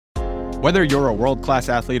Whether you're a world-class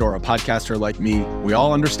athlete or a podcaster like me, we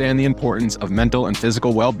all understand the importance of mental and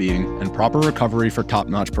physical well-being and proper recovery for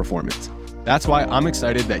top-notch performance. That's why I'm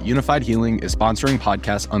excited that Unified Healing is sponsoring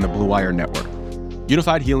podcasts on the Blue Wire Network.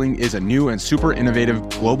 Unified Healing is a new and super innovative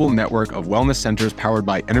global network of wellness centers powered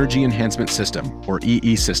by Energy Enhancement System, or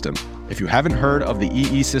EE System. If you haven't heard of the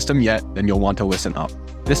EE System yet, then you'll want to listen up.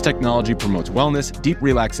 This technology promotes wellness, deep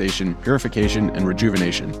relaxation, purification, and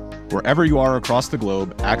rejuvenation. Wherever you are across the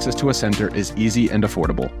globe, access to a center is easy and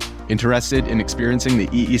affordable. Interested in experiencing the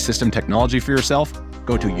EE System technology for yourself?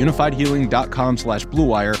 Go to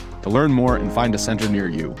unifiedhealing.com/bluewire to learn more and find a center near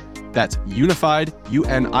you. That's unified,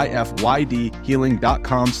 UNIFYD,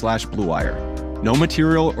 healing.com/bluewire. No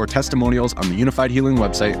material or testimonials on the Unified Healing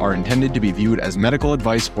website are intended to be viewed as medical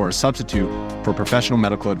advice or a substitute for professional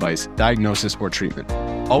medical advice, diagnosis, or treatment.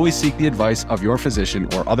 Always seek the advice of your physician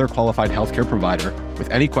or other qualified healthcare provider with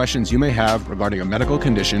any questions you may have regarding a medical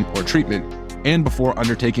condition or treatment and before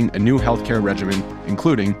undertaking a new healthcare regimen,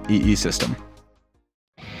 including EE System.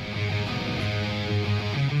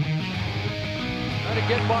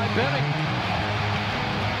 Again by Benning.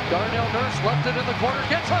 Darnell Nurse left it in the corner,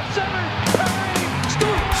 gets up center. Perry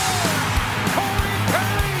scores! Corey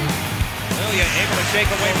Perry! Ilya able to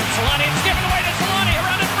shake away from Solani. It's given away to Solani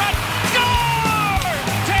around in front. Score!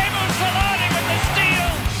 Teemu Solani with the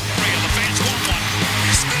steal. Three of the fans want one.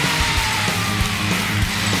 Score!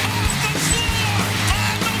 Off the floor!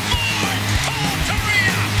 On the board! Paul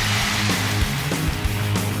Kariya!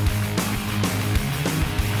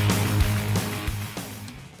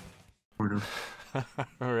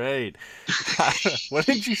 All right. What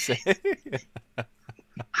did you say?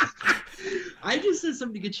 I just said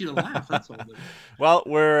something to get you to laugh. That's all. Well,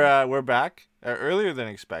 we're back earlier than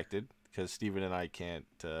expected because Steven and I can't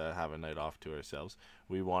have a night off to ourselves.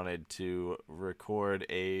 We wanted to record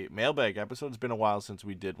a mailbag episode. It's been a while since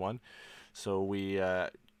we did one, so we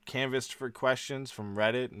canvassed for questions from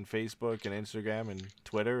Reddit and Facebook and Instagram and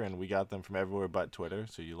Twitter, and we got them from everywhere but Twitter.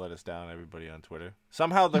 So you let us down, everybody on Twitter.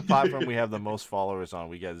 Somehow the platform we have the most followers on,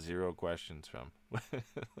 we get 0 questions from. I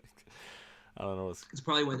don't know. It's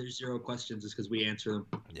probably why there's 0 questions is because we answer them.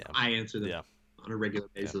 Yeah, I answer them on a regular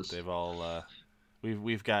basis. Yeah, they've all.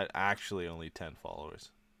 We've got actually only 10 followers.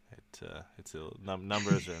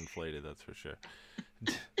 Numbers are inflated, that's for sure.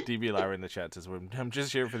 DB Lauer in the chat says, "I'm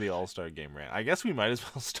just here for the All-Star Game rant." I guess we might as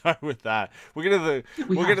well start with that. We'll get to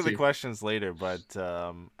the questions later, but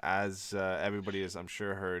as everybody has, I'm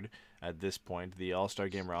sure, heard at this point, the All-Star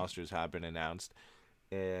Game rosters have been announced,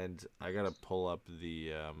 and I gotta pull up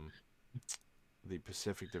the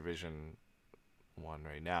Pacific Division one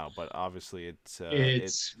right now. But obviously, it's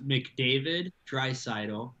McDavid,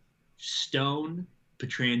 Draisaitl, Stone,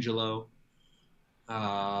 Pietrangelo,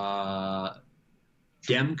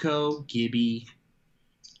 Demko, Gibby,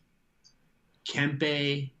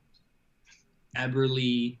 Kempe,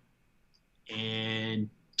 Eberle, and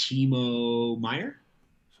Timo Meyer.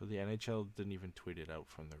 So the NHL didn't even tweet it out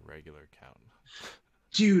from the regular account.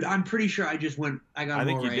 Dude, I'm pretty sure I just went. I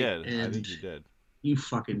think you did. You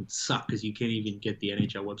fucking suck because you can't even get the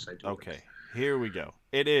NHL website. Okay, here we go.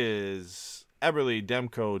 It is Eberle,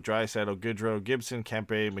 Demko, Draisaitl, Goodrow, Gibson,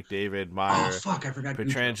 Kempe, McDavid, Meyer, I forgot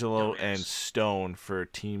Pietrangelo, and Stone for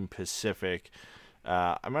Team Pacific.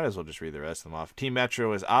 I might as well just read the rest of them off. Team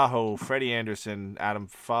Metro is Aho, Freddie Anderson, Adam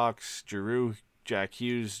Fox, Giroux, Jack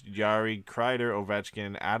Hughes, Yari, Kreider,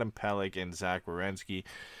 Ovechkin, Adam Pelech, and Zach Werenski.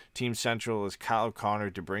 Team Central is Kyle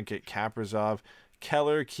O'Connor, DeBrincat, Kaprizov,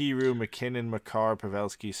 Keller, Kiru, McKinnon, Makar,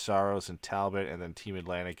 Pavelski, Saros, and Talbot. And then Team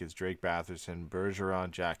Atlantic is Drake Batherson,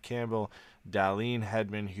 Bergeron, Jack Campbell, Dahlin,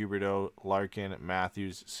 Hedman, Huberdeau, Larkin,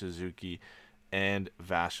 Matthews, Suzuki, and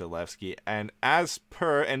Vasilevsky. And as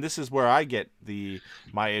per, and this is where I get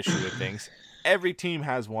my issue with things, every team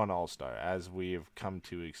has one All-Star, as we've come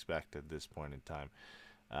to expect at this point in time.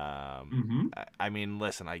 I mean,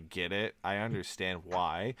 listen, I get it. I understand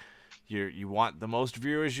why. You want the most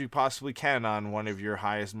viewers you possibly can on one of your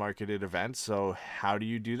highest marketed events. So how do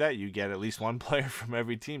you do that? You get at least one player from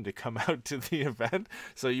every team to come out to the event,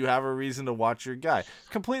 so you have a reason to watch your guy.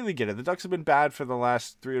 Completely get it. The Ducks have been bad for the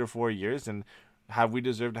last 3 to 4 years, and have we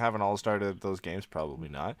deserved to have an all-star to those games? Probably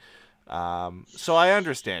not. So I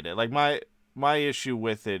understand it. Like my issue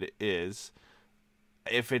with it is,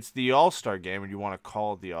 if it's the All-Star Game and you want to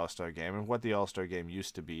call it the All-Star Game, and what the All-Star Game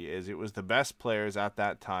used to be is it was the best players at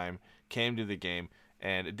that time came to the game,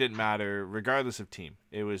 and it didn't matter regardless of team.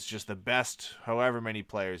 It was just the best however many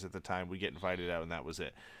players at the time would get invited out, and that was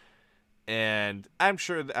it. And I'm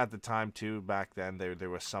sure that at the time too, back then, there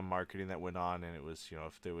was some marketing that went on, and it was,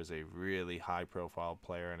 if there was a really high profile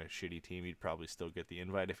player and a shitty team, he'd probably still get the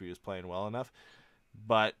invite if he was playing well enough.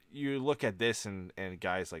 But you look at this, and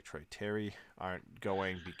guys like Troy Terry aren't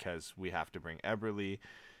going because we have to bring Eberle.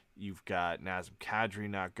 You've got Nazem Kadri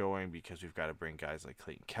not going because we've got to bring guys like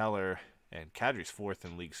Clayton Keller. And Kadri's fourth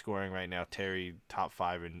in league scoring right now. Terry, top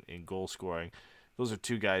 5 in goal scoring. Those are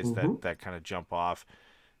two guys that kind of jump off.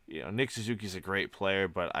 Nick Suzuki's a great player,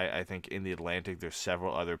 but I think in the Atlantic there's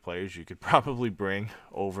several other players you could probably bring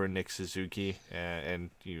over Nick Suzuki.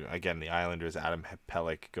 And again, the Islanders, Adam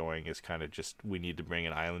Pelech going is kind of just, we need to bring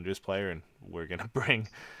an Islanders player, and we're gonna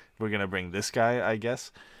bring this guy, I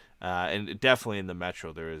guess. And definitely in the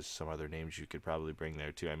Metro, there is some other names you could probably bring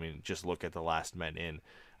there too. I mean, just look at the last men in.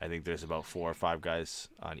 I think there's about 4 or 5 guys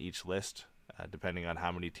on each list, depending on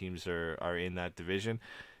how many teams are in that division.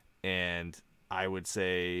 And I would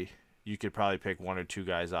say you could probably pick 1 or 2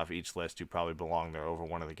 guys off each list who probably belong there over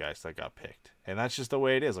one of the guys that got picked. And that's just the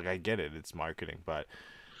way it is. Like, I get it. It's marketing. But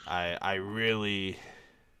I really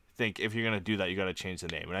think if you're going to do that, you got to change the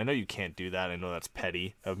name. And I know you can't do that. I know that's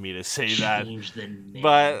petty of me to say that. Change the name.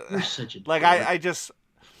 But, You're such a like, dork.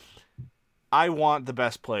 I want the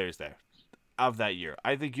best players there of that year.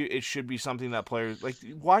 I think it should be something that players, like,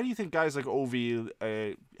 why do you think guys like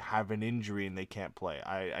Ovi have an injury and they can't play?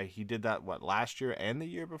 He did that last year and the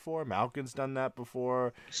year before. Malkin's done that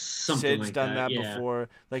before. Something Sid's like done that yeah. before.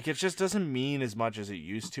 Like, it just doesn't mean as much as it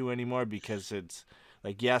used to anymore, because it's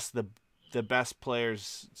like, yes, the best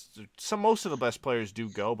players, most of the best players do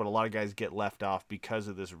go, but a lot of guys get left off because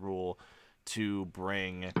of this rule to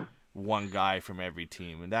bring one guy from every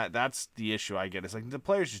team. And that's the issue I get. It's like the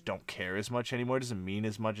players just don't care as much anymore. It doesn't mean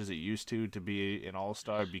as much as it used to be an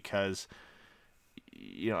all-star, because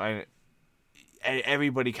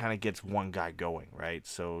everybody kind of gets one guy going, right?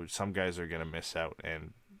 So some guys are going to miss out,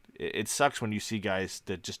 and it sucks when you see guys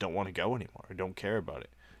that just don't want to go anymore or don't care about it.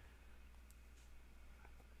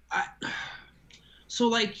 So,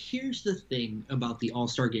 like, here's the thing about the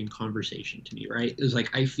All-Star Game conversation to me, right? Is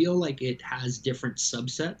like, I feel like it has different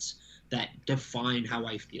subsets that define how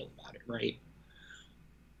I feel about it, right?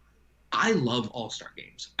 I love All-Star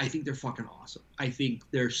Games. I think they're fucking awesome. I think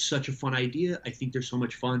they're such a fun idea. I think they're so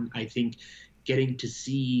much fun. I think getting to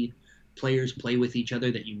see players play with each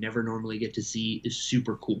other that you never normally get to see is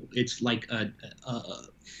super cool. It's like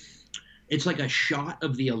it's like a shot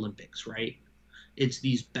of the Olympics, right? It's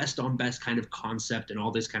these best on best kind of concept and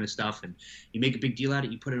all this kind of stuff. And you make a big deal out of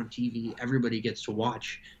it. You put it on TV. Everybody gets to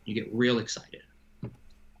watch. You get real excited.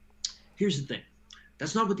 Here's the thing.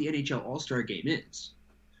 That's not what the NHL All-Star Game is.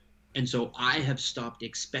 And so I have stopped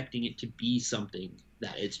expecting it to be something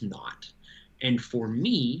that it's not. And for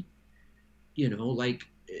me, like,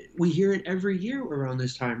 we hear it every year around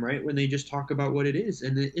this time, right? When they just talk about what it is.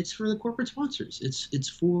 And it's for the corporate sponsors.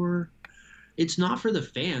 It's not for the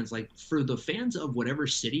fans. Like, for the fans of whatever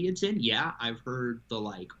city it's in, yeah, I've heard the,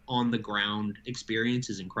 like, on-the-ground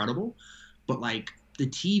experience is incredible. But, like, the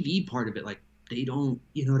TV part of it, like, they don't,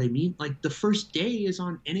 you know what I mean? Like, the first day is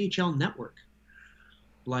on NHL Network.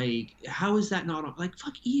 Like, how is that not on? Like,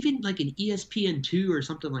 fuck, even, like, an ESPN2 or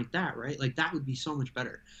something like that, right? Like, that would be so much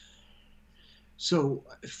better. So,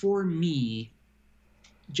 for me,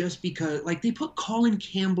 just because, like, they put Colin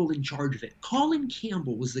Campbell in charge of it. Colin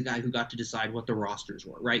Campbell was the guy who got to decide what the rosters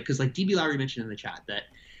were, right? Because, like, DB Lowry mentioned in the chat that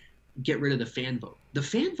get rid of the fan vote. The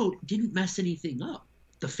fan vote didn't mess anything up.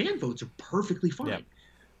 The fan votes are perfectly fine. Yep.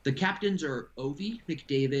 The captains are Ovi,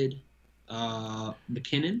 McDavid,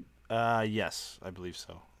 McKinnon. Yes, I believe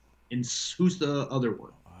so. And who's the other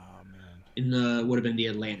one? Oh, man. In the, would have been the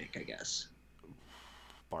Atlantic, I guess.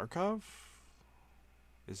 Barkov?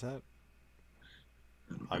 Is that?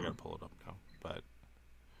 I gotta pull it up now, but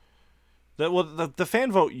the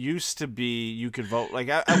fan vote used to be you could vote, like,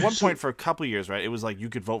 at one point for a couple of years, right? It was like you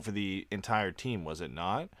could vote for the entire team, was it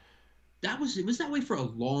not? It was that way for a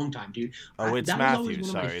long time, dude. Oh, it's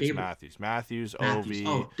Matthews. Sorry, it's Matthews. Matthews, Ovi,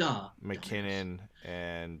 McKinnon,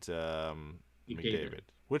 and McDavid.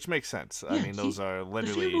 Which makes sense. Yeah, I mean, those are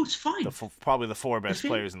literally probably the 4 best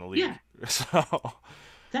players in the league. Yeah. So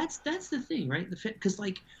that's the thing, right? Because,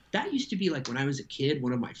 like, that used to be, like, when I was a kid,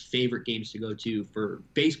 one of my favorite games to go to for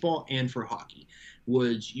baseball and for hockey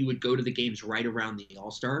was you would go to the games right around the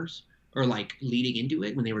All-Stars, or, like, leading into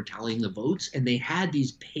it when they were tallying the votes, and they had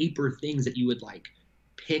these paper things that you would, like,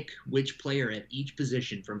 pick which player at each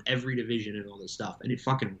position from every division and all this stuff, and it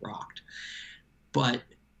fucking rocked. But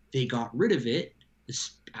they got rid of it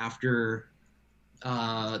after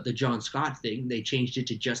the John Scott thing. They changed it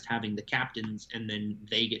to just having the captains, and then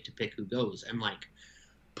they get to pick who goes. And, like,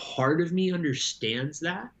 part of me understands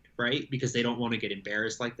that, right? Because they don't want to get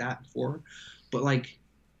embarrassed like that before. But, like,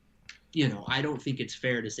 I don't think it's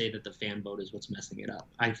fair to say that the fan vote is what's messing it up.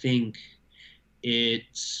 I think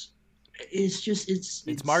it's it's just it's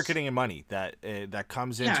marketing and money that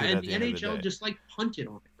comes into it and at the the end of the NHL day. just like punted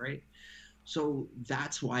on it, right? So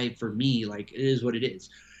that's why for me, like, it is what it is.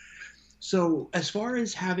 So as far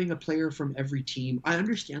as having a player from every team, I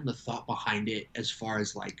understand the thought behind it. As far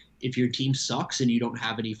as like, if your team sucks and you don't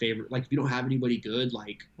have any favorite, like if you don't have anybody good,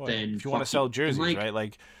 like Well, then if you want to fuck sell you. And, jerseys, like, right?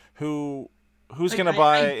 Like who's like, gonna I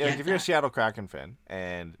buy? get Like if you're a that. Seattle Kraken fan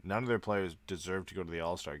and none of their players deserve to go to the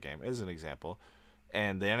All-Star game, as an example,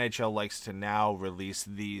 and the NHL likes to now release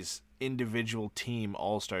these individual team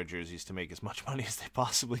All-Star jerseys to make as much money as they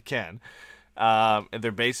possibly can. And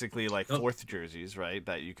they're basically like Oh. fourth jerseys, right?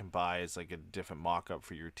 That you can buy as like a different mock-up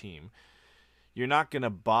for your team. You're not gonna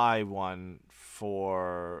buy one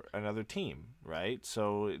for another team, right?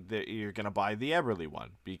 So you're gonna buy the Eberle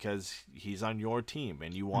one because he's on your team,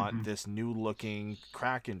 and you want this new-looking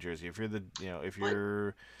Kraken jersey. If you're if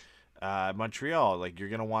you're Montreal, like you're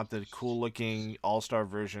gonna want the cool-looking All-Star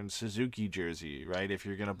version Suzuki jersey, right? If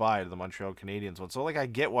you're gonna buy the Montreal Canadiens one, so like I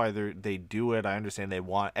get why they do it. I understand they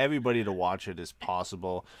want everybody to watch it as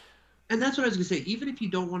possible. And that's what I was gonna say. Even if you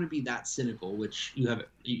don't want to be that cynical, which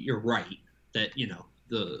you're right that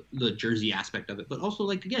the jersey aspect of it, but also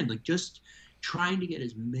like again, like just trying to get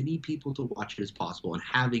as many people to watch it as possible and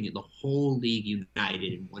having it the whole league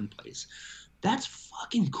united in one place. That's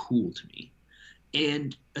fucking cool to me.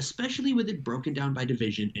 And especially with it broken down by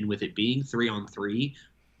division and with it being 3-on-3,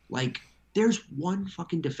 like there's one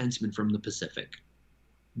fucking defenseman from the Pacific.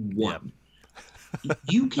 One. Yep.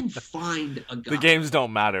 You can find a guy. The games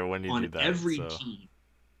don't matter when you on do that. every so. team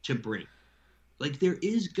to bring. Like there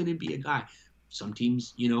is going to be a guy. Some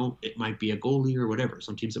teams, it might be a goalie or whatever.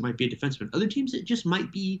 Some teams it might be a defenseman. Other teams it just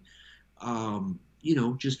might be,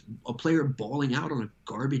 just a player balling out on a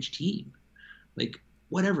garbage team. Like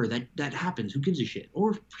whatever, that happens. Who gives a shit?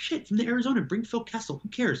 Or shit, from the Arizona, bring Phil Kessel. Who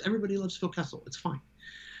cares? Everybody loves Phil Kessel. It's fine.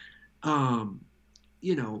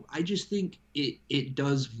 I just think it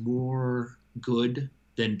does more good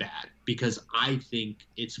than bad because I think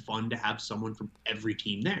it's fun to have someone from every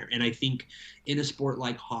team there. And I think in a sport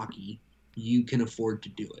like hockey, you can afford to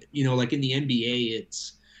do it. Like in the NBA,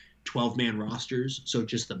 it's 12-man rosters. So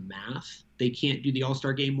just the math, they can't do the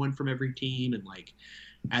All-Star game one from every team. And like,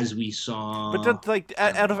 as we saw, but like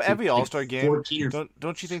out of every All-Star game, or...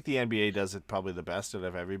 don't you think the NBA does it probably the best out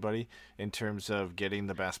of everybody in terms of getting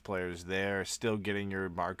the best players there, still getting your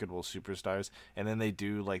marketable superstars, and then they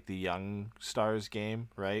do like the young stars game,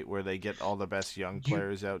 right, where they get all the best young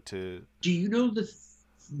players out to. Do you know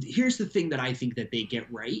here's the thing that I think that they get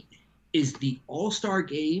right is the All-Star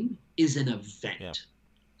game is an event. Yeah.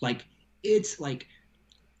 Like it's like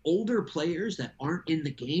older players that aren't in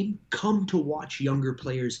the game come to watch younger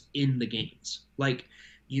players in the games. Like,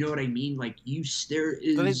 you know what I mean? Like there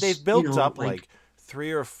is. They've built up like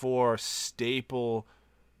 3 or 4 staple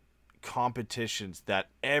competitions that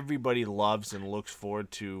everybody loves and looks forward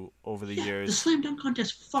to over the years. The slam dunk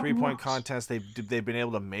contest, fucking 3-point rocks. contest. They've been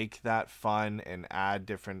able to make that fun and add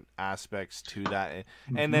different aspects to that,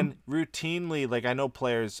 and then routinely, like I know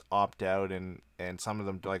players opt out, and some of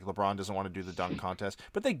them, like LeBron, doesn't want to do the dunk contest,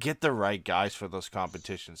 but they get the right guys for those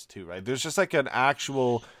competitions too, right? There's just like an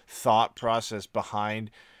actual thought process behind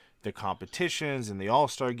the competitions and the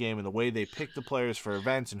All-Star game and the way they pick the players for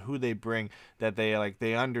events and who they bring, that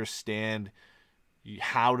they understand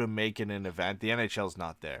how to make it an event. The NHL's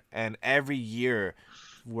not there. And every year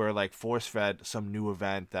we're like force-fed some new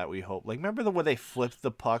event that we hope. Like remember when they flipped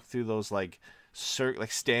the puck through those like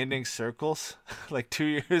standing circles like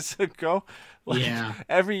 2 years ago? Like, yeah.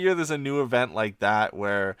 Every year there's a new event like that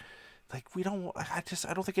where like I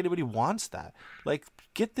don't think anybody wants that. Like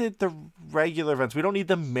get the regular events. We don't need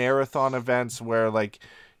the marathon events where like,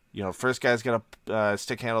 first guy's got to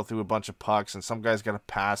stick handle through a bunch of pucks and some guy's got to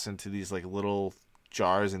pass into these like little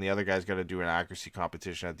jars and the other guy's got to do an accuracy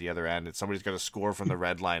competition at the other end and somebody's got to score from the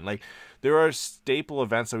red line. Like there are staple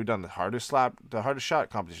events that we've done. The hardest shot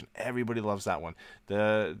competition, everybody loves that one.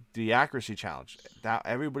 The accuracy challenge, that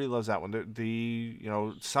everybody loves that one. The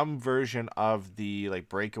some version of the like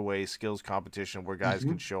breakaway skills competition where guys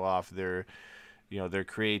can show off their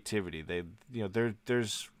creativity.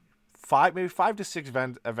 There's 5 to 6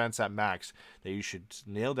 events at max that you should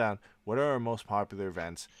nail down. What are our most popular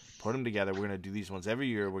events? Put them together. We're going to do these ones every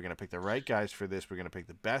year. We're going to pick the right guys for this. We're going to pick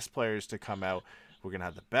the best players to come out. We're going to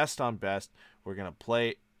have the best on best. We're going to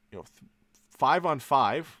play,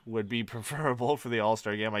 5-on-5 would be preferable for the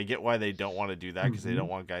All-Star game. I get why they don't want to do that because they don't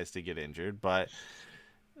want guys to get injured. But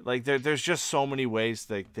like there's just so many ways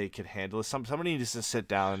that they could handle it. Somebody needs to sit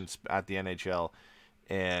down at the NHL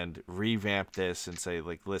and revamp this and say,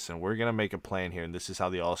 like, listen, we're going to make a plan here, and this is how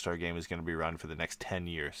the All-Star game is going to be run for the next 10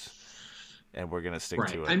 years. and we're gonna stick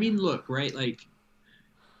Right. to it. I mean, look, right, like,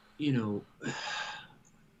 you know,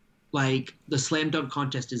 like the slam dunk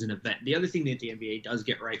contest is an event. The other thing that the NBA does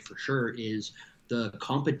get right for sure is the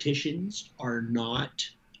competitions are not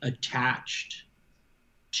attached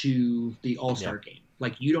to the All-Star game.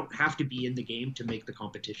 Like, you don't have to be in the game to make the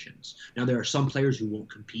competitions. Now, there are some players who won't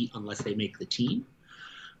compete unless they make the team.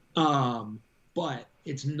 But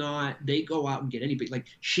it's not, they go out and get anybody. Like,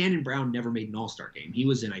 Shannon Brown never made an All-Star game. He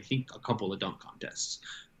was in, I think, a couple of dunk contests.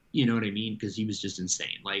 You know what I mean? Because he was just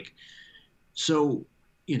insane. Like, so,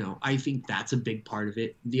 you know, I think that's a big part of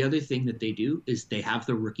it. The other thing that they do is they have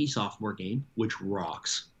the rookie-sophomore game, which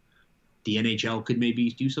rocks. The NHL could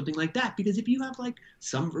maybe do something like that, because if you have, like,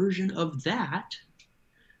 some version of that,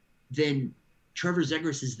 then Trevor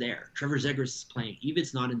Zegras is there. Trevor Zegras is playing. Even if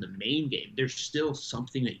it's not in the main game, there's still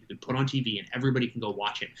something that you can put on TV and everybody can go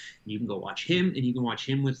watch it. And you can go watch him, and you can watch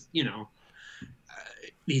him with, you know,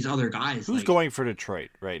 these other guys. Who's like, going for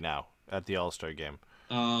Detroit right now at the All-Star game?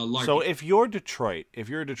 Larkin. So if you're a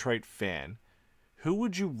Detroit fan, who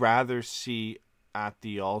would you rather see at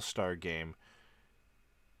the All-Star game?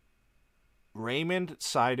 Raymond,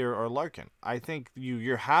 Seider, or Larkin? I think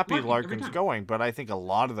you're happy Larkin's going, but I think a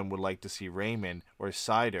lot of them would like to see Raymond or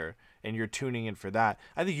Seider, and you're tuning in for that.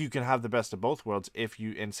 I think you can have the best of both worlds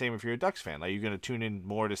and same if you're a Ducks fan. Like, you're going to tune in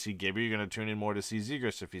more to see Gibby, you're going to tune in more to see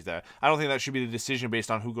Zegras if he's there. I don't think that should be the decision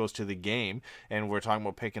based on who goes to the game, and we're talking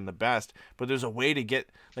about picking the best, but there's a way to get,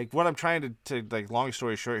 like, what I'm trying to like, long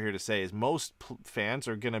story short here to say is most fans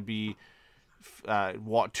are going to be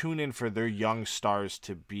tune in for their young stars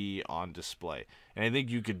to be on display, and I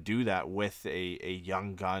think you could do that with a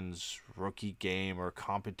Young Guns rookie game or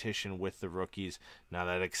competition with the rookies. Now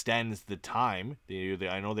that extends the time.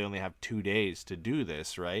 I know they only have 2 days to do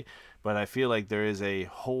this, right? But I feel like there is a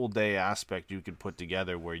whole day aspect you could put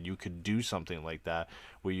together where you could do something like that,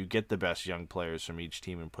 where you get the best young players from each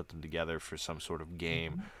team and put them together for some sort of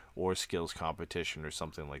game or skills competition or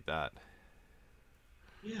something like that.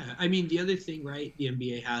 Yeah, I mean, the other thing, right, the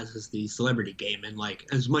NBA has is the celebrity game, and, like,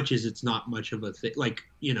 as much as it's not much of a thing, like,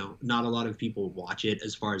 you know, not a lot of people watch it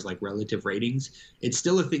as far as, like, relative ratings, it's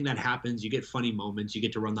still a thing that happens. You get funny moments, you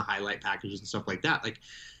get to run the highlight packages and stuff like that. Like,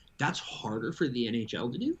 that's harder for the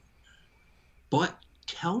NHL to do. But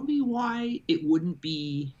tell me why it wouldn't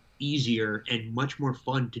be easier and much more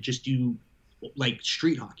fun to just do, like,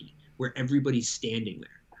 street hockey, where everybody's standing there.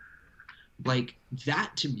 Like,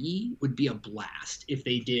 that to me would be a blast if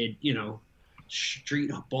they did, you know, street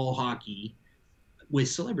ball hockey with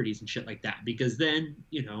celebrities and shit like that. Because then,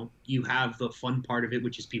 you know, you have the fun part of it,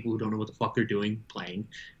 which is people who don't know what the fuck they're doing playing.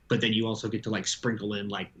 But then you also get to, like, sprinkle in,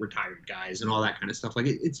 like, retired guys and all that kind of stuff. Like,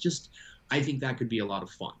 it's just, I think that could be a lot of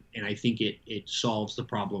fun. And I think it solves the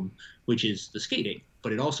problem, which is the skating.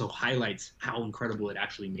 But it also highlights how incredible it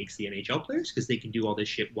actually makes the NHL players, because they can do all this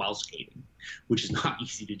shit while skating, which is not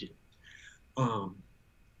easy to do.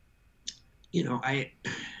 You know,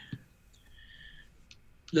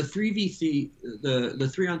 the 3v3, the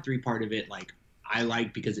 3-on-3 part of it, like, I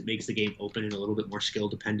like, because it makes the game open and a little bit more skill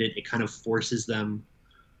dependent. It kind of forces them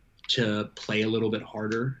to play a little bit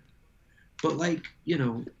harder. But, like, you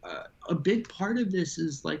know, a big part of this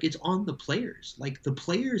is, like, it's on the players. Like, the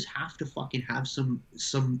players have to fucking have some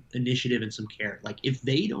initiative and some care. Like, if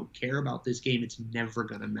they don't care about this game, it's never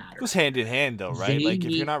going to matter. It goes hand in hand, though, right? If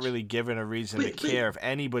you're not really given a reason to care, if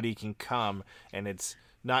anybody can come, and it's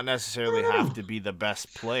not necessarily have to be the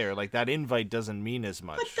best player, like, that invite doesn't mean as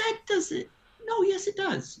much. But that doesn't. No, yes, it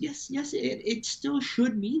does. Yes, it still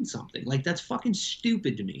should mean something. Like, that's fucking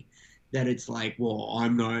stupid to me. That it's like, well,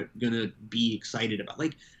 I'm not going to be excited about.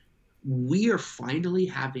 Like, we are finally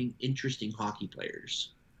having interesting hockey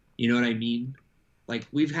players. You know what I mean? Like,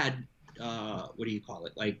 we've had, what do you call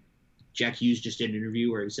it? Like, Jack Hughes just did an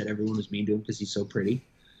interview where he said everyone was mean to him because he's so pretty.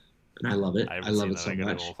 And I love it. I love it so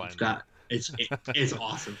much. It's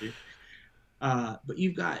awesome, dude. But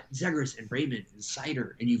you've got Zegras and Raymond and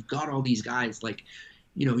Seider, and you've got all these guys. Like,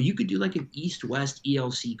 you know, you could do like an East-West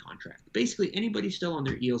ELC contract. Basically, anybody still on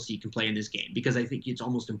their ELC can play in this game, because I think it's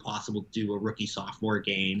almost impossible to do a rookie-sophomore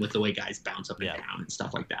game with the way guys bounce up and down and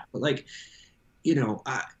stuff like that. But, like, you know,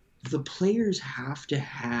 the players have to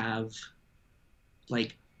have,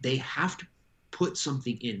 like, they have to put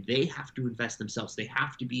something in. They have to invest themselves. They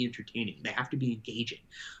have to be entertaining. They have to be engaging.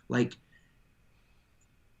 Like,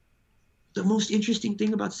 the most interesting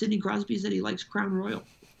thing about Sidney Crosby is that he likes Crown Royal.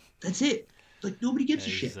 That's it. Like, nobody gives a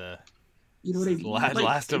shit. You know what I mean?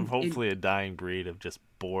 Last of hopefully a dying breed of just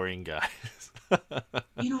boring guys.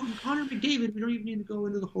 You know, Connor McDavid, we don't even need to go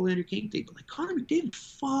into the whole Andrew King thing, but, like, Connor McDavid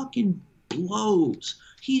fucking blows.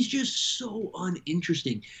 He's just so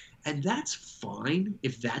uninteresting. And that's fine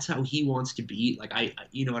if that's how he wants to be. Like,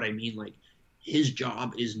 you know what I mean? Like, his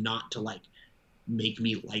job is not to like make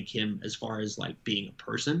me like him as far as like being a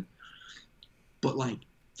person. But like,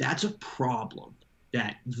 that's a problem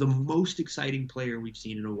that the most exciting player we've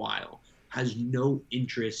seen in a while has no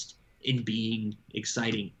interest in being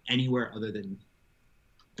exciting anywhere other than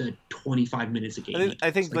the 25 minutes a game. I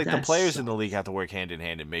think like the players in the sucks. league have to work hand in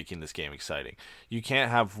hand in making this game exciting. You can't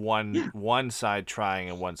have one side trying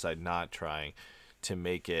and one side not trying to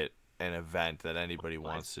make it an event that anybody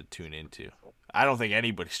wants to tune into. I don't think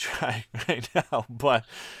anybody's trying right now, but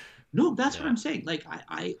No, that's what I'm saying. Like,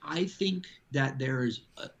 I think that there is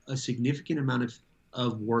a significant amount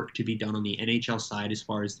of work to be done on the NHL side as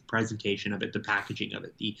far as the presentation of it, the packaging of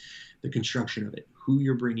it, the construction of it, who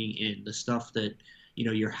you're bringing in, the stuff that, you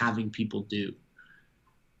know, you're having people do.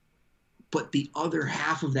 But the other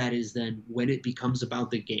half of that is then when it becomes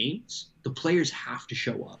about the games, the players have to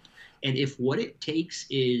show up. And if what it takes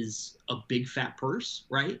is a big fat purse,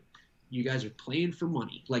 right? You guys are playing for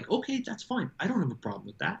money. Like, okay, that's fine. I don't have a problem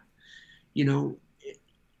with that. You know,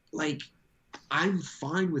 like, I'm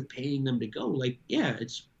fine with paying them to go. Like, yeah,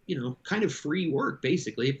 it's, you know, kind of free work,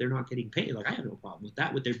 basically, if they're not getting paid. Like, I have no problem with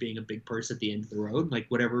that, with there being a big purse at the end of the road. Like,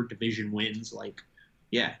 whatever division wins, like,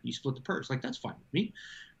 yeah, you split the purse. Like, that's fine with me.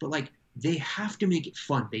 But, like, they have to make it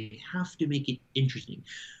fun. They have to make it interesting.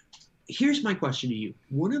 Here's my question to you.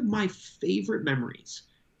 One of my favorite memories,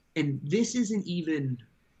 and this is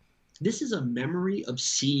a memory of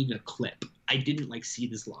seeing a clip. I didn't, like, see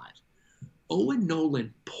this live. Owen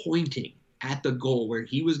Nolan pointing at the goal where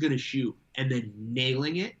he was going to shoot and then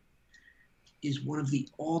nailing it is one of the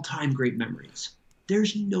all-time great memories.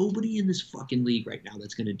 There's nobody in this fucking league right now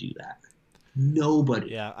that's going to do that. Nobody.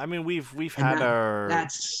 Yeah, I mean we've had our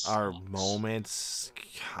sucks. moments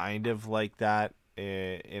kind of like that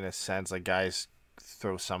in a sense. Like, guys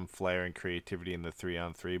throw some flair and creativity in the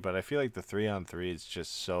 3-on-3, but I feel like the 3-on-3 is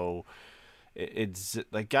just so. It's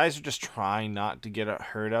like guys are just trying not to get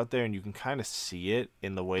hurt out there, and you can kind of see it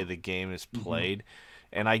in the way the game is played.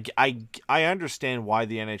 And I understand why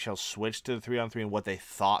the NHL switched to the 3-on-3, and what they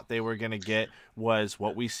thought they were going to get was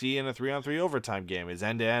what we see in a 3-on-3 overtime game is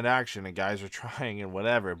end-to-end action, and guys are trying and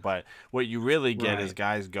whatever. But what you really get is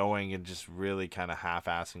guys going and just really kind of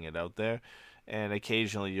half-assing it out there. And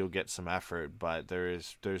occasionally you'll get some effort, but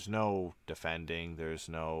there's no defending, there's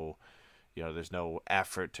no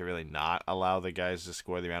effort to really not allow the guys to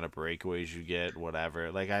score the amount of breakaways you get, whatever.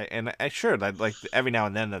 Like, like every now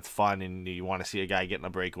and then that's fun, and you want to see a guy getting a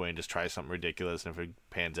breakaway and just try something ridiculous, and if it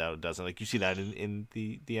pans out, it doesn't. Like, you see that in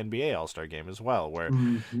the NBA All-Star game as well, where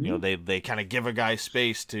you know they kind of give a guy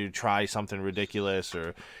space to try something ridiculous,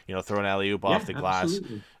 or, you know, throw an alley-oop off the glass.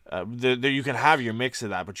 There you can have your mix of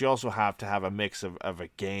that, but you also have to have a mix of a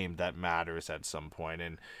game that matters at some point.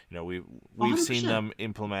 And, you know, we've 100%. seen them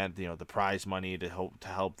implement, you know, the prize money to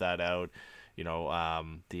help that out. You know,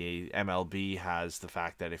 the MLB has the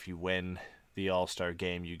fact that if you win the All-Star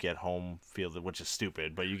game, you get home field, which is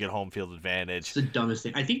stupid, but you get home field advantage. It's the dumbest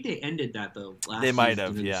thing. I think they ended that though. They might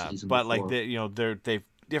have, yeah, but like they've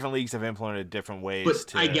different leagues have implemented different ways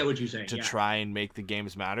but I get what you're saying, to try and make the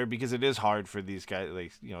games matter, because it is hard for these guys.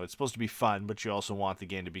 Like, you know, it's supposed to be fun, but you also want the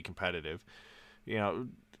game to be competitive. You know,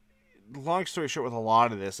 long story short, with a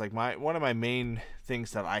lot of this, like one of my main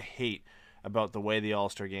things that I hate about the way the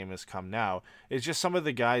All-Star game has come now is just some of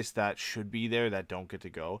the guys that should be there that don't get to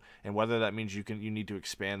go, and whether that means you need to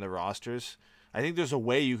expand the rosters. I think there's a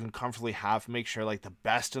way you can comfortably make sure like the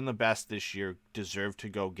best and the best this year deserve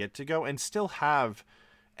to get to go, and still have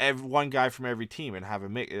one guy from every team and have a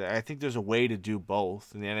mix. I think there's a way to do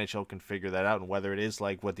both, and the NHL can figure that out. And whether it is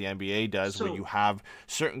like what the NBA does, where you have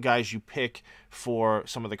certain guys you pick for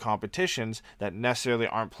some of the competitions that necessarily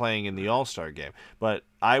aren't playing in the All-Star game. But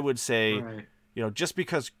I would say, you know, just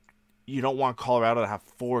because you don't want Colorado to have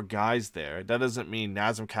 4 guys there, that doesn't mean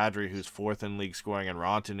Nazem Kadri, who's 4th in league scoring, and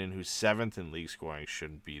Rantanen, who's 7th in league scoring,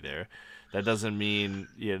 shouldn't be there. That doesn't mean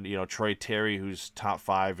you know Troy Terry, who's top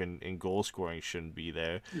 5 in goal scoring, shouldn't be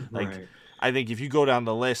there. Like, I think if you go down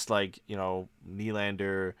the list, like, you know,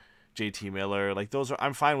 Nylander, JT Miller, like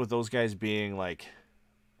I'm fine with those guys being like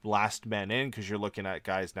last men in, because you're looking at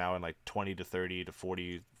guys now in like 20 to 30 to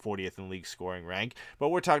 40th in league scoring rank.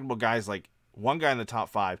 But we're talking about guys like one guy in the top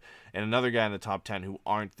 5 and another guy in the top 10 who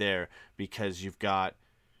aren't there, because you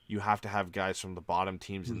have to have guys from the bottom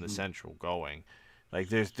teams in the Central going. Like,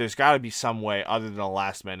 there's got to be some way other than the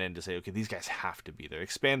last man in to say, okay, these guys have to be there.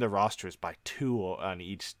 Expand the rosters by 2 on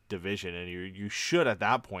each division, and you should at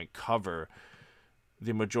that point cover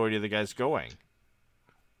the majority of the guys going.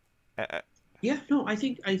 Yeah, no, I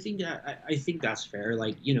think that's fair.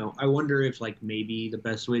 Like, I wonder if like maybe the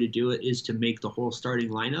best way to do it is to make the whole starting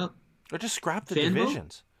lineup Or just scrap the fan vote.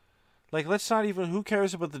 divisions. Like, let's not even, who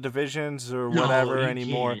cares about the divisions or No, whatever you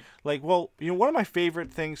anymore? can't. Like, well, one of my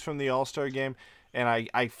favorite things from the All-Star game, and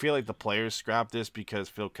I feel like the players scrapped this because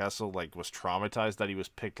Phil Kessel, like, was traumatized that he was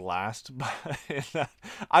picked last. But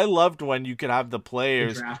I loved when you could have the The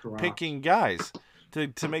players draft rocks. picking guys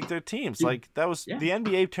to make their teams. Dude, Like, that was, yeah. the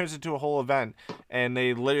NBA turns into a whole event, and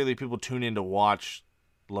they literally, people tune in to watch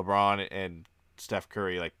LeBron and Steph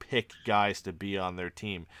Curry, like, pick guys to be on their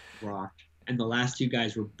team. Rock. And the last two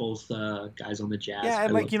guys were both guys on the Jazz. Yeah, and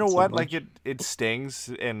I like, loved you it know so what? much. Like, it stings,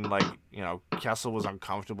 and like, Kessel was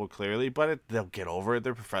uncomfortable clearly, but they'll get over it.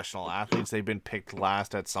 They're professional athletes. They've been picked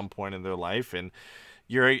last at some point in their life, and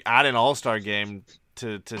you're at an All-Star game,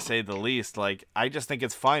 to say the least. Like, I just think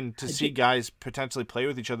it's fun to see guys potentially play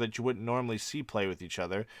with each other that you wouldn't normally see play with each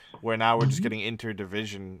other, where now we're just getting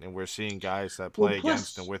interdivision, and we're seeing guys that play Well, plus-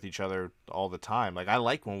 against and with each other all the time. Like, I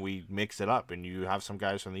like when we mix it up and you have some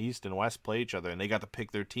guys from the East and West play each other, and they got to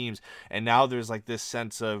pick their teams, and now there's like this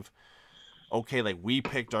sense of, okay, like, we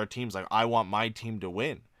picked our teams, like, I want my team to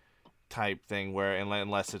win type thing, where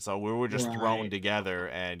unless it's we were just thrown Right. together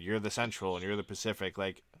and you're the Central and you're the Pacific,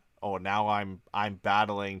 like, oh, now I'm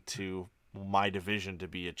battling to my division to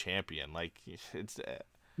be a champion. Like, it's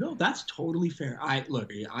No, that's totally fair. I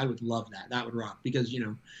would love that. That would rock because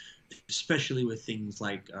especially with things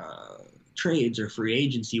like trades or free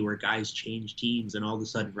agency where guys change teams and all of a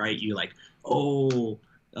sudden, right? You like, oh,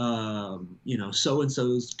 so and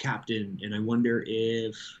so's captain, and I wonder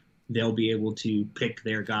if they'll be able to pick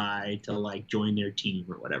their guy to like join their team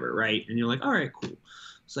or whatever, right? And you're like, all right, cool.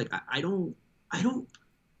 It's like I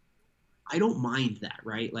don't mind that,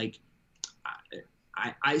 right? Like,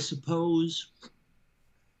 I suppose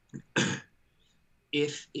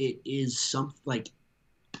if it is something like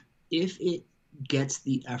if it gets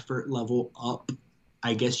the effort level up,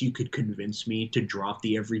 I guess you could convince me to drop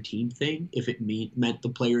the every team thing if it meant the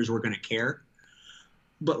players were going to care.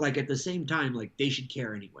 But like at the same time, like they should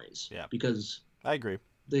care anyways. Yeah. Because I agree.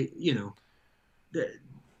 these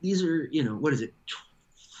are what is it,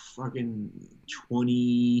 fucking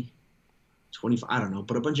 20, 25, I don't know,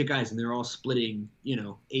 but a bunch of guys, and they're all splitting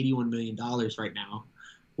 $81 million right now.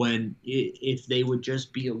 When if they would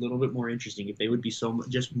just be a little bit more interesting, if they would be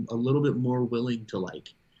just a little bit more willing to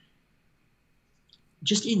like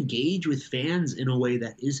just engage with fans in a way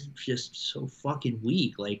that isn't just so fucking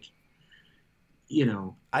weak, like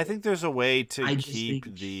I think there's a way to I just keep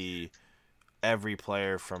think- the every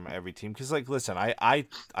player from every team, because like, listen, I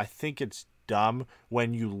think it's dumb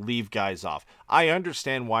when you leave guys off. I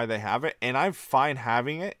understand why they have it, and I'm fine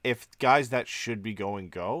having it if guys that should be going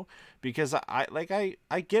go, because I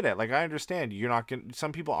get it. Like, I understand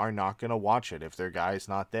some people are not gonna watch it if their guy's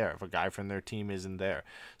not there, if a guy from their team isn't there.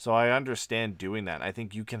 So I understand doing that. I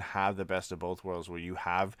think you can have the best of both worlds, where you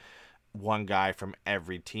have one guy from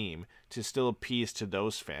every team to still appease to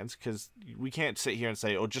those fans, because we can't sit here and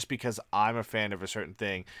say, oh, just because I'm a fan of a certain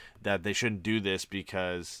thing that they shouldn't do this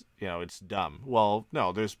because it's dumb. Well,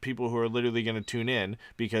 no, there's people who are literally going to tune in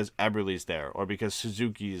because Eberle's there or because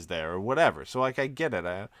Suzuki is there or whatever. So like, I get it.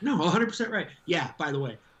 No, 100% right. Yeah, by the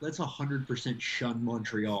way, let's 100% shun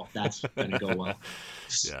Montreal. That's gonna go well.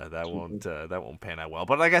 Yeah, that won't pan out well.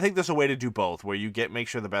 But like, I think there's a way to do both, where you make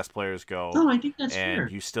sure the best players go. No, I think that's and fair.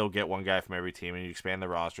 you still get one guy from every team, and you expand the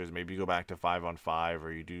rosters. Maybe you go back to 5-on-5,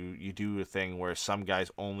 or you do a thing where some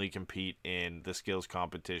guys only compete in the skills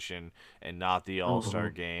competition and not the All-Star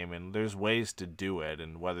game. And there's ways to do it,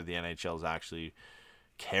 and whether the NHL actually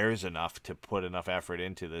cares enough to put enough effort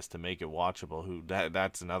into this to make it watchable,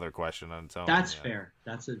 that's another question on its own. That's fair.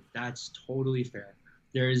 That's totally fair.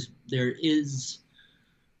 There is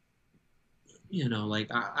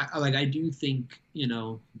I do think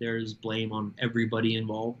there's blame on everybody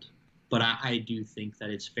involved, but I do think that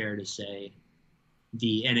it's fair to say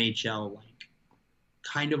the NHL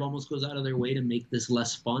kind of almost goes out of their way to make this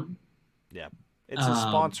less fun. Yeah, it's a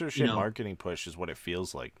sponsorship marketing push, is what it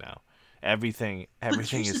feels like now. Everything But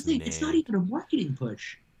here's is the thing, named. it's not even a marketing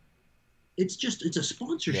push. It's a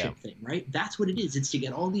sponsorship thing, right? That's what it is. It's to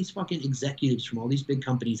get all these fucking executives from all these big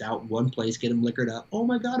companies out in one place, get them liquored up. Oh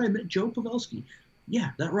my God, I met Joe Pavelski.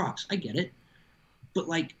 Yeah, that rocks. I get it. But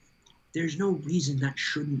there's no reason that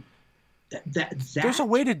shouldn't. There's a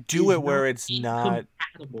way to do it where it's not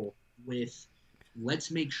compatible with.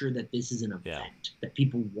 Let's make sure that this is an event that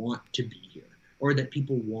people want to be here or that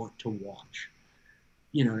people want to watch.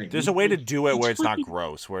 You know what I mean? There's a way to do it where it's not fucking-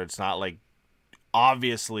 gross, where it's not like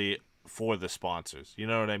obviously for the sponsors. You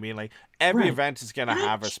know what I mean? Like every Right. event is gonna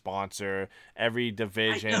have a sponsor. Every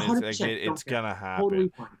division, 100% it's don't care. gonna happen. Totally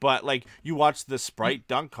fine. But like you watch the Sprite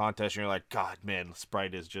dunk contest, and you're like, God, man,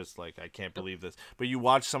 Sprite is just like, I can't believe this. But you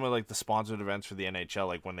watch some of like the sponsored events for the NHL,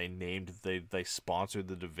 like when they sponsored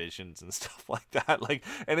the divisions and stuff like that, like,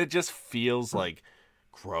 and it just feels like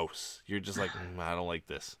gross. You're just like, I don't like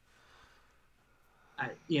this.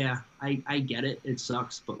 I get it. It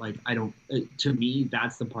sucks, but like I don't. To me,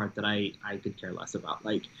 that's the part that I could care less about.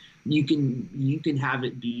 Like you can have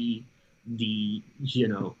it be the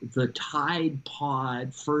the Tide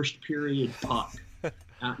Pod first period puck.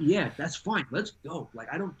 Yeah, that's fine. Let's go.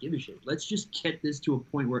 Like I don't give a shit. Let's just get this to a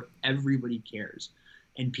point where everybody cares,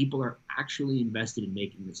 and people are actually invested in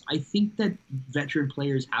making this. I think that veteran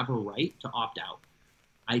players have a right to opt out.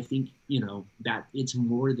 I think, that it's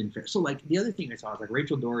more than fair. So, like, the other thing I saw is, like,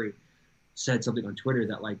 Rachel Dory said something on Twitter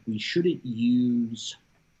that, like, we shouldn't use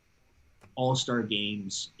all-star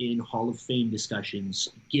games in Hall of Fame discussions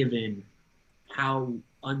given how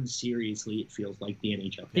unseriously it feels like the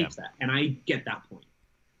NHL takes that. And I get that point.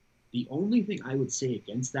 The only thing I would say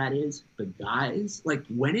against that is the guys, like,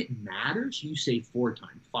 when it matters, you say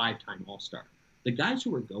 4-time, 5-time all-star. The guys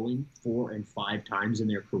who are going 4 and 5 times in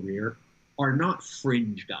their career are not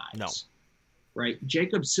fringe guys. No. Right?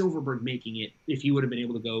 Jacob Silverberg making it if he would have been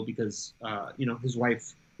able to go because, his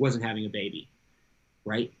wife wasn't having a baby.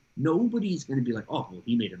 Right? Nobody's going to be like, oh, well,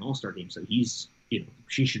 he made an all-star game, so he's,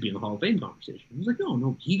 she should be in the Hall of Fame conversation. He was like,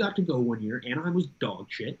 no, he got to go one year. Anaheim was dog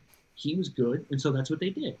shit. He was good, and so that's what they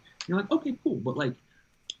did. You're like, okay, cool. But, like,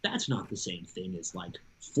 that's not the same thing as, like,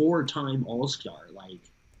 4-time all-star, like,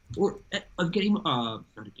 or a game, not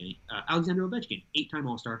a game, Alexander Ovechkin, 8-time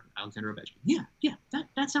All-Star, Alexander Ovechkin. Yeah,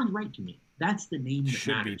 that sounds right to me. That's the name that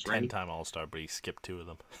Should matters, be right? 10-time All-Star, but he skipped 2 of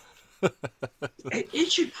them.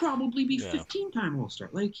 It should probably be 15-time All-Star.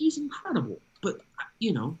 Like, he's incredible. But,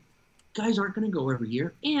 guys aren't going to go every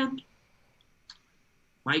year. And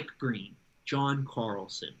Mike Green, John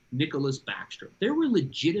Carlson, Nicholas Backstrom, there were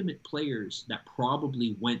legitimate players that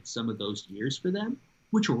probably went some of those years for them,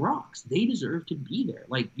 which rocks. They deserve to be there.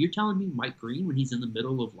 Like, you're telling me Mike Green, when he's in the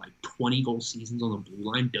middle of, like, 20-goal seasons on the blue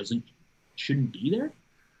line, shouldn't be there?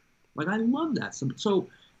 Like, I love that. So,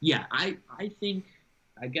 yeah, I think,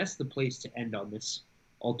 I guess the place to end on this,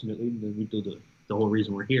 ultimately, the whole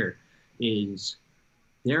reason we're here, is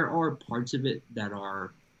there are parts of it that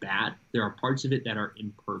are bad. There are parts of it that are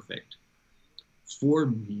imperfect. For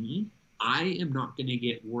me, I am not going to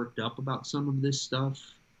get worked up about some of this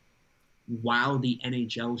stuff while the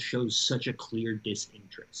NHL shows such a clear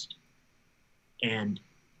disinterest. And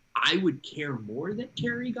I would care more that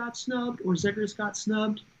Terry got snubbed or Zegras got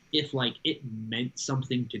snubbed if, like, it meant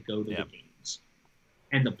something to go to the games.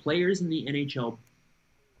 And the players in the NHL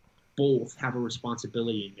both have a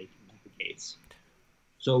responsibility in making the case.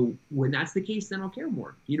 So when that's the case, then I'll care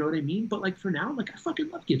more. You know what I mean? But, like, for now, like, I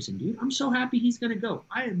fucking love Gibson, dude. I'm so happy he's going to go.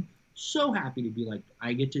 I am so happy to be like,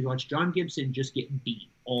 I get to watch John Gibson just get beat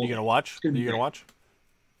all You day. gonna watch? Are you gonna watch?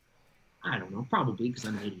 I don't know, probably because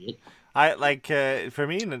I'm an idiot. I like for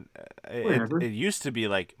me, Whatever. it used to be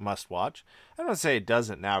like must watch. I don't say it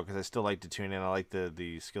doesn't now because I still like to tune in. I like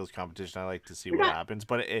the skills competition. I like to see what happens.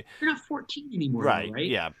 But You're not 14 anymore, right, though, right?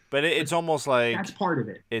 yeah. But it's almost like That's part of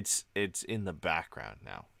it. It's in the background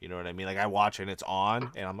now. You know what I mean? Like I watch it and it's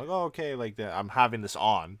on, and I'm like, oh okay, like I'm having this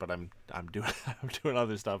on, but I'm doing I'm doing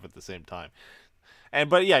other stuff at the same time.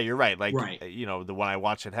 But yeah, you're right. Like the one I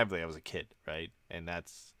watched it heavily, I was a kid, right? And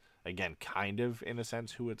that's again kind of in a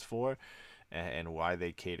sense who it's for and why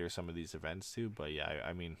they cater some of these events to. But yeah,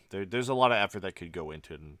 I mean there's a lot of effort that could go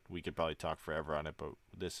into it, and we could probably talk forever on it, but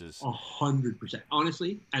this is 100%.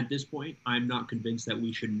 Honestly, at this point, I'm not convinced that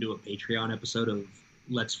we shouldn't do a Patreon episode of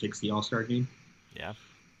Let's Fix the All-Star Game. Yeah,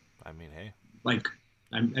 I mean, hey, like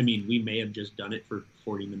I mean, we may have just done it for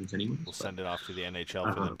 40 minutes anyway. We'll send it off to the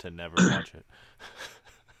NHL for them to never watch it.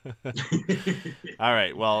 All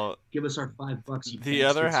right, well, give us our $5. The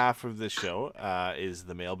other half of this show is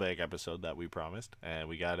the mailbag episode that we promised, and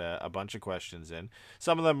we got a bunch of questions in.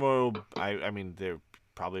 Some of them will, I mean, they're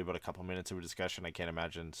probably about a couple minutes of a discussion. I can't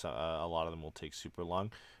imagine a lot of them will take super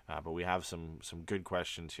long, but we have some good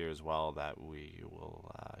questions here as well that we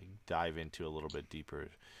will dive into a little bit deeper.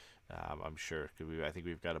 I'm sure I think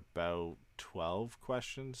we've got about 12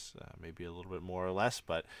 questions, maybe a little bit more or less,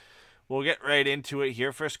 but we'll get right into it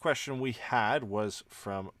here. First question we had was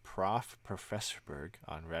from Professor Berg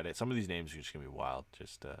on Reddit. Some of these names are just going to be wild,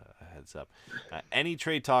 just a heads up. Any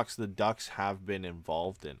trade talks the Ducks have been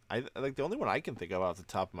involved in? I like the only one I can think of off the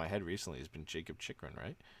top of my head recently has been Jacob Chychrun,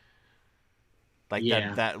 right? like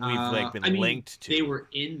Yeah. that we've like been linked to. They were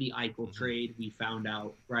in the Eichel trade. We found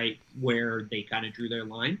out right where they kind of drew their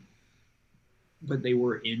line, but they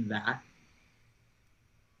were in that.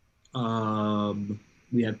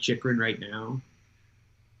 We have Chychrun right now,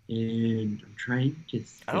 and I'm trying to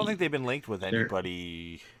think. I don't think they've been linked with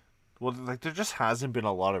anybody. Well, like there just hasn't been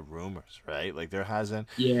a lot of rumors, right? Like there hasn't.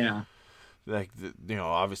 Yeah. Like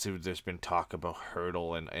obviously there's been talk about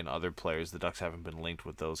Hurdle and other players. The Ducks haven't been linked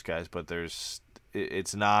with those guys, but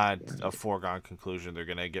it's not a foregone conclusion they're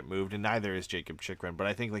gonna get moved, and neither is Jakob Chychrun. But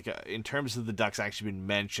I think like in terms of the Ducks actually been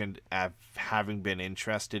mentioned having been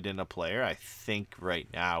interested in a player, I think right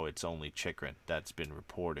now it's only Chychrun that's been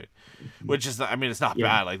reported, which is it's not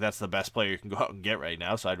bad. Like that's the best player you can go out and get right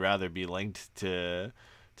now. So I'd rather be linked to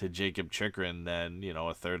Jakob Chychrun than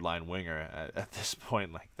a third line winger at this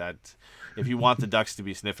point. Like that, if you want the Ducks to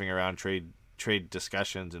be sniffing around trade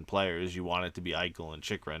discussions and players, you want it to be Eichel and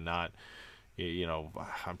Chychrun, not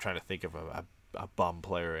I'm trying to think of a bum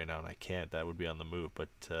player right now and I can't. That would be on the move, but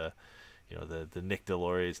the Nick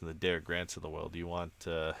Deloriers and the Derek Grants of the world, you want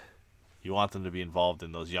them to be involved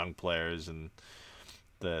in those young players and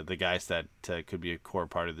the guys that could be a core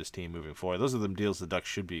part of this team moving forward. Those are the deals the Ducks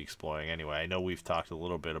should be exploring anyway. I know we've talked a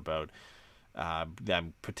little bit about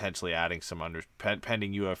them potentially adding some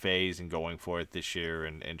pending UFAs and going for it this year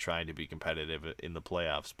and trying to be competitive in the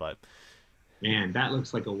playoffs. But man, that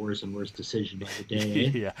looks like a worse and worse decision by the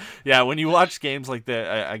day. Yeah. When you watch games like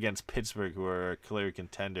against Pittsburgh, who are a clear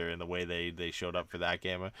contender, and the way they showed up for that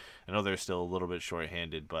game, I know they're still a little bit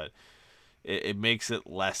shorthanded, but it makes it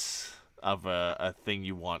less of a thing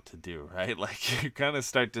you want to do, right? Like you kind of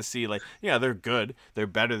start to see like, they're good. They're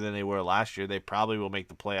better than they were last year. They probably will make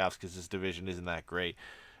the playoffs because this division isn't that great.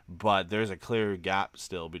 But there's a clear gap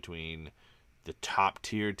still between the top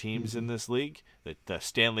tier teams in this league, the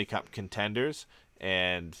Stanley Cup contenders,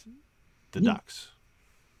 and the Ducks.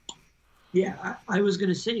 Yeah, I was going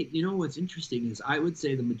to say, what's interesting is I would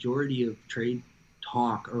say the majority of trade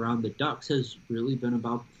talk around the Ducks has really been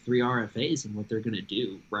about 3 RFAs and what they're going to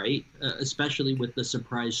do, right? Especially with the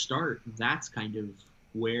surprise start. That's kind of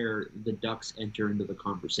where the Ducks enter into the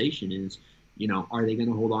conversation is, are they going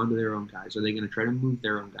to hold on to their own guys? Are they going to try to move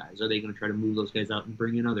their own guys? Are they going to try to move those guys out and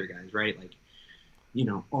bring in other guys, right? Like,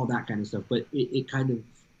 all that kind of stuff. But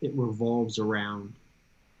it revolves around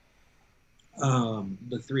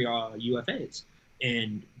the 3 UFAs.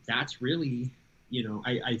 And that's really,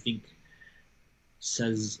 I think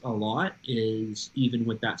says a lot is even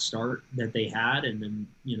with that start that they had and then,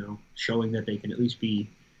 showing that they can at least be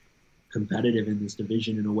competitive in this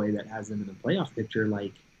division in a way that has them in the playoff picture,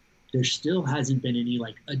 like there still hasn't been any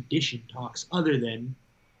like addition talks other than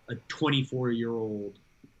a 24-year-old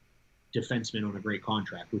defenseman on a great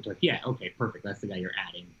contract, which like, yeah, okay, perfect. That's the guy you're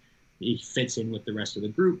adding. He fits in with the rest of the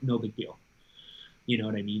group. No big deal. You know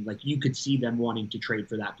what I mean? Like you could see them wanting to trade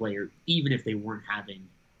for that player, even if they weren't having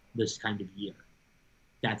this kind of year.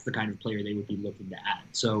 That's the kind of player they would be looking to add.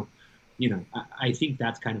 So, I think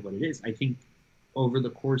that's kind of what it is. I think over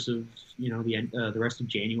the course of, the rest of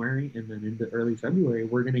January and then into early February,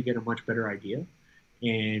 we're going to get a much better idea.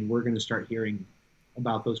 And we're going to start hearing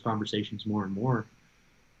about those conversations more and more.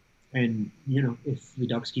 And, if the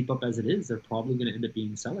Ducks keep up as it is, they're probably going to end up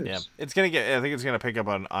being sellers. Yeah, I think it's going to pick up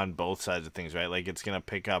on both sides of things, right? Like it's going to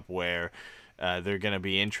pick up where they're going to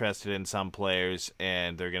be interested in some players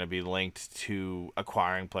and they're going to be linked to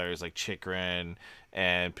acquiring players like Chychrun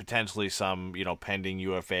and potentially some, pending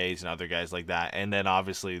UFAs and other guys like that. And then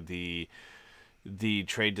obviously the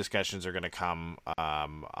trade discussions are going to come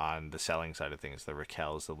on the selling side of things, the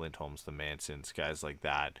Rakels, the Lindholms, the Mansons, guys like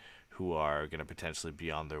that, who are going to potentially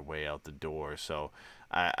be on their way out the door. So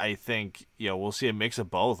I think, we'll see a mix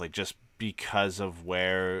of both, like just because of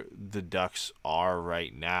where the Ducks are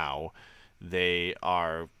right now. They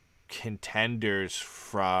are contenders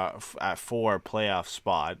for a playoff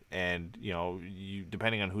spot, and you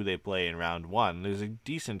depending on who they play in round one, there's a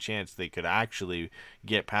decent chance they could actually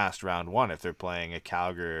get past round one if they're playing a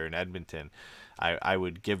Calgary or an Edmonton. I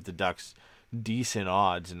would give the Ducks decent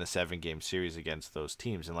odds in a 7-game series against those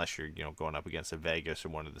teams, unless you're going up against a Vegas or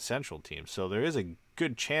one of the Central teams. So there is a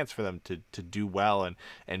good chance for them to do well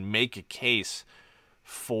and make a case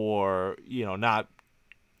for not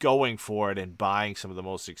going for it and buying some of the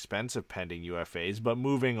most expensive pending UFAs, but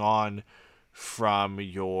moving on from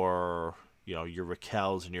your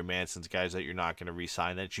Rakels and your Mansons, guys that you're not going to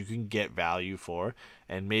re-sign, that you can get value for,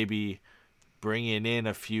 and maybe bringing in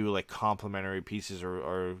a few like complementary pieces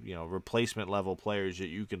or replacement level players that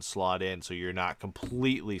you can slot in, so you're not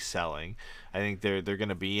completely selling. I think they're going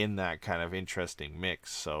to be in that kind of interesting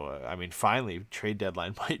mix. So I mean, finally, trade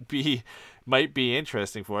deadline might be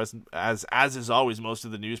interesting for us. As is always, most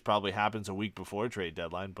of the news probably happens a week before trade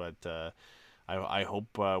deadline, but I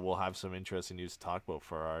hope we'll have some interesting news to talk about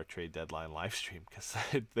for our trade deadline live stream, because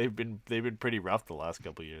they've been pretty rough the last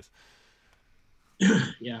couple of years.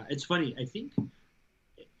 Yeah, it's funny. I think,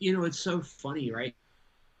 it's so funny, right?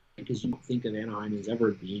 Because you think of Anaheim as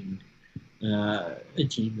ever being a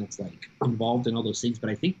team that's like involved in all those things,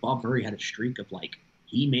 but I think Bob Murray had a streak of like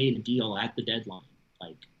he made a deal at the deadline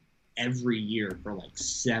like every year for like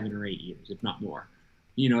 7 or 8 years, if not more.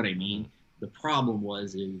 You know what I mean? The problem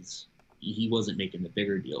is he wasn't making the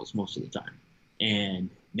bigger deals most of the time,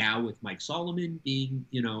 and now with Mike Solomon being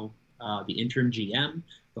the interim GM,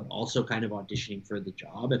 but also kind of auditioning for the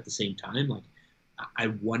job at the same time. Like, I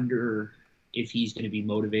wonder if he's going to be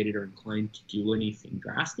motivated or inclined to do anything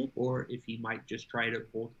drastic, or if he might just try to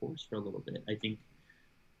hold course for a little bit. I think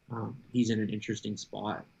he's in an interesting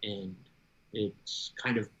spot, and it's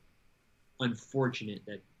kind of unfortunate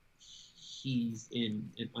that he's in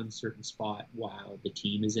an uncertain spot while the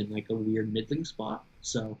team is in like a weird middling spot.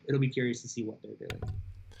 So it'll be curious to see what they're doing.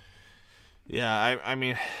 Yeah, I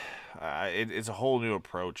mean, it's a whole new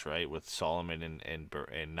approach, right, with Solomon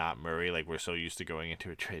and not Murray. Like, we're so used to going into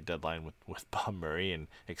a trade deadline with Bob Murray and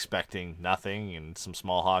expecting nothing and some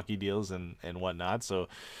small hockey deals and whatnot. So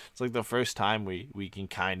it's like the first time we can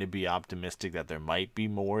kind of be optimistic that there might be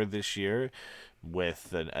more this year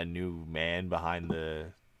with a new man behind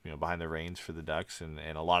the reins for the Ducks and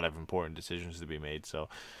a lot of important decisions to be made. So,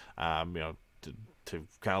 to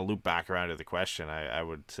kind of loop back around to the question, I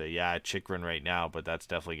would say, yeah, Chychrun right now, but that's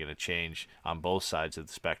definitely going to change on both sides of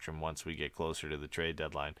the spectrum once we get closer to the trade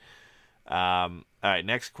deadline. All right,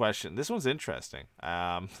 next question. This one's interesting.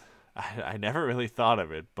 I never really thought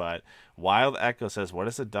of it, but Wild Echo says, what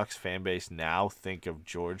does the Ducks fan base now think of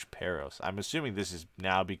George Parros? I'm assuming this is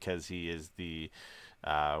now because he is the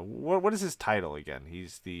what is his title again?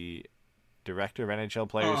 He's the director of NHL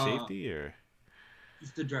player safety, or?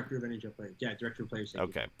 He's the director of NHL players. Yeah, director of player safety.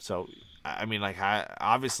 Okay, so I mean, like,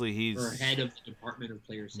 obviously he's or head of the department of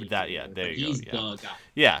player safety. That, yeah, there you go. He's the guy.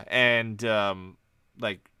 Yeah, and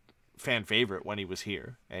like fan favorite when he was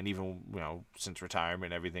here, and even since retirement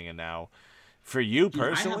and everything, and now for you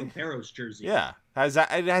personally, I have a Parros jersey. Yeah,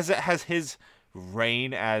 has his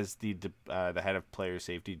reign as the head of player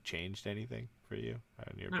safety changed anything for you?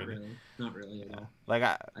 In your opinion? Not really at all. Like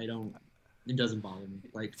I don't. It doesn't bother me.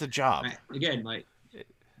 Like, it's a job.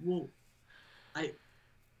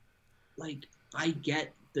 I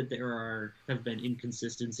get that there have been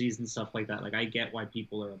inconsistencies and stuff like that. Like, I get why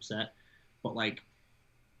people are upset, but like,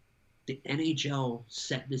 the NHL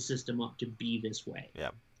set the system up to be this way. Yeah.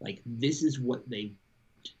 Like, this is what they,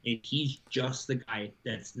 and he's just the guy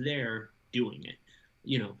that's there doing it.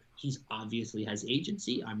 He's obviously has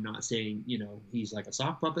agency. I'm not saying, he's like a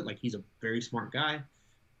sock puppet. Like, he's a very smart guy.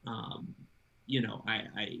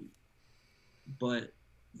 But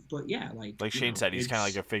yeah, like Shane said, he's kind of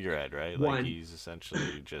like a figurehead, right? Like, he's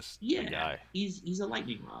essentially just the guy. He's a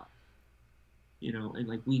lightning rod, and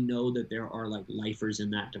like, we know that there are like lifers in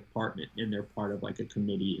that department, and they're part of like a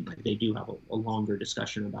committee, and like they do have a longer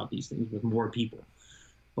discussion about these things with more people.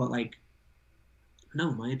 But like,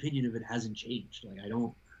 no, my opinion of it hasn't changed. Like, I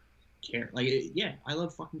don't care. Like, I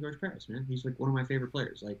love fucking George Parros, man. He's like one of my favorite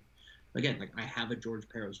players. Like, again, like, I have a George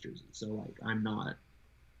Parros jersey, so like, I'm not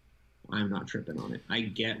tripping on it. I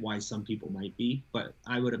get why some people might be, but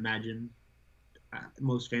I would imagine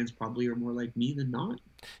most fans probably are more like me than not.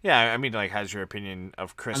 Yeah, I mean, like, has your opinion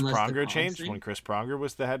of Chris Pronger changed when Chris Pronger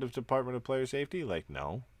was the head of Department of Player Safety? Like,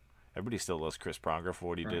 no. Everybody still loves Chris Pronger for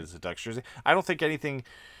what he did as a Ducks jersey. I don't think anything,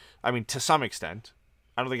 I mean, to some extent,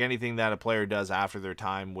 I don't think anything that a player does after their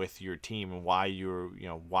time with your team and why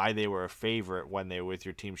why they were a favorite when they were with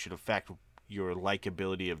your team should affect your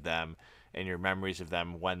likability of them and your memories of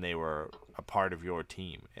them when they were a part of your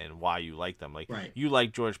team and why you like them. Like, you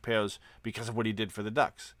like George Parros because of what he did for the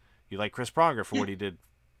Ducks. You like Chris Pronger for what he did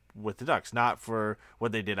with the Ducks, not for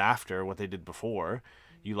what they did after, what they did before.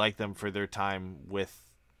 You like them for their time with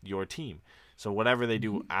your team. So whatever they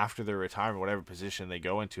do after their retirement, whatever position they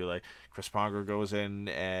go into, like Chris Pronger goes in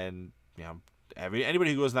and,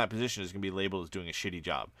 anybody who goes in that position is going to be labeled as doing a shitty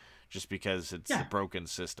job just because it's a broken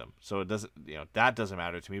system. So it doesn't, that doesn't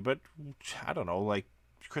matter to me. But I don't know, like,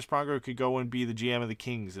 Chris Pronger could go and be the GM of the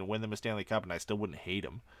Kings and win them a Stanley Cup, and I still wouldn't hate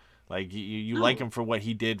him. Like, you like him for what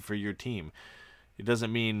he did for your team. it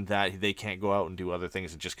doesn't mean that they can't go out and do other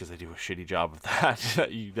things just because they do a shitty job of that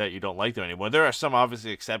that you don't like them anymore. There are some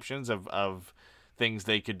obviously exceptions of things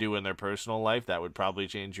they could do in their personal life that would probably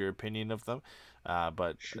change your opinion of them.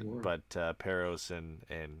 But Parros and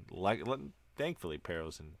thankfully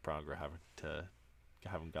Parros and Pronger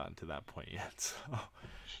haven't gotten to that point yet. So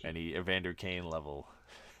any Evander Kane level.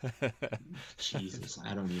 Jesus,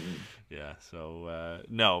 I don't even. Yeah. So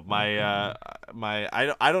no,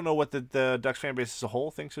 I don't know what the Ducks fan base as a whole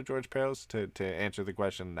thinks of George Parros to answer the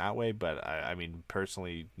question that way, but I mean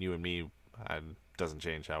personally, you and me, doesn't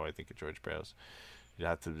change how I think of George Parros. You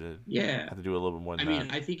have to do a little bit more than that. I mean,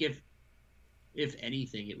 I think if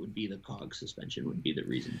anything, it would be the COG suspension would be the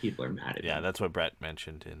reason people are mad at him. Yeah, that's what Brett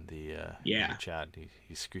mentioned in the chat.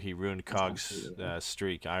 He ruined COG's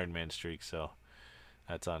streak, Ironman streak, so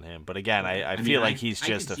that's on him. But again, I feel like he's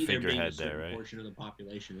just a figurehead there, right? Portion of the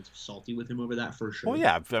population that's salty with him over that for sure. Well,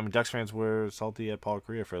 yeah, I mean, Ducks fans were salty at Paul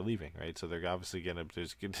Kariya for leaving, right? So they're obviously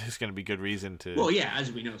there's gonna be good reason to. Well, yeah,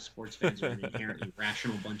 as we know, sports fans are an inherently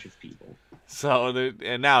rational bunch of people. So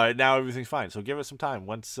and now everything's fine. So give it some time.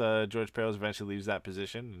 Once George Parros eventually leaves that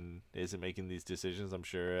position and isn't making these decisions, I'm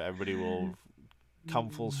sure everybody will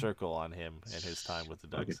come full circle on him and his time with the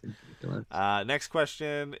Ducks. Next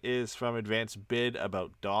question is from Advanced Bid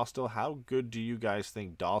about Dostal. How good do you guys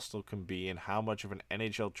think Dostal can be, and how much of an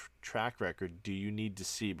NHL track record do you need to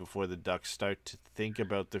see before the Ducks start to think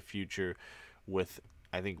about the future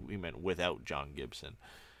I think we meant without John Gibson.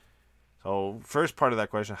 So first part of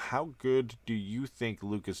that question, how good do you think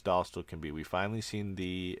Lukas Dostal can be? We finally seen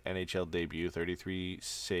the NHL debut, 33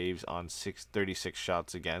 saves on 36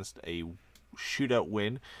 shots against, a shootout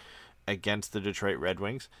win against the Detroit Red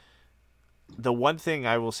Wings. The one thing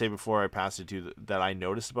I will say before I pass it to that I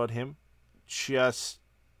noticed about him, just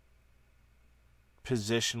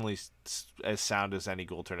positionally as sound as any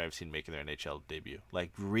goaltender I've seen making their NHL debut.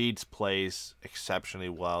 Like, reads plays exceptionally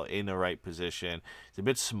well in the right position. He's a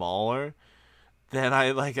bit smaller than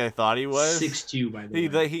I thought he was. 6'2", by the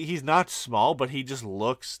way. He's not small, but he just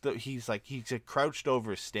looks he's a crouched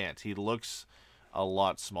over stance. He looks a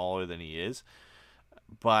lot smaller than he is.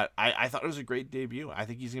 But I thought it was a great debut. I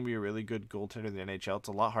think he's going to be a really good goaltender in the NHL. It's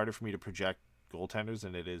a lot harder for me to project goaltenders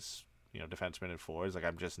than it is, defensemen and forwards. Like,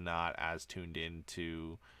 I'm just not as tuned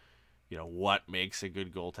into, what makes a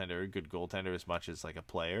good goaltender as much as like a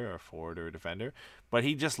player or a forward or a defender. But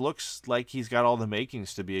he just looks like he's got all the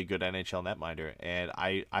makings to be a good NHL netminder. And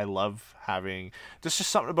I love having, there's just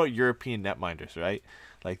something about European netminders, right?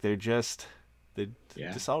 Like, they just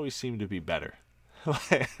always seem to be better.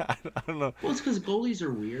 I don't know. Well, it's because goalies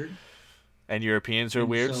are weird. And Europeans are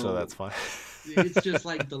weird, so that's fine. It's just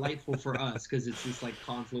like delightful for us because it's this like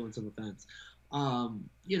confluence of events.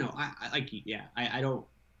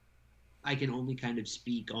 I can only kind of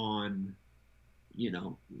speak on,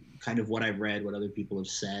 kind of what I've read, what other people have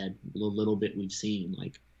said, the little bit we've seen.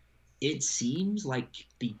 Like, it seems like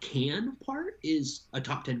the can part is a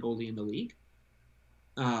top 10 goalie in the league.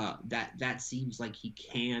 That seems like he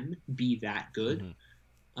can be that good.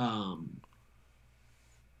 Mm-hmm.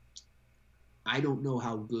 I don't know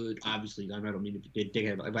how good. Obviously, I don't mean to dig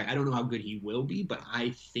it, but I don't know how good he will be. But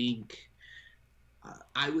I think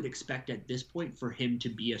I would expect at this point for him to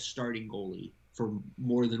be a starting goalie for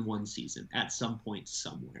more than one season at some point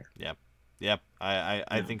somewhere. Yep.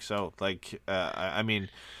 I think so. Like, I mean,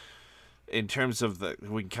 in terms of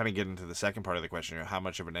we can kind of get into the second part of the question here. How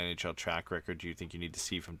much of an NHL track record do you think you need to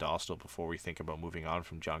see from Dostal before we think about moving on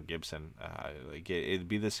from John Gibson? It'd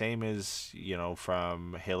be the same as,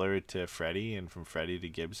 from Hiller to Freddie and from Freddie to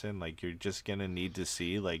Gibson. Like, you're just going to need to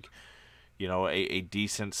see, like, a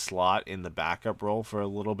decent slot in the backup role for a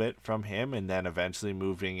little bit from him, and then eventually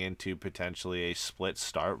moving into potentially a split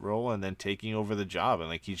start role and then taking over the job. And,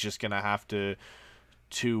 like, he's just going to have to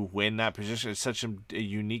win that position. It's such a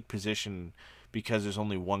unique position because there's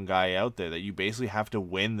only one guy out there that you basically have to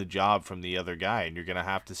win the job from the other guy, and you're going to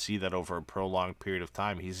have to see that over a prolonged period of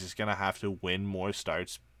time. He's just going to have to win more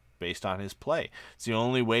starts based on his play. It's the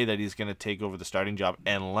only way that he's going to take over the starting job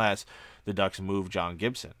unless the Ducks move John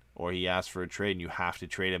Gibson or he asks for a trade and you have to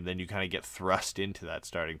trade him. Then you kind of get thrust into that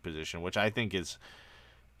starting position, which I think is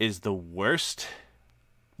the worst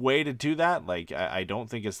way to do that. Like, I don't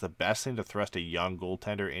think it's the best thing to thrust a young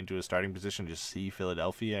goaltender into a starting position. Just see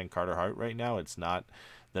Philadelphia and Carter Hart right now. It's not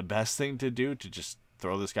the best thing to do to just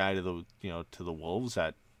throw this guy to the Wolves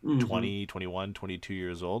at 20, 21, 22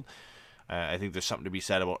 years old. I think there's something to be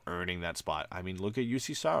said about earning that spot. I mean, look at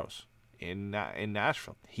UC Saros in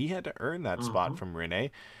Nashville. He had to earn that spot from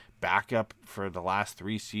Rene. Backup for the last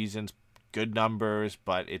 3 seasons. Good numbers,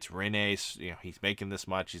 but it's Rene's, he's making this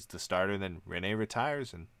much, he's the starter, and then Rene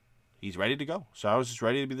retires, and he's ready to go. Saros is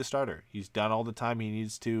ready to be the starter. He's done all the time he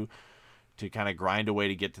needs to kind of grind away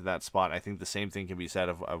to get to that spot. I think the same thing can be said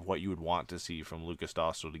of what you would want to see from Lukas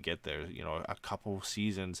Dostal to get there. You know, a couple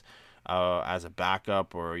seasons as a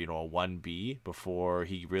backup or, you know, a 1B before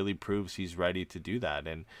he really proves he's ready to do that.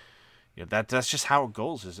 And you know, that's just how it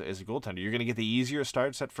goes as a goaltender. You're going to get the easier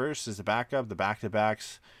starts at first as a backup, the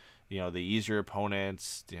back-to-backs, you know, the easier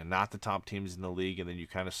opponents, you know, not the top teams in the league, and then you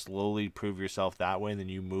kind of slowly prove yourself that way, and then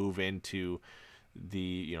you move into the,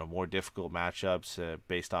 you know, more difficult matchups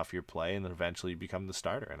based off your play, and then eventually you become the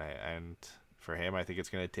starter. And for him, I think it's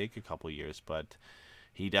going to take a couple years, but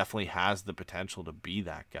he definitely has the potential to be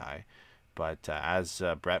that guy. But as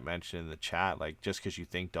Brett mentioned in the chat, like, just because you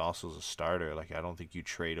think Dostal's a starter, like, I don't think you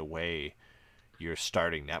trade away your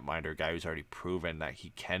starting netminder, guy who's already proven that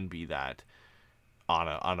he can be that,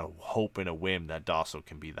 on a hope and a whim that Dostal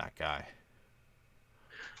can be that guy.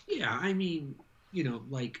 Yeah, I mean, you know,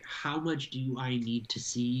 like, how much do I need to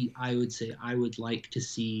see? I would say I would like to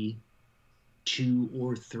see 2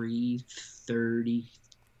 or 3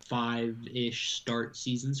 35-ish start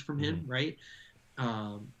seasons from him, right?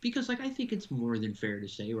 Because, like, I think it's more than fair to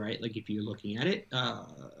say, right? Like, if you're looking at it,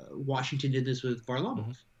 Washington did this with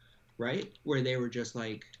Varlamov, right? Where they were just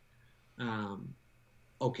like,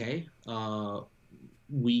 okay,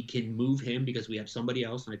 we can move him because we have somebody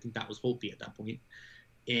else, and I think that was Holtby at that point.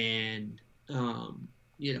 And,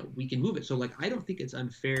 you know, we can move it. So, like, I don't think it's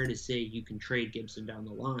unfair to say you can trade Gibson down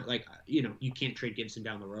the line. Like, you know, you can't trade Gibson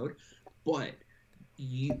down the road, but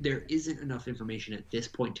there isn't enough information at this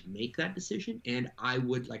point to make that decision. And I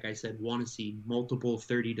would, like I said, want to see multiple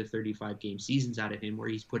 30 to 35 game seasons out of him where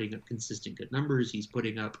he's putting up consistent good numbers. He's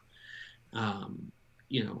putting up,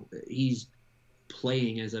 you know, he's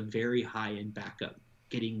playing as a very high-end backup,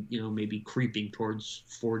 getting, you know, maybe creeping towards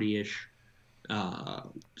 40-ish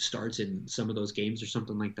starts in some of those games or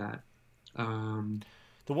something like that.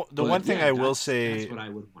 The one thing I will say that's what I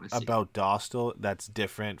would want to see about Dostal that's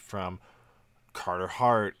different from Carter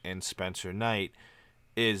Hart and Spencer Knight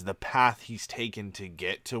is the path he's taken to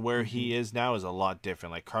get to where he is now is a lot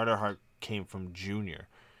different. Like, Carter Hart came from junior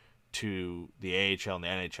to the AHL and the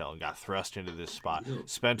NHL and got thrust into this spot.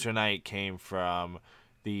 Spencer Knight came from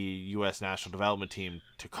the U.S. National Development Team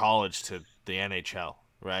to college to the NHL,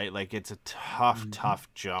 right? Like, it's a tough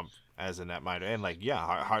jump as a netminder. And, like,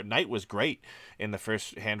 yeah, Knight was great in the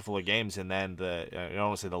first handful of games, and then I don't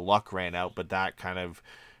want to say the luck ran out, but that kind of,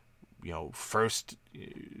 you know, first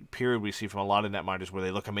period we see from a lot of netminders where they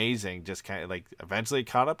look amazing just kind of, like, eventually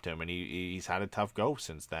caught up to him, and he's had a tough go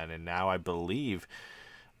since then. And now I believe,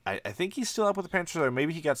 I think he's still up with the Panthers, or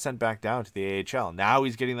maybe he got sent back down to the AHL. Now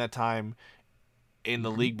he's getting that time in the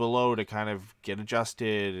league below to kind of get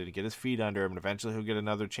adjusted and get his feet under him, and eventually he'll get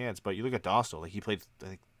another chance. But you look at Dostal, like, he played, I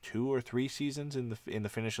think, 2 or 3 seasons in the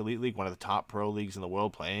Finnish Elite League, one of the top pro leagues in the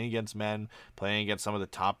world, playing against men, playing against some of the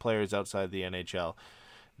top players outside the NHL.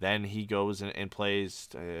 Then he goes and plays,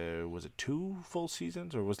 was it 2 full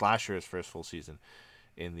seasons, or was last year his first full season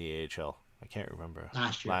in the AHL? I can't remember.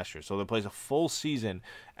 Last year. So they plays a full season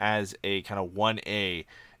as a kind of 1A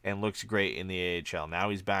and looks great in the AHL. Now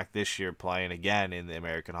he's back this year playing again in the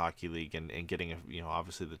American Hockey League and getting, you know,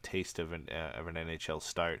 obviously the taste of an NHL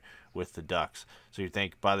start with the Ducks. So you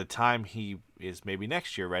think by the time he is maybe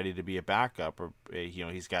next year ready to be a backup, or, you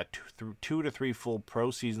know, he's got 2 to 3 full pro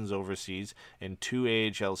seasons overseas and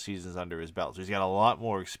 2 AHL seasons under his belt. So he's got a lot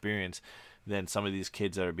more experience than some of these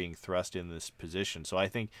kids that are being thrust in this position. So I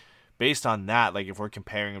think, based on that, like, if we're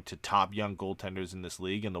comparing him to top young goaltenders in this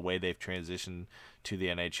league and the way they've transitioned to the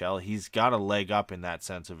NHL, he's got a leg up in that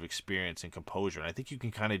sense of experience and composure. And I think you can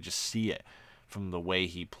kind of just see it from the way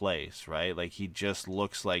he plays, right? Like, he just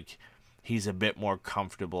looks like he's a bit more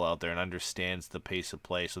comfortable out there and understands the pace of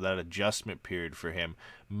play. So that adjustment period for him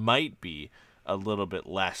might be a little bit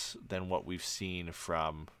less than what we've seen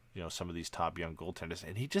from, you know, some of these top young goaltenders.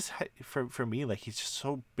 And he just, for me, like, he's just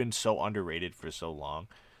been so underrated for so long.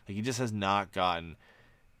 Like, he just has not gotten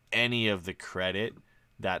any of the credit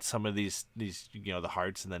that some of these you know, the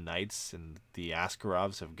Harts and the Knights and the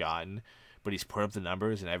Askarovs have gotten. But he's put up the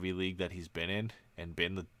numbers in every league that he's been in and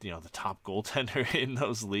been the, you know, the top goaltender in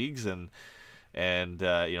those leagues, and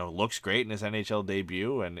you know, looks great in his NHL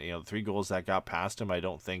debut. And, you know, the 3 goals that got past him, I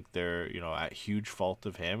don't think they're, you know, at huge fault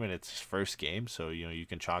of him, and it's his first game, so, you know, you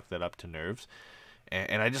can chalk that up to nerves.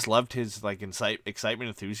 And I just loved his, like, excitement,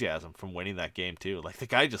 enthusiasm from winning that game too. Like, the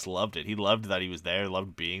guy just loved it. He loved that he was there,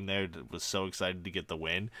 loved being there, was so excited to get the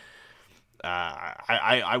win.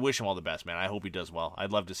 I wish him all the best, man. I hope he does well.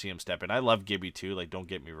 I'd love to see him step in. I love Gibby too. Like, don't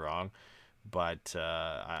get me wrong, but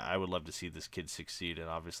I would love to see this kid succeed. And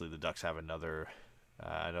obviously, the Ducks have another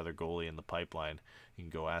another goalie in the pipeline. You can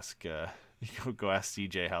go ask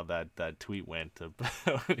CJ how that tweet went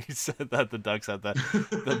when he said that the Ducks had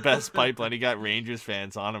the best pipeline. He got Rangers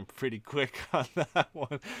fans on him pretty quick on that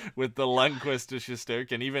one with the Lundqvist to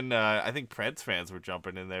Shesterkin. Even I think Preds fans were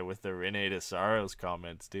jumping in there with the Rene to Saros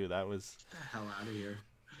comments too. That was Get the hell out of here.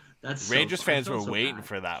 That's Rangers fans were waiting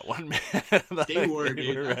for that one, man. They were,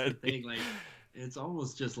 dude. That's the thing. Like, it's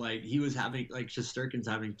almost just like he was having, like,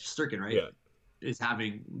 Shesterkin, right? Yeah. Is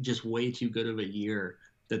having just way too good of a year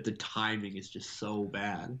that the timing is just so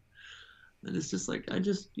bad. And it's just like,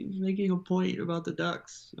 he's making a point about the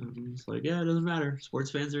Ducks. And it's like, yeah, it doesn't matter.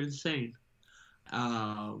 Sports fans are insane.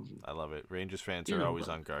 I love it. Rangers fans are always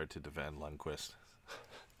on guard to defend Lundqvist.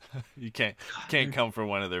 You can't come for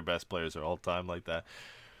one of their best players of all time like that.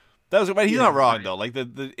 But he's not wrong, though. Like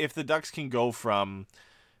if the Ducks can go from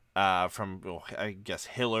I guess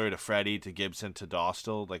Hiller to Freddie to Gibson to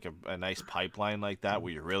Dostal, like a nice pipeline like that,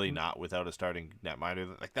 where you're really not without a starting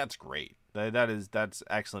netminder, like that's great. That's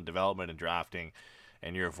excellent development and drafting,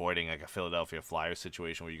 and you're avoiding like a Philadelphia Flyers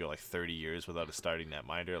situation where you go like 30 years without a starting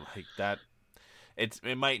netminder like that.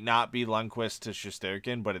 It might not be Lundqvist to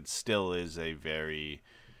Shesterkin, but it still is a very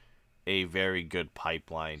good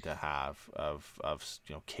pipeline to have of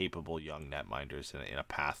capable young netminders in a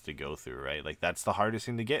path to go through, right? Like that's the hardest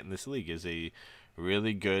thing to get in this league is a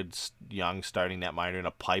really good young starting netminder in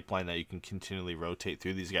a pipeline that you can continually rotate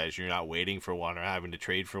through these guys. You're not waiting for one or having to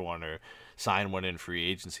trade for one or sign one in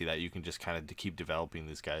free agency, that you can just kind of keep developing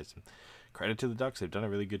these guys. And credit to the Ducks, they've done a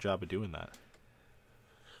really good job of doing that.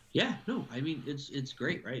 Yeah, no, I mean it's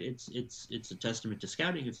great, right? It's a testament to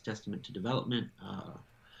scouting, it's a testament to development.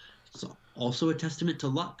 It's also a testament to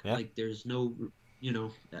luck. Yeah. Like there's no,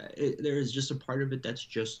 there is just a part of it that's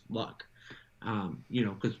just luck.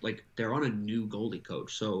 Because like they're on a new goalie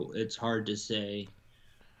coach, so it's hard to say,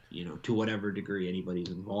 to whatever degree anybody's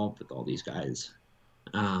involved with all these guys.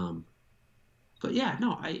 But yeah,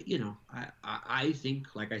 no, I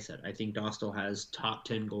think, like I said, I think Dostal has top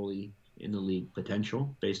 10 goalie in the league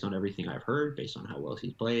potential based on everything I've heard, based on how well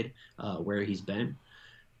he's played, where he's been.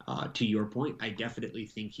 To your point, I definitely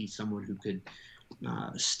think he's someone who could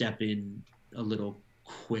step in a little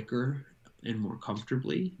quicker and more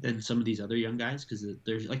comfortably than some of these other young guys, because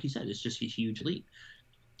there's, like you said, it's just a huge leap.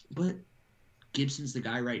 But Gibson's the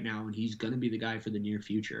guy right now, and he's going to be the guy for the near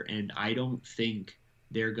future. And I don't think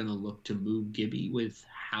they're going to look to move Gibby with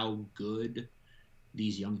how good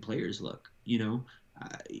these young players look.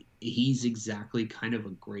 He's exactly kind of a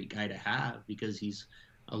great guy to have because he's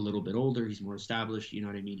a little bit older, he's more established, you know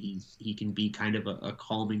what I mean? He can be kind of a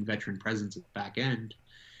calming veteran presence at the back end,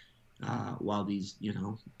 while these,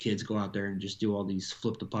 kids go out there and just do all these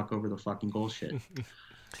flip the puck over the fucking goal shit.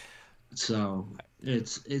 So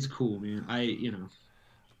it's cool, man.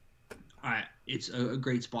 It's a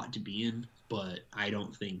great spot to be in, but I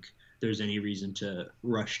don't think there's any reason to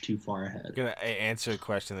rush too far ahead. I'm going to answer a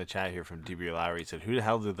question in the chat here from DB Lowry. He said, who the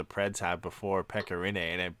hell did the Preds have before Pekka Rinne?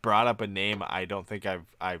 And it brought up a name I don't think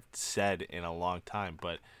I've said in a long time,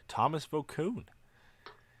 but Thomas Vokoun.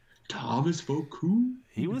 Thomas Vokoun?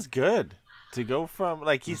 He was good. To go from,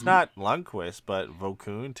 like, he's not Lundqvist, but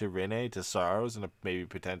Vokoun to Rinne to Saros and maybe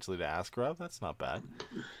potentially to Askarov, that's not bad.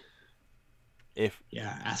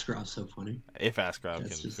 Askarov's so funny. If Askarov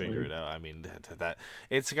can figure it out, I mean, that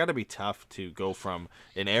it's got to be tough to go from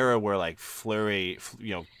an era where like Fleury,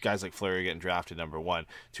 guys like Fleury getting drafted number 1,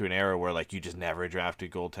 to an era where like you just never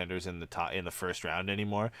drafted goaltenders in the first round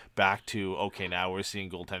anymore. Back to now we're seeing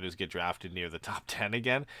goaltenders get drafted near the top 10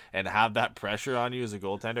 again, and have that pressure on you as a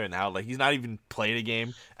goaltender, and how like he's not even played a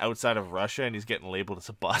game outside of Russia, and he's getting labeled as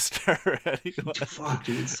a bust already. Fuck,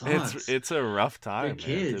 dude, it sucks. It's a rough time,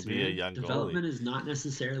 kids, to be a young development goalie. Is not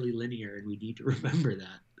necessarily linear, and we need to remember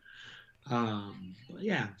that. I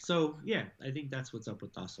think that's what's up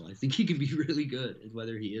with Dostal. I think he can be really good, and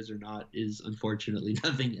whether he is or not is unfortunately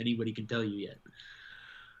nothing anybody can tell you yet.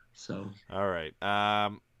 So all right,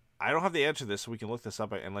 I don't have the answer to this, so we can look this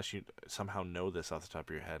up unless you somehow know this off the top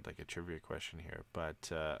of your head, like a trivia question here.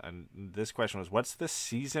 But and this question was, what's the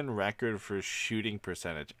season record for shooting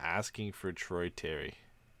percentage? Asking for Troy Terry.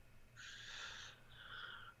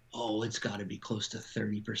 Oh, it's got to be close to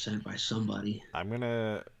 30% by somebody.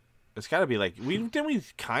 It's got to be like, we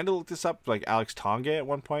kind of look this up, like Alex Tonga at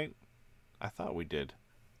one point? I thought we did.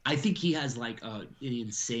 I think he has like an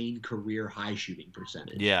insane career high shooting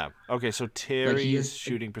percentage. Yeah. Okay, so Terry's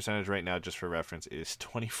shooting percentage right now, just for reference, is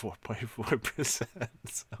 24.4%.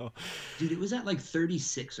 So, dude, it was at like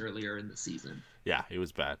 36 earlier in the season. Yeah, it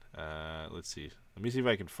was bad. Let's see. Let me see if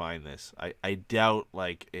I can find this. I doubt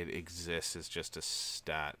like it exists as just a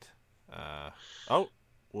stat.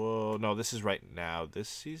 Well, no, this is right now. This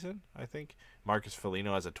season, I think Marcus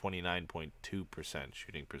Foligno has a 29.2%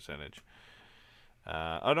 shooting percentage.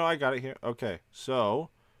 Oh no, I got it here. Okay, so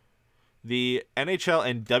the NHL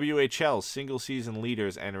and WHL single season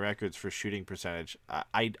leaders and records for shooting percentage.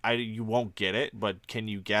 You won't get it, but can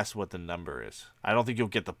you guess what the number is? I don't think you'll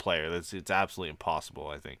get the player. It's absolutely impossible.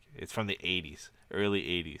 I think it's from the 80s, early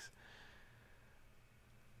 80s.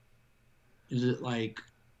 Is it like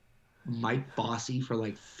Mike Bossy for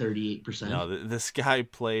like 38%? No, this guy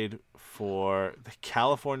played for the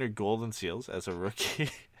California Golden Seals as a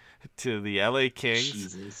rookie. To the LA Kings,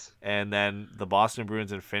 Jesus. And then the Boston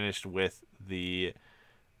Bruins, and finished with the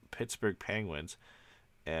Pittsburgh Penguins.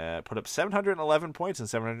 Put up 711 points in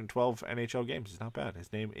 712 NHL games. It's not bad.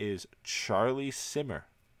 His name is Charlie Simmer.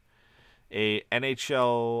 A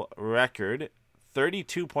NHL record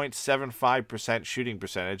 32.75% shooting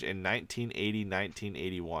percentage in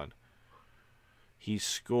 1980-1981. He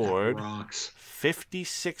scored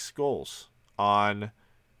 56 goals on...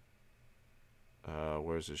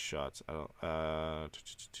 where's his shots?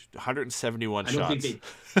 171 shots.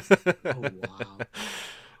 Oh, wow.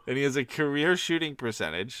 And he has a career shooting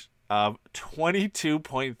percentage of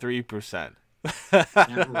 22.3%.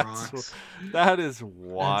 That rocks. That is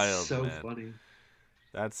wild. That's so man. funny.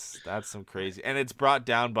 That's some crazy, and it's brought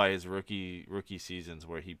down by his rookie seasons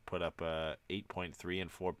where he put up 8.3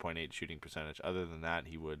 and 4.8 shooting percentage. Other than that,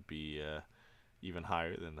 he would be even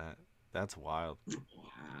higher than that. That's wild.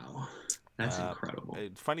 Wow. That's incredible.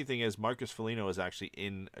 Funny thing is, Marcus Foligno is actually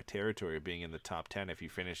in a territory of being in the top 10 if he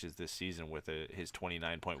finishes this season with his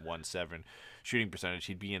 29.17 shooting percentage.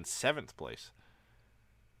 He'd be in 7th place.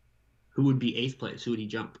 Who would be 8th place? Who would he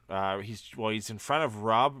jump? He's in front of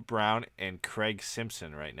Rob Brown and Craig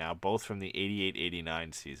Simpson right now, both from the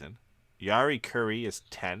 88-89 season. Jari Kurri is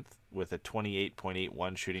 10th with a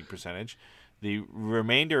 28.81 shooting percentage. The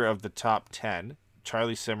remainder of the top 10,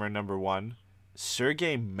 Charlie Simmer, number 1.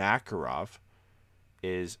 Sergei Makarov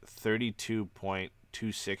is 32.26%,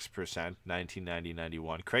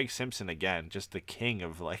 1990-91. Craig Simpson, again, just the king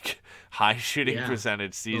of like high shooting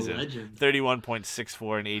percentage season.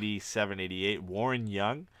 31.64 in 87-88. Warren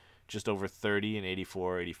Young, just over 30 in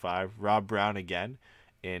 84-85. Rob Brown again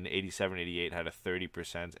in 87-88 had a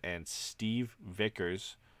 30%, and Steve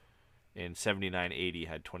Vickers in 79-80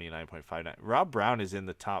 had 29.59. Rob Brown is in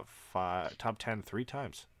the top 10 3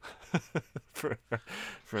 times for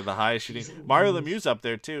the highest shooting. Mario Lemieux's up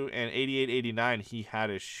there too, and 88-89 he had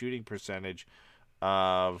a shooting percentage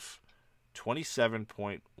of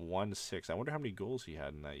 27.16. I wonder how many goals he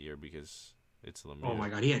had in that year, because it's Lemieux. Oh my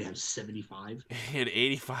God, he had to have 75. He had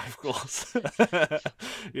 85 goals.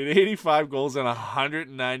 He had 85 goals and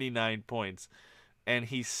 199 points. And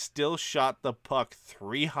he still shot the puck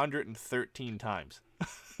 313 times.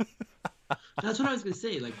 That's what I was gonna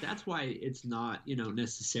say. Like, that's why it's not,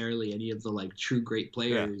 necessarily any of the like true great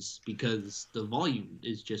players, because the volume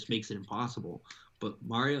just makes it impossible. But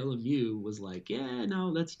Mario Lemieux was like, yeah, no,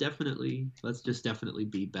 let's just definitely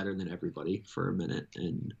be better than everybody for a minute.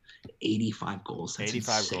 And 85 goals. That's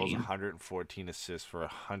 85 insane. goals, 114 assists for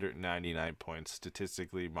 199 points.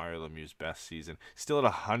 Statistically, Mario Lemieux's best season. Still at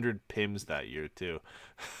 100 PIMs that year too.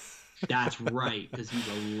 That's right, because he's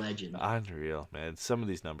a legend. Unreal, man. Some of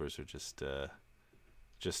these numbers are just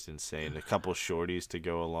insane. A couple shorties to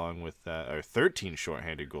go along with that, or 13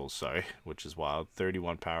 shorthanded goals, sorry, which is wild.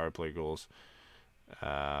 31 power play goals.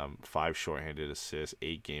 5 shorthanded assists,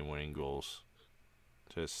 8 game-winning goals.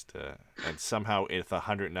 And somehow with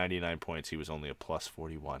 199 points, he was only a plus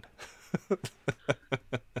 41.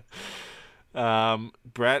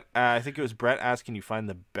 Brett, I think it was Brett asked, can you find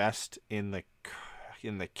the best in the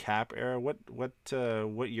cap era? What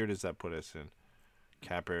year does that put us in?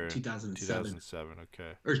 Cap era 2007.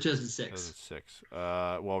 Okay. Or 2006. 2006.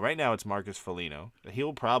 Well, right now it's Marcus Foligno.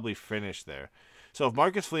 He'll probably finish there. So if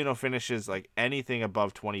Marcus Foligno finishes like anything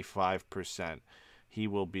above 25%, he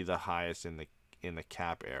will be the highest in the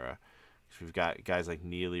cap era. So we've got guys like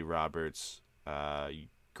Neely, Roberts,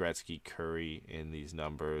 Gretzky, Curry in these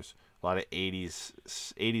numbers. A lot of 80s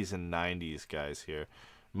and 90s guys here.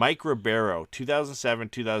 Mike Ribeiro, 2007,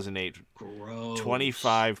 2008,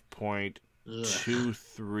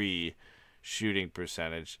 25.23 shooting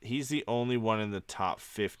percentage. He's the only one in the top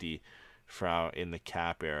 50 in the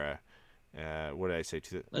cap era. What did I say?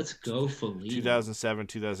 Let's go, Foligno. 2007,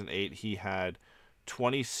 2008, he had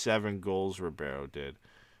 27 goals, Ribeiro did,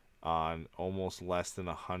 on almost less than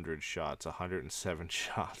 100 shots, 107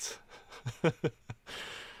 shots.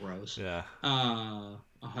 Gross. Yeah.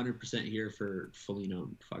 100% here for Foligno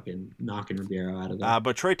fucking knocking Ribeiro out of there.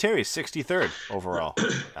 But Troy Terry's 63rd overall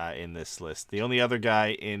in this list. The only other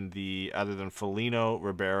guy other than Foligno,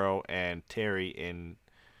 Ribeiro, and Terry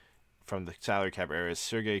from the salary cap era is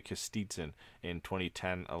Sergei Kostitsyn in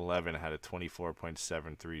 2010-11 had a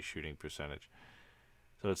 24.73 shooting percentage.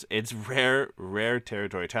 So it's rare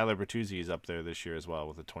territory. Tyler Bertuzzi is up there this year as well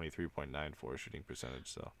with a 23.94 shooting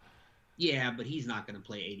percentage. So. Yeah, but he's not going to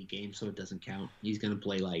play 80 games, so it doesn't count. He's going to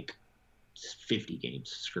play like 50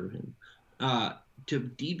 games. Screw him. To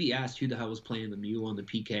DB asked who the hell was playing Lemieux on the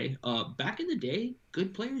PK. Back in the day,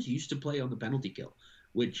 good players used to play on the penalty kill,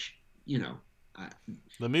 which,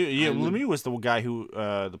 Lemieux was the guy who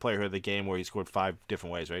the player who had the game where he scored 5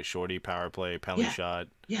 different ways, right? Shorty, power play, penalty shot.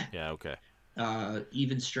 Yeah. Yeah, okay.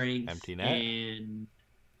 Even strength. Empty net. And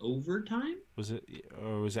overtime? Was it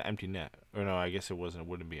empty net? Or no, I guess it wasn't. It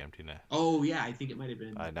wouldn't be empty net. Oh, yeah, I think it might have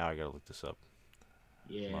been. Now I got to look this up.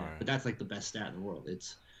 Yeah, but that's like the best stat in the world.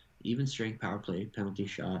 It's even strength, power play, penalty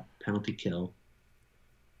shot, penalty kill.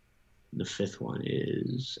 The 5th one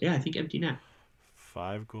is, I think empty net.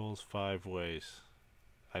 5 goals, 5 ways.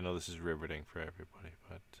 I know this is riveting for everybody,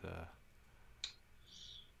 but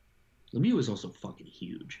Lemieux was also fucking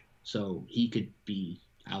huge, so he could be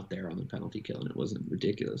out there on the penalty kill, and it wasn't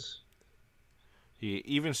ridiculous. He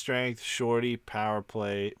even strength, shorty, power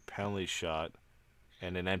play, penalty shot,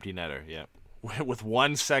 and an empty netter. Yep, with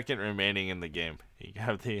 1 second remaining in the game, he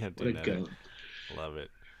got the empty netter. Love it.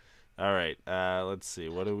 All right, let's see.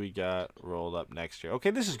 What do we got rolled up next year?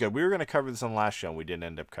 Okay, this is good. We were going to cover this on the last show, and we didn't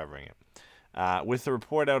end up covering it. With the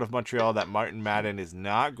report out of Montreal that Martin Madden is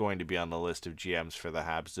not going to be on the list of GMs for the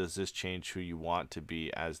Habs, does this change who you want to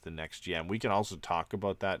be as the next GM? We can also talk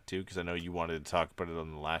about that, too, because I know you wanted to talk about it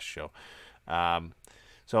on the last show.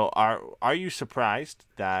 So are you surprised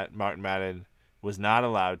that Martin Madden was not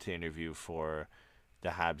allowed to interview for the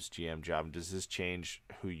Habs GM job? Does this change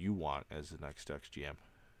who you want as the next Ducks GM?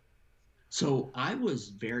 So I was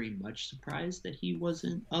very much surprised that he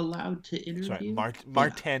wasn't allowed to interview. Sorry,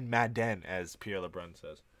 Martin Madden, as Pierre LeBrun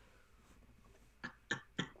says.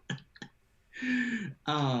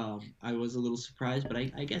 I was a little surprised, but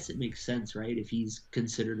I guess it makes sense, right? If he's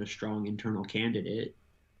considered a strong internal candidate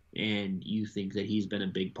and you think that he's been a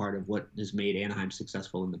big part of what has made Anaheim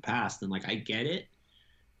successful in the past, then, I get it.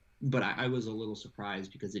 But I was a little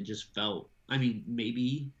surprised because it just felt,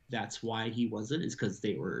 maybe that's why he wasn't, is because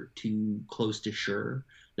they were too close to sure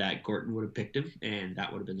that Gorton would have picked him, and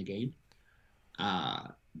that would have been the game.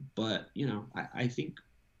 But, I think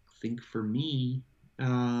for me,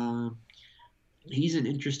 he's an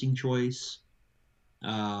interesting choice.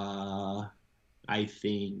 I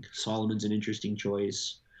think Solomon's an interesting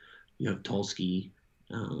choice. You have Tulsky.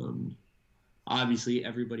 Obviously,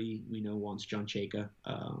 everybody we know wants John Chayka,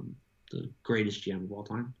 the greatest GM of all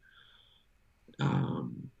time.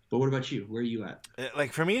 But what about you? Where are you at?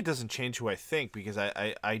 For me, it doesn't change who I think, because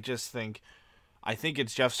I just think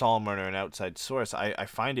it's Jeff Solomon or an outside source. I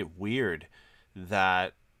find it weird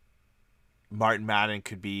that Martin Madden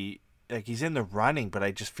could be, he's in the running, but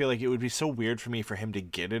I just feel like it would be so weird for me for him to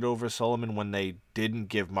get it over Solomon when they didn't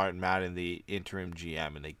give Martin Madden the interim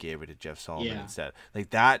GM and they gave it to Jeff Solomon instead.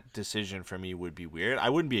 That decision for me would be weird. I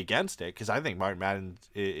wouldn't be against it because I think Martin Madden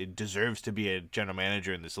it deserves to be a general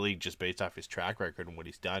manager in this league just based off his track record and what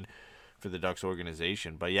he's done for the Ducks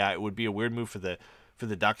organization. But yeah, it would be a weird move for the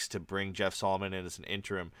Ducks to bring Jeff Solomon in as an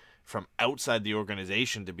interim from outside the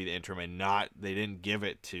organization to be the interim, and they didn't give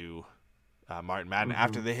it to Martin Madden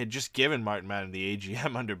after they had just given Martin Madden the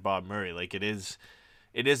AGM under Bob Murray.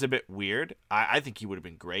 It is a bit weird. I think he would have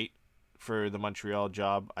been great for the Montreal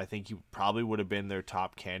job. I think he probably would have been their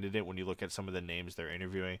top candidate when you look at some of the names they're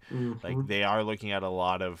interviewing. They are looking at a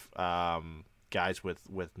lot of guys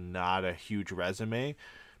with not a huge resume.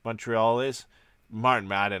 Montreal is. Martin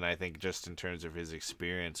Madden, I think, just in terms of his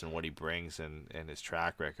experience and what he brings and his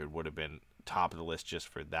track record, would have been top of the list just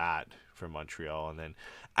for that for Montreal. And then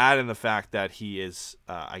add in the fact that he is,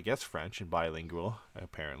 I guess, French and bilingual,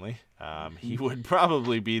 apparently. He would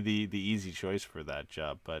probably be the easy choice for that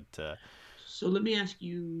job. But so let me ask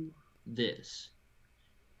you this.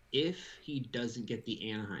 If he doesn't get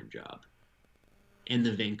the Anaheim job and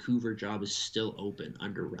the Vancouver job is still open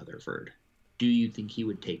under Rutherford, do you think he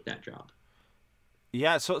would take that job?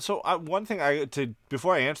 Yeah, so one thing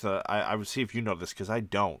before I answer that, I would see if you know this, because I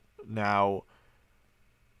don't. Now,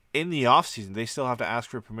 in the offseason, they still have to ask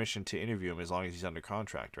for permission to interview him as long as he's under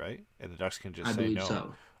contract, right? And the Ducks can just say no.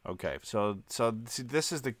 So. Okay, so see,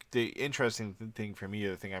 this is the interesting thing for me.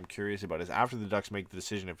 The thing I'm curious about is after the Ducks make the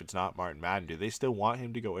decision, if it's not Martin Madden, do they still want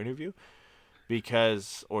him to go interview?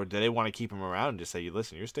 because, or do they want to keep him around and just say,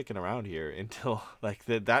 listen, you're sticking around here until like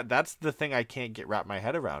that's the thing I can't wrap my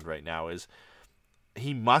head around right now is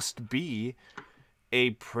he must be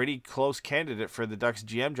a pretty close candidate for the Ducks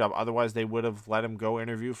GM job. Otherwise they would have let him go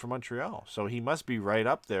interview for Montreal. So he must be right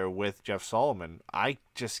up there with Jeff Solomon. I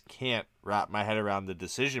just can't wrap my head around the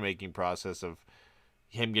decision-making process of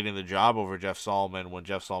him getting the job over Jeff Solomon when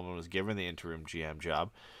Jeff Solomon was given the interim GM job.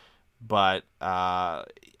 But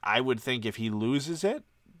I would think if he loses it,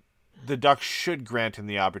 the Ducks should grant him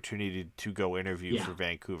the opportunity to go interview for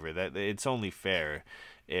Vancouver. That it's only fair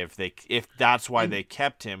if that's why they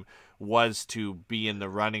kept him, was to be in the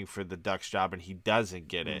running for the Ducks job, and he doesn't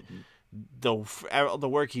get it. The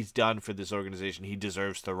work he's done for this organization, he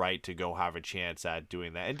deserves the right to go have a chance at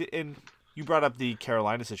doing that. And you brought up the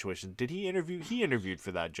Carolina situation. Did he interview? He interviewed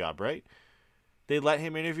for that job, right? They let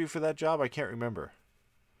him interview for that job? I can't remember.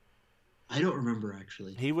 I don't remember,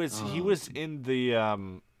 actually. He was in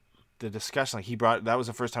the discussion. Like that was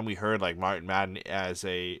the first time we heard like Martin Madden as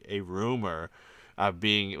a rumor of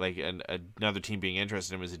being like another team being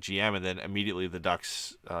interested in him as a GM, and then immediately the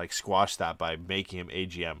Ducks squashed that by making him a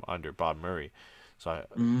GM under Bob Murray. But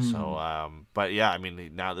yeah, I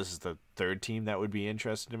mean, now this is the third team that would be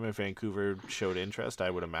interested in him if Vancouver showed interest.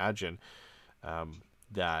 I would imagine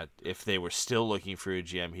that if they were still looking for a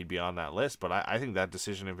GM, he'd be on that list. But I think that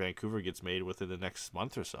decision in Vancouver gets made within the next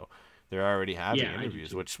month or so. They're already having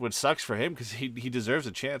interviews, which sucks for him because he deserves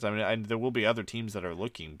a chance. I mean, there will be other teams that are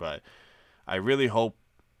looking, but I really hope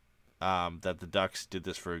that the Ducks did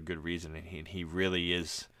this for a good reason, and he really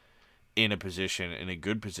is in a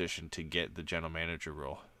good position to get the general manager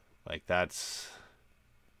role. Like that's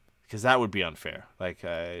because that would be unfair. Like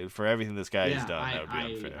for everything this guy has done, that would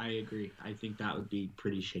be unfair. I agree. I think that would be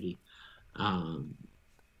pretty shitty. And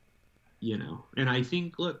I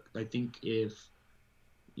think if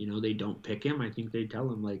they don't pick him, I think they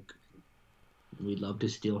tell him like, we'd love to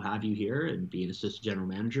still have you here and be an assistant general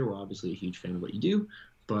manager. We're obviously a huge fan of what you do,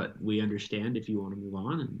 but we understand if you want to move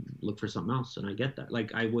on and look for something else. And I get that.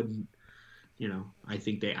 Like I wouldn't, I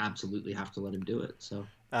think they absolutely have to let him do it. So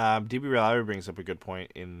DB Real brings up a good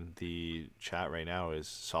point in the chat right now. Is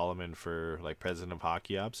Solomon for like president of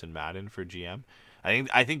hockey ops and Madden for GM?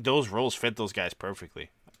 I think those roles fit those guys perfectly.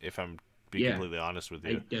 If I'm being completely honest with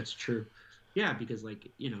you, that's true. Yeah, because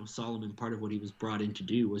Solomon, part of what he was brought in to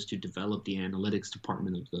do was to develop the analytics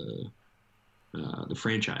department of the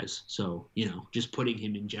franchise. So just putting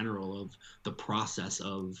him in general of the process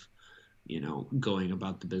of going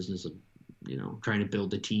about the business of trying to build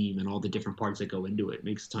the team and all the different parts that go into it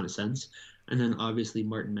makes a ton of sense. And then obviously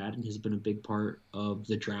Martin Madden has been a big part of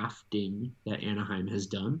the drafting that Anaheim has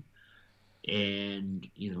done. And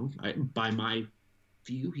by my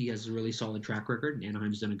view, he has a really solid track record, and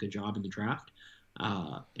Anaheim's done a good job in the draft.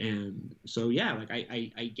 And so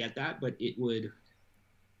I get that, but it would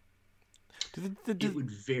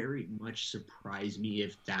very much surprise me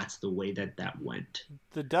if that's the way that went.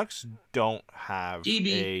 The Ducks don't have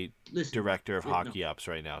a director of hockey ops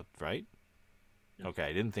right now, right? No. Okay,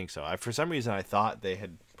 I didn't think so. For some reason, I thought they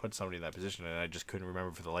had put somebody in that position, and I just couldn't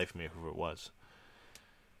remember for the life of me who it was.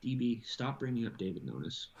 DB, stop bringing up David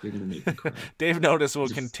Nonis. You're going to make me cry. Dave Nonis will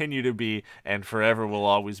continue to be, and forever will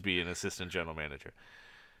always be, an assistant general manager.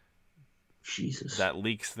 Jesus. That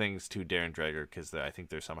leaks things to Darren Dreger because I think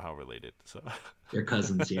they're somehow related. So they're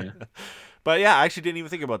cousins, yeah. But yeah, I actually didn't even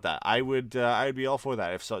think about that. I would be all for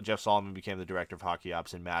that if Jeff Solomon became the director of hockey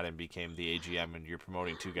ops and Madden became the AGM, and you're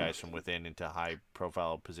promoting two guys from within into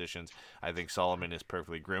high-profile positions. I think Solomon is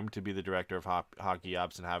perfectly groomed to be the director of hockey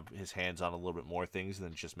ops and have his hands on a little bit more things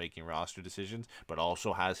than just making roster decisions, but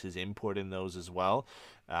also has his input in those as well,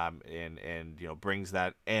 and brings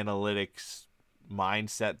that analytics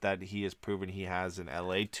mindset that he has proven he has in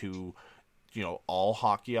LA to all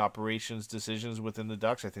hockey operations decisions within the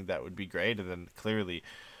Ducks. I think that would be great. And then clearly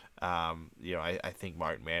I think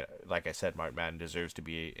Martin Madden deserves to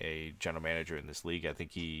be a general manager in this league. I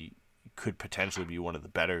think he could potentially be one of the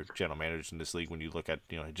better general managers in this league when you look at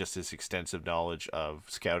just his extensive knowledge of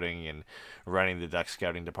scouting and running the Ducks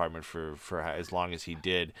scouting department for as long as he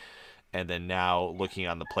did, and then now looking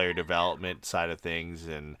on the player development side of things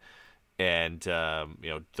and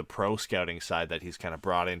the pro scouting side that he's kind of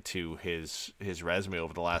brought into his resume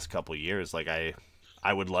over the last couple of years. Like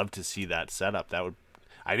I would love to see that setup.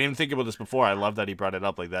 I didn't think about this before. I love that he brought it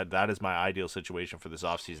up. Like that is my ideal situation for this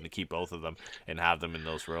offseason, to keep both of them and have them in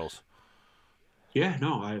those roles. Yeah,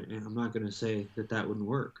 no, I'm not going to say that wouldn't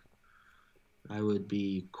work. I would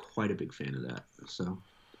be quite a big fan of that. So,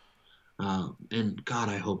 And God,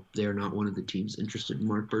 I hope they're not one of the teams interested in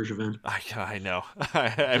Marc Bergevin. I know.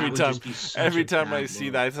 Would just be such every a time I bad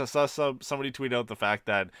see look. that, I saw somebody tweet out the fact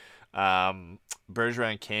that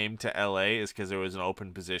Bergeron came to LA is because there was an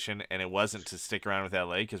open position, and it wasn't to stick around with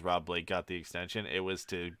LA because Rob Blake got the extension. It was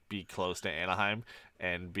to be close to Anaheim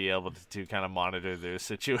and be able to kind of monitor their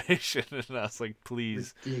situation. And I was like,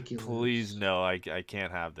 please, Ridiculous. please, no, I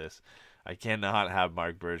can't have this. I cannot have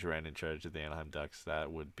Marc Bergevin in charge of the Anaheim Ducks.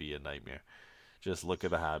 That would be a nightmare. Just look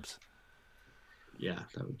at the Habs. Yeah,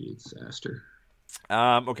 that would be a disaster.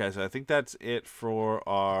 Okay, so I think that's it for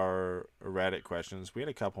our Reddit questions. We had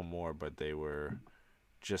a couple more, but they were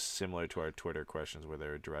just similar to our Twitter questions where they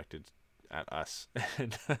were directed at us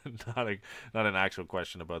and not an actual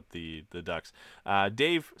question about the Ducks.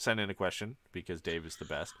 Dave sent in a question because Dave is the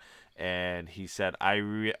best, and he said, I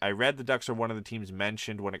read the Ducks are one of the teams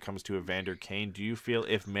mentioned when it comes to Evander Kane. Do you feel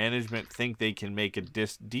if management think they can make a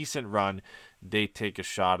decent run, they take a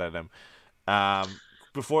shot at him?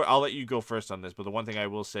 Before, I'll let you go first on this, but the one thing I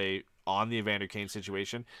will say on the Evander Kane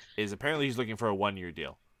situation is apparently he's looking for a 1-year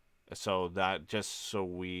deal. So that just so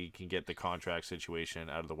we can get the contract situation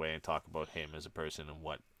out of the way and talk about him as a person and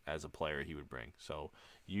what as a player he would bring. So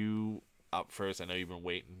you up first. I know you've been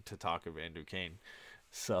waiting to talk of Evander Kane.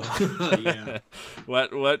 So Yeah.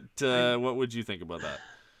 what would you think about that?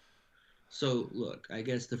 So, look, I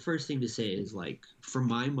guess the first thing to say is, like, for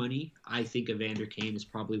my money, I think Evander Kane is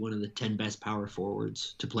probably one of the 10 best power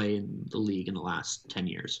forwards to play in the league in the last 10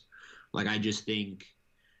 years. Like, I just think,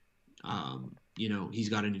 he's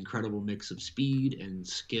got an incredible mix of speed and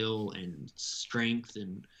skill and strength,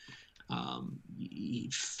 and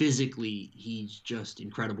physically, he's just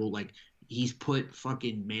incredible. Like, he's put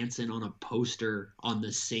fucking Manson on a poster on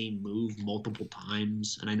the same move multiple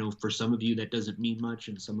times. And I know for some of you that doesn't mean much,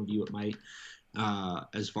 and some of you it might,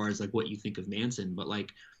 as far as like what you think of Manson. But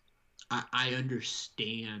like, I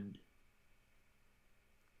understand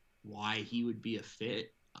why he would be a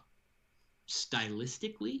fit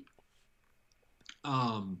stylistically.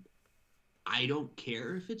 I don't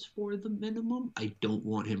care if it's for the minimum. I don't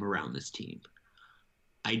want him around this team.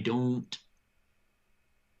 I don't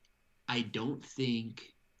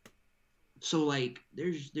think so. Like,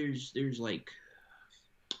 there's like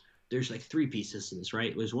three pieces to this,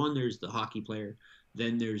 right? There's the hockey player,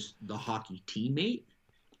 then there's the hockey teammate,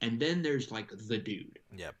 and then there's like the dude.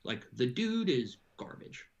 Yep. Like, the dude is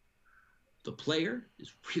garbage. The player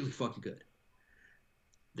is really fucking good.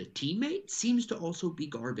 The teammate seems to also be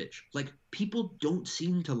garbage. Like, people don't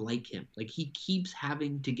seem to like him. Like, he keeps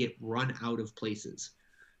having to get run out of places.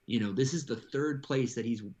 This is the third place that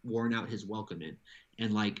he's worn out his welcome in.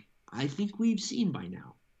 And, like, I think we've seen by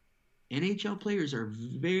now, NHL players are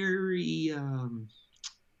very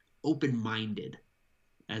open-minded,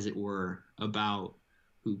 as it were, about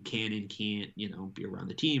who can and can't, be around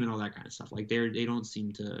the team and all that kind of stuff. Like, they don't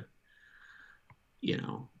seem to,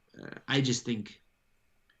 I just think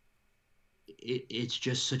it's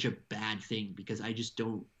just such a bad thing because I just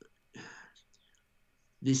don't.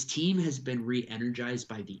 This team has been re-energized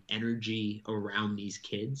by the energy around these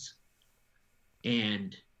kids,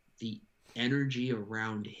 and the energy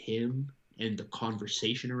around him and the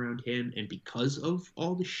conversation around him, and because of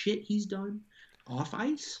all the shit he's done off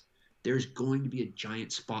ice, there's going to be a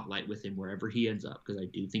giant spotlight with him wherever he ends up, because I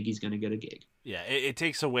do think he's going to get a gig. Yeah, it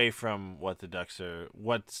takes away from what the Ducks are,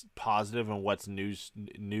 what's positive and what's news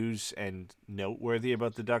and noteworthy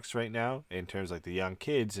about the Ducks right now in terms of like the young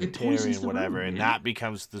kids and Terry and whatever, and that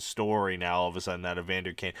becomes the story now all of a sudden, that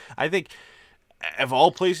Evander Kane. I think of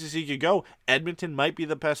all places he could go, Edmonton might be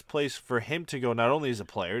the best place for him to go, not only as a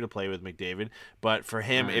player to play with McDavid, but for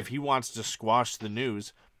him, if he wants to squash the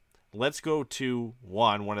news, let's go to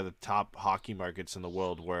one of the top hockey markets in the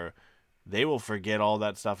world where they will forget all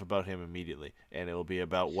that stuff about him immediately, and it will be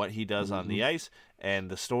about what he does on the ice.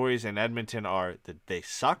 And the stories in Edmonton are that they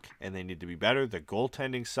suck and they need to be better. The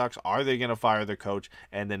goaltending sucks. Are they going to fire their coach?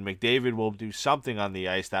 And then McDavid will do something on the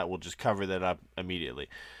ice that will just cover that up immediately.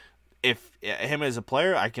 If him as a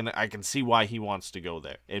player, I can see why he wants to go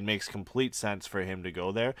there. It makes complete sense for him to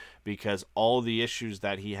go there because all the issues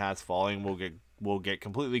that he has falling will get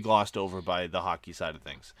completely glossed over by the hockey side of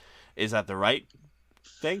things. Is that the right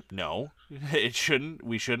thing? No, it shouldn't.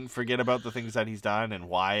 We shouldn't forget about the things that he's done and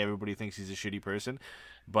why everybody thinks he's a shitty person.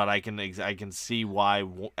 But I can see why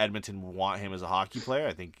Edmonton want him as a hockey player.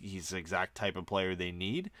 I think he's the exact type of player they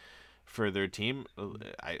need for their team.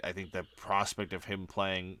 I think the prospect of him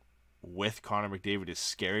playing with Connor McDavid is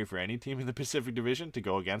scary for any team in the Pacific Division to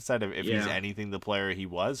go against that if he's anything the player he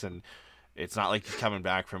was. And it's not like he's coming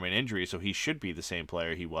back from an injury, so he should be the same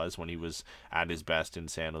player he was when he was at his best in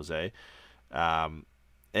San Jose.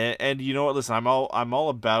 And you know what? Listen, I'm all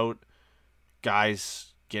about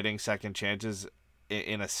guys getting second chances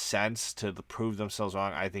in a sense to prove themselves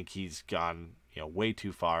wrong. I think he's gone way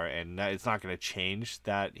too far, and it's not going to change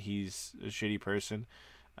that he's a shitty person.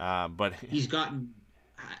 But he's gotten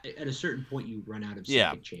at a certain point you run out of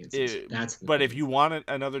yeah, second chances. But if you want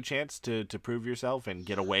another chance to prove yourself and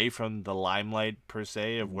get away from the limelight per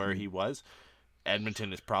se of where he was,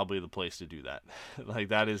 Edmonton is probably the place to do that. Like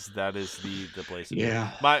that is the place to do it.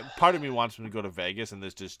 My part of me wants him to go to Vegas and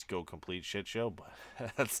this just go complete shit show, but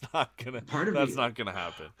that's not gonna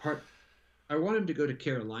happen. I want him to go to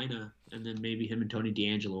Carolina, and then maybe him and Tony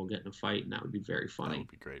DeAngelo will get in a fight, and that would be very funny. That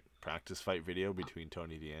would be great. Practice fight video between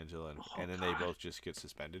Tony DeAngelo and then they both just get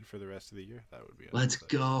suspended for the rest of the year. That would be awesome. Let's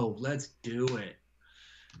go. Let's do it.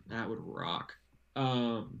 That would rock.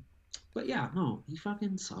 But yeah, no, he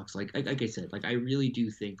fucking sucks. Like I said, like I really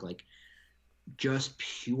do think like just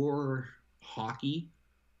pure hockey,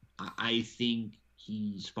 I think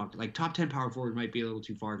he's fucked. Like top 10 power forward might be a little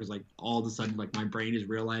too far because like all of a sudden like my brain is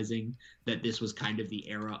realizing that this was kind of the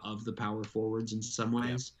era of the power forwards in some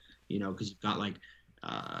ways, because you've got like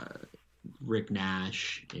Rick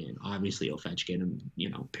Nash and obviously Ovechkin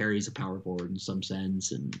and Perry's a power forward in some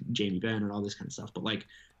sense and Jamie Benn and all this kind of stuff. But like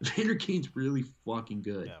Evander Kane's really fucking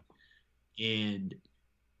good. Yeah. And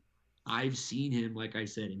I've seen him, like I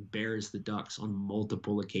said, embarrass the Ducks on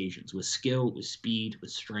multiple occasions with skill, with speed, with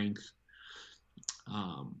strength.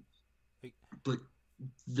 But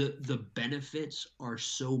the benefits are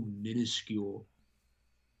so minuscule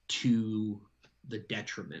to the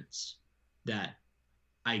detriments that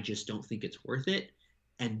I just don't think it's worth it.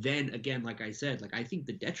 And then again, like I said, like I think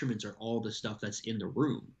the detriments are all the stuff that's in the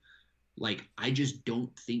room. Like I just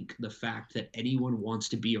don't think the fact that anyone wants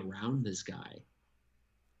to be around this guy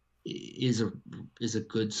is a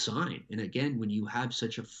good sign. And again, when you have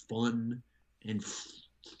such a fun and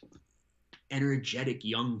energetic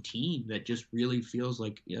young team that just really feels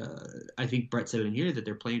like I think Brett said in here that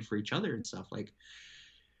they're playing for each other and stuff, like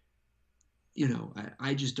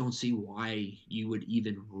I just don't see why you would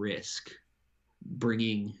even risk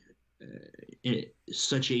bringing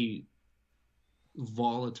such a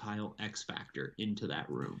volatile X factor into that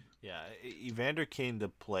room. Yeah, Evander Kane the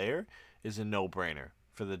player is a no-brainer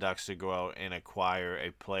for the Ducks to go out and acquire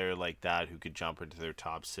a player like that who could jump into their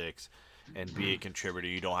top six and be a contributor.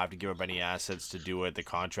 You don't have to give up any assets to do it. The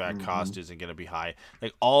contract cost isn't going to be high.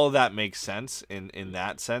 Like all of that makes sense in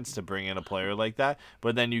that sense to bring in a player like that.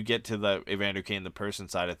 But then you get to the Evander Kane, the person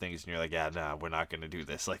side of things, and you're like, we're not going to do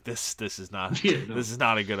this. Like this is not this is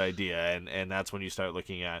not a good idea. And that's when you start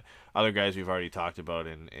looking at other guys we've already talked about,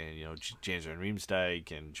 and James Van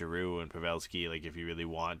Riemsdyk and Giroux and Pavelski. Like if you really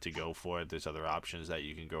want to go for it, there's other options that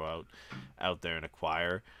you can go out there and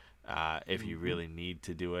acquire. If you really need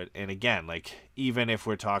to do it. And again, like even if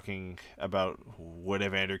we're talking about would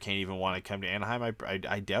Evander Kane even want to come to Anaheim,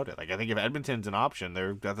 I doubt it. Like I think if Edmonton's an option,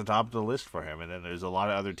 they're at the top of the list for him. And then there's a lot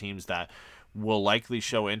of other teams that will likely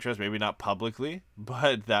show interest, maybe not publicly,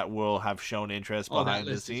 but that will have shown interest behind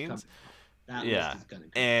the scenes.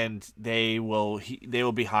 And they will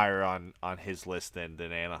be higher on his list than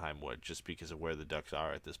Anaheim would, just because of where the Ducks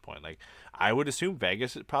are at this point. Like I would assume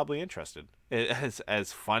Vegas is probably interested.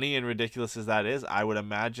 As funny and ridiculous as that is, I would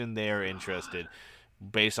imagine they are interested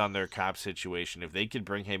based on their cap situation. If they could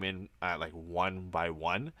bring him in at like 1 by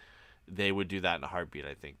 1, they would do that in a heartbeat.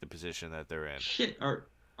 I think the position that they're in. Shit,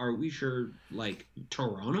 are we sure like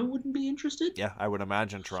Toronto wouldn't be interested? Yeah, I would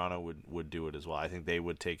imagine Toronto would do it as well. I think they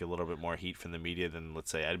would take a little bit more heat from the media than,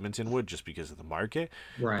 let's say, Edmonton would, just because of the market.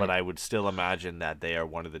 Right. But I would still imagine that they are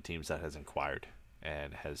one of the teams that has inquired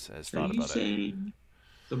and has thought about it.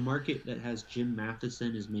 The market that has Jim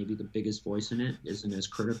Matheson is maybe the biggest voice in it isn't as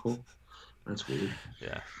critical. That's weird.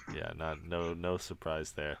 Yeah, no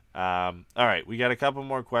surprise there. All right, we got a couple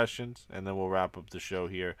more questions, and then we'll wrap up the show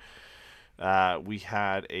here. We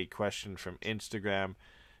had a question from Instagram. It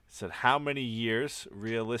said, how many years,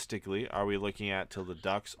 realistically, are we looking at till the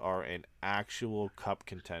Ducks are an actual cup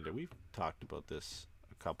contender? We've talked about this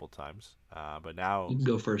a couple times, but now... You can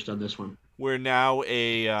go first on this one. We're now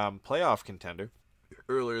a playoff contender,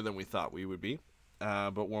 earlier than we thought we would be.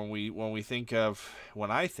 But when I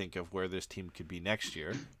think of where this team could be next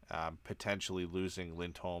year, potentially losing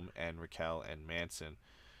Lindholm and Raquel and Manson,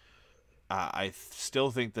 I still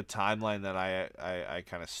think the timeline that I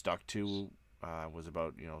kind of stuck to was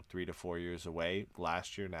about 3 to 4 years away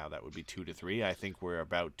last year. Now that would be 2 to 3. I think we're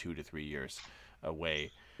about 2 to 3 years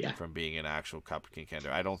away from being an actual cup contender.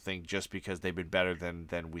 I don't think just because they've been better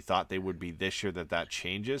than we thought they would be this year that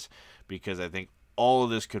changes, because I think all of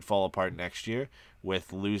this could fall apart next year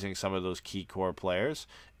with losing some of those key core players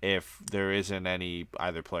if there isn't any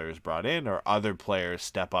either players brought in or other players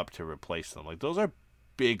step up to replace them. Like, those are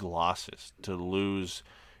big losses to lose,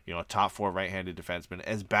 a top 4 right-handed defenseman.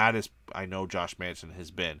 As bad as I know Josh Manson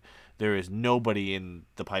has been, there is nobody in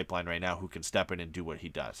the pipeline right now who can step in and do what he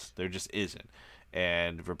does. There just isn't.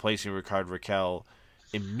 And replacing Rickard Rakell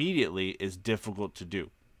immediately is difficult to do.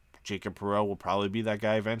 Jacob Perreault will probably be that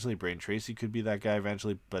guy eventually. Braden Tracy could be that guy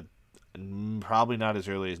eventually, but probably not as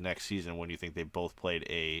early as next season when you think they both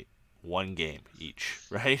played one game each,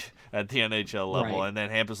 right, at the NHL level. Right. And then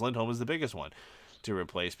Hampus Lindholm is the biggest one to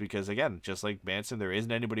replace because, again, just like Manson, there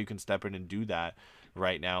isn't anybody who can step in and do that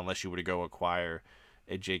right now unless you were to go acquire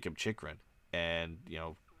a Jacob Chychrun. And,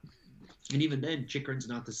 And even then, Chychrun's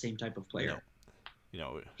not the same type of player.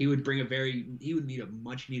 No. He would need a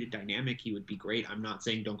much needed dynamic. He would be great. I'm not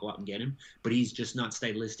saying don't go out and get him, but he's just not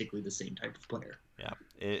stylistically the same type of player. Yeah,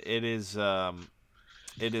 it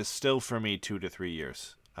is still for me 2 to 3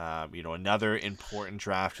 years. Another important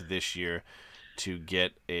draft this year to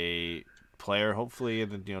get a player, hopefully in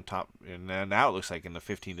the top, and now it looks like in the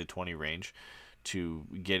 15 to 20 range, to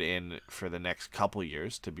get in for the next couple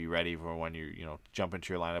years to be ready for when you jump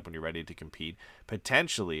into your lineup when you're ready to compete.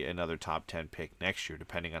 Potentially another top 10 pick next year,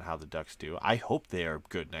 depending on how the Ducks do. I hope they are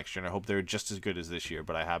good next year, and I hope they're just as good as this year,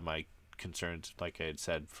 but I have my concerns, like I had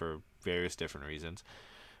said, for various different reasons.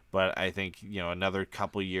 But I think, another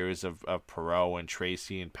couple years of Perreault and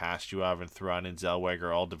Tracy and Pastuov and Thrun and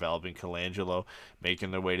Zellweger all developing, Colangelo making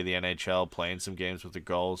their way to the NHL, playing some games with the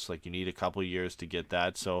Gulls. Like, you need a couple years to get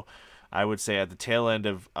that. So I would say at the tail end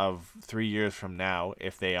of 3 years from now,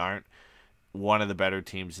 if they aren't one of the better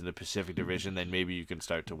teams in the Pacific Division, then maybe you can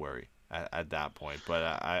start to worry at that point. But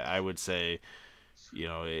I would say,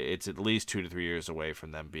 it's at least 2 to 3 years away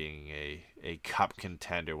from them being a cup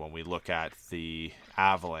contender when we look at the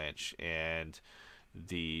Avalanche and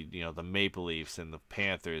the Maple Leafs and the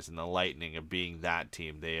Panthers and the Lightning of being that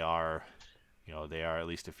team. They are at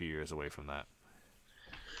least a few years away from that.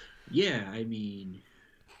 Yeah, I mean,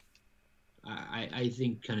 I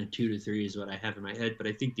think kind of 2 to 3 is what I have in my head, but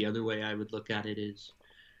I think the other way I would look at it is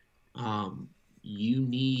you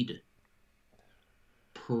need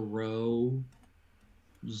Perreault,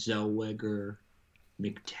 Zellweger,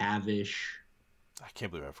 McTavish. I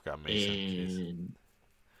can't believe I forgot Mason. And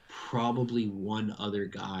probably one other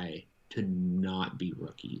guy to not be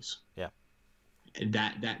rookies. Yeah. And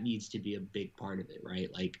that needs to be a big part of it,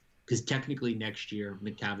 right? Like, because technically next year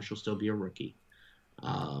McTavish will still be a rookie.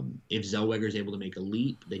 If Zellweger is able to make a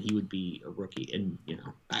leap, then he would be a rookie. And,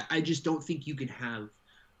 I just don't think you can have,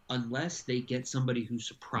 unless they get somebody who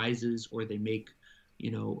surprises or they make,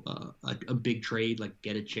 a big trade, like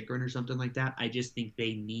get a Chychrun or something like that. I just think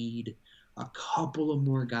they need a couple of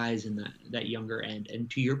more guys in that younger end. And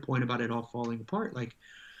to your point about it all falling apart, like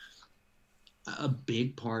a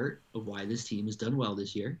big part of why this team has done well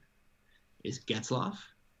this year is Getzlaf,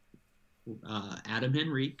 Adam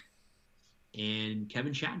Henrique, and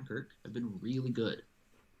Kevin Shattenkirk have been really good.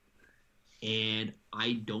 And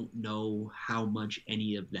I don't know how much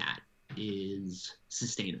any of that is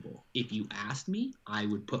sustainable. If you asked me, I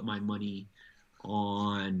would put my money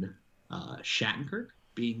on Shattenkirk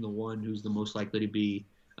being the one who's the most likely to be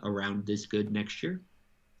around this good next year.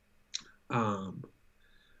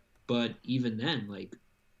 But even then, like,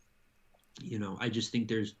 I just think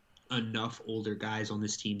there's enough older guys on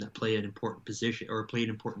this team that play an important position or play an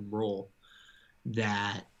important role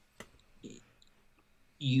that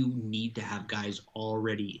you need to have guys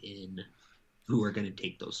already in who are going to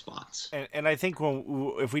take those spots. And I think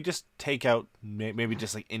if we just take out maybe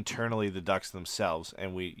just like internally the Ducks themselves,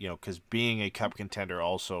 and we, because being a cup contender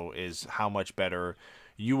also is how much better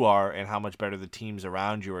you are and how much better the teams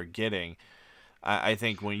around you are getting. I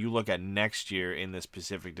think when you look at next year in this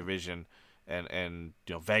Pacific Division, and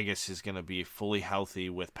Vegas is going to be fully healthy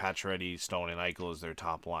with Pacioretty, Stone, and Eichel as their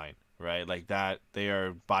top line. Right, like that, they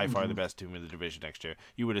are by far the best team in the division next year.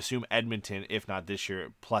 You would assume Edmonton, if not this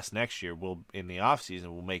year, plus next year, will in the offseason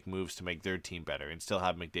will make moves to make their team better and still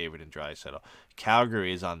have McDavid and Draisaitl.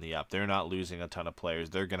 Calgary is on the up; they're not losing a ton of players.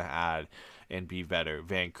 They're going to add and be better.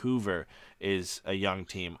 Vancouver is a young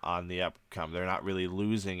team on the upcome. They're not really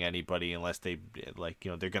losing anybody unless they they're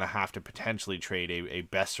going to have to potentially trade a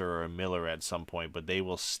Besser or a Miller at some point, but they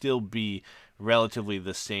will still be relatively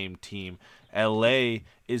the same team. LA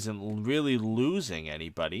isn't really losing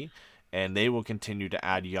anybody, and they will continue to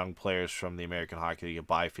add young players from the American Hockey League,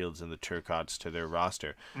 Byfields and the Turcottes to their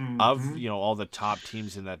roster. Of all the top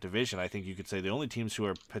teams in that division, I think you could say the only teams who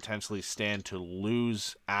are potentially stand to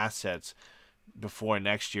lose assets before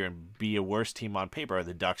next year and be a worse team on paper are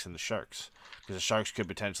the Ducks and the Sharks, because the Sharks could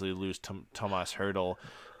potentially lose Tomas Hertl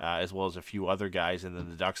as well as a few other guys, and then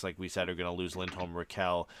the Ducks, like we said, are going to lose Lindholm,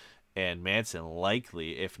 Raquel, and Manson,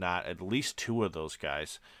 likely, if not at least two of those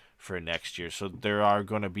guys for next year. So there are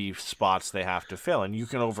going to be spots they have to fill, and you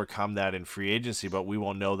can overcome that in free agency, but we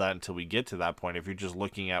won't know that until we get to that point. If you're just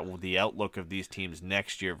looking at the outlook of these teams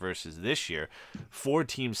next year versus this year, 4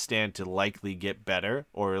 teams stand to likely get better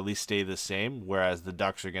or at least stay the same, whereas the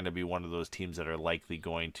Ducks are going to be one of those teams that are likely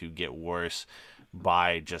going to get worse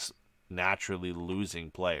by just naturally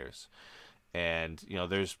losing players. And, you know,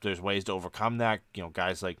 there's ways to overcome that. You know,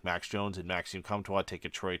 guys like Max Jones and Maxime Comtois take a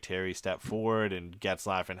Troy Terry step forward, and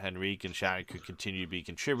Getzlaf and Henrique and Shattuck could continue to be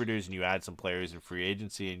contributors, and you add some players in free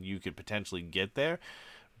agency, and you could potentially get there.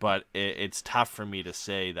 But it's tough for me to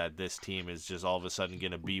say that this team is just all of a sudden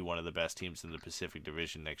going to be one of the best teams in the Pacific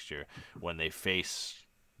Division next year when they face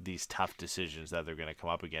these tough decisions that they're going to come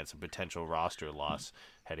up against, a potential roster loss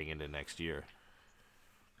heading into next year.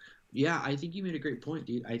 Yeah, I think you made a great point,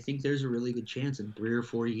 dude. I think there's a really good chance in 3 or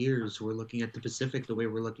 4 years we're looking at the Pacific the way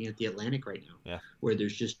we're looking at the Atlantic right now, where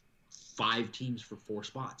there's just 5 teams for 4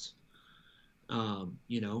 spots.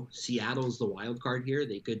 You know, Seattle's the wild card here.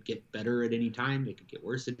 They could get better at any time. They could get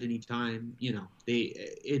worse at any time. You know,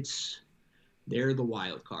 they're the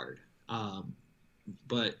wild card.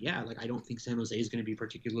 But yeah, like I don't think San Jose is going to be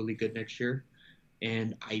particularly good next year,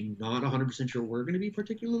 and I'm not 100% sure we're going to be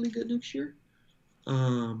particularly good next year.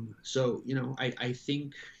 So, you know, I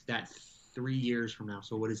think that 3 years from now,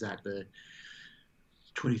 so what is that, the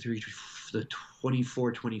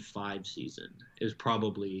 24-25 season is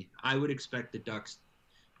probably, I would expect the Ducks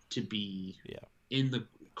to be in the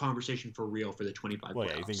conversation for real for the 25 well,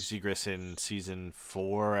 playoffs. Yeah, you think Zegras in season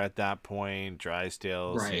 4 at that point,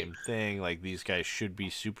 Drysdale, same thing. Like, these guys should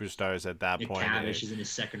be superstars at that point. McTavish is in his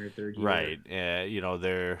 2nd or 3rd year. Right. You know,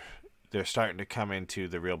 they're starting to come into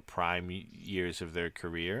the real prime years of their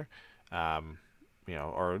career, you know,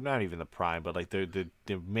 or not even the prime, but like the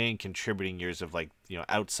main contributing years of, like, you know,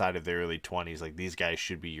 outside of their early 20s. Like, these guys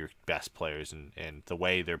should be your best players, and the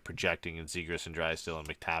way they're projecting in Zegras and Drysdale and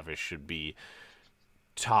McTavish should be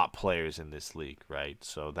top players in this league, right?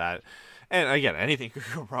 So that, and again, anything could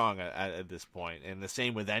go wrong at this point, and the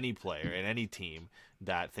same with any player in any team,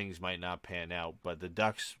 that things might not pan out. But the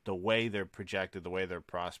Ducks, the way they're projected, the way their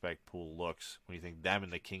prospect pool looks, when you think them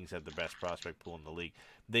and the Kings have the best prospect pool in the league,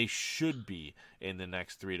 they should be in the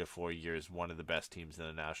next 3 to 4 years one of the best teams in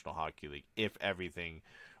the National Hockey League, if everything,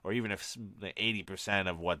 or even if 80%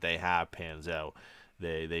 of what they have pans out.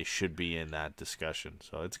 They should be in that discussion.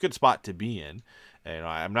 So it's a good spot to be in. And, you know,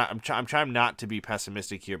 I'm trying not to be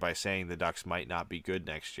pessimistic here by saying the Ducks might not be good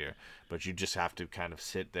next year, but you just have to kind of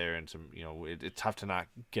sit there and it's tough to not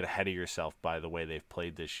get ahead of yourself by the way they've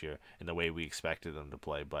played this year and the way we expected them to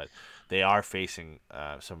play. But they are facing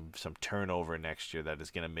some turnover next year that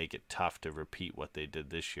is going to make it tough to repeat what they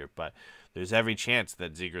did this year. But there's every chance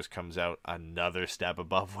that Zegras comes out another step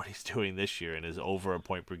above what he's doing this year and is over a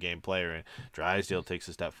point per game player, and Drysdale takes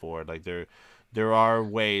a step forward. Like, there are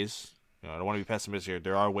ways. You know, I don't want to be pessimistic here.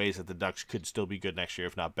 There are ways that the Ducks could still be good next year,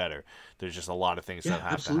 if not better. There's just a lot of things that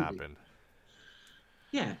have to happen.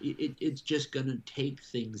 Yeah, it's just going to take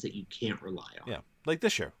things that you can't rely on. Yeah, like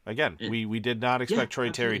this year. Again, we did not expect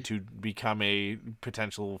Troy Terry to become a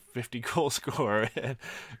potential 50-goal scorer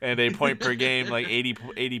and a point-per-game, like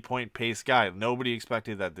 80-point pace guy. Nobody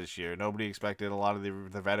expected that this year. Nobody expected a lot of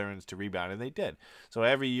the veterans to rebound, and they did. So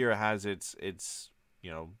every year has its you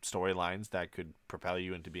know, storylines that could propel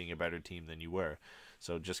you into being a better team than you were.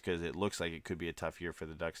 So just because it looks like it could be a tough year for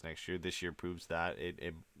the Ducks next year, this year proves that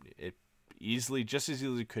it just as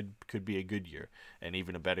easily could be a good year and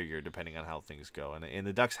even a better year depending on how things go. And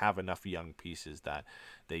the Ducks have enough young pieces that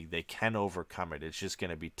they can overcome it. It's just going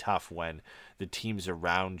to be tough when the teams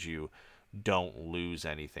around you don't lose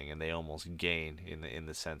anything and they almost gain in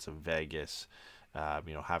the sense of Vegas,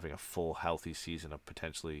 you know, having a full healthy season of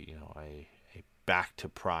potentially, you know, a back to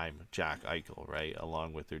prime Jack Eichel, right,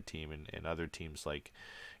 along with their team, and other teams like,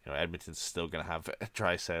 you know, Edmonton's still going to have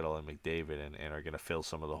Draisaitl and McDavid and are going to fill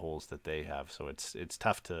some of the holes that they have. So it's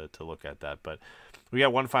tough to look at that. But we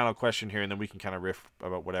got one final question here, and then we can kind of riff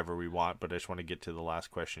about whatever we want. But I just want to get to the last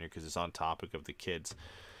question here because it's on topic of the kids.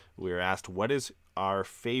 We were asked, what is our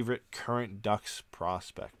favorite current Ducks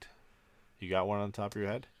prospect? You got one on top of your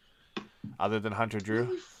head? Other than Hunter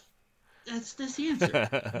Drew? That's the answer.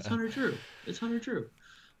 It's Hunter Drew. It's Hunter Drew.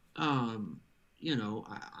 You know,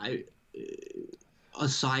 I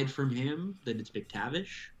aside from him, then it's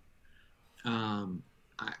McTavish.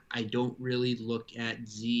 I don't really look at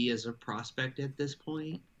Z as a prospect at this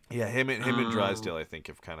point. Yeah, him and Drysdale, I think,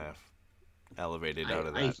 have kind of elevated out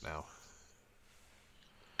of that now.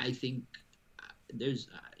 I think there's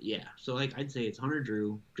yeah. So like I'd say it's Hunter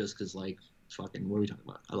Drew just because like fucking what are we talking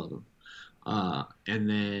about? I love him. And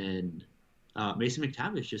then Mason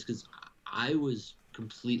McTavish just because I was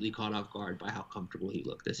completely caught off guard by how comfortable he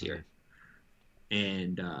looked this year.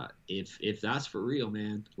 And if that's for real,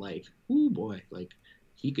 man, like, oh boy, like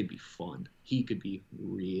he could be fun. He could be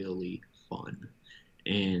really fun.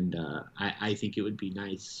 And I think it would be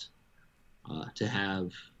nice to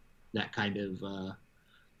have that kind of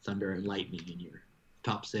thunder and lightning in your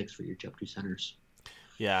top 6 for your top 2 centers.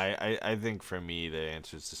 Yeah, I think for me the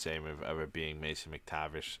answer is the same of it being Mason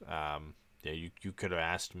McTavish. Yeah, you could have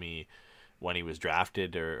asked me when he was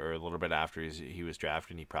drafted or a little bit after he was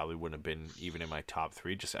drafted, and he probably wouldn't have been even in my top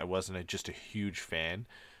 3. I wasn't just a huge fan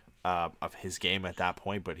of his game at that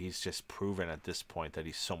point, but he's just proven at this point that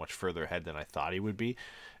he's so much further ahead than I thought he would be.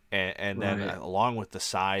 And then along with the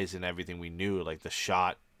size and everything we knew, like the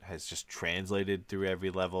shot has just translated through every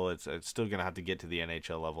level. It's still going to have to get to the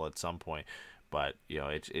NHL level at some point, but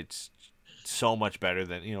it's so much better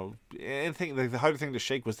than, I think the harder thing to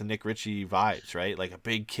shake was the Nick Ritchie vibes, right? Like a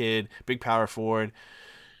big kid, big power forward,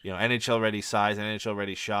 NHL ready size, NHL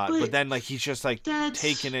ready shot. But then like he's just like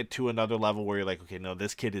taking it to another level where you're like, okay, no,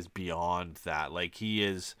 this kid is beyond that. Like he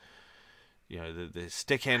is, the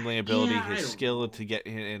stick handling ability, his skill to get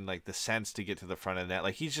in, like the sense to get to the front of that.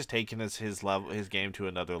 Like he's just taking his game to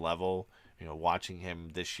another level. Watching him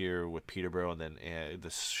this year with Peterborough, and then the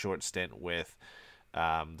short stint with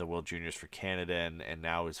the World Juniors for Canada, and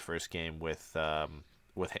now his first game with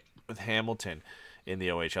Hamilton in the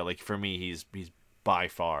OHL. Like for me, he's by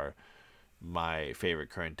far my favorite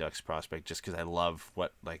current Ducks prospect, just because I love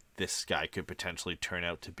what like this guy could potentially turn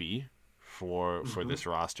out to be for this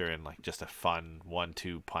roster, and like just a fun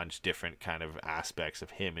 1-2 punch, different kind of aspects of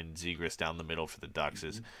him and Zegras down the middle for the Ducks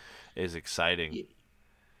is exciting. Yeah.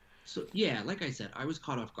 So yeah, like I said, I was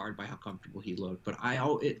caught off guard by how comfortable he looked, but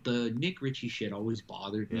the Nick Ritchie shit always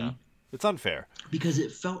bothered me. Yeah. It's unfair because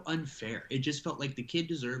it felt unfair. It just felt like the kid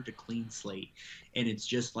deserved a clean slate, and it's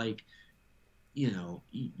just like,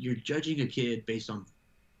 you're judging a kid based on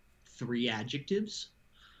 3 adjectives.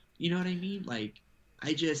 You know what I mean? Like,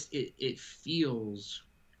 it feels.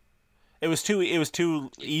 It was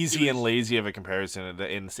too easy and lazy of a comparison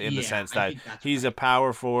in the sense that he's a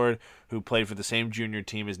power forward who played for the same junior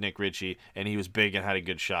team as Nick Ritchie, and he was big and had a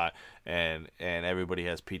good shot, and everybody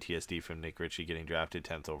has PTSD from Nick Ritchie getting drafted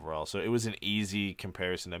 10th overall. So it was an easy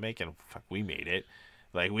comparison to make, and fuck, we made it.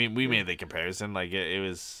 Like we made the comparison. Like it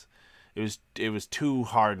was too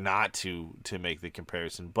hard not to make the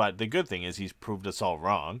comparison. But the good thing is he's proved us all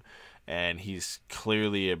wrong. And he's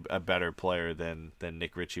clearly a better player than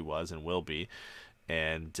Nick Ritchie was and will be,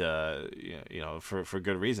 and for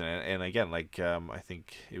good reason. And again, like I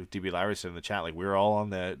think it was DB Larison in the chat, like we were all on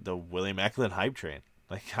the William Eklund hype train.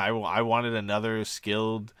 Like I wanted another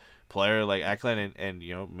skilled player like Eklund, and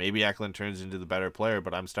maybe Eklund turns into the better player.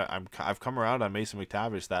 But I've come around on Mason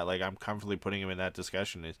McTavish that like I'm comfortably putting him in that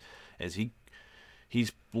discussion as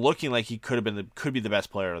he's looking like he could be the best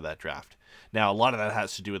player of that draft. Now, a lot of that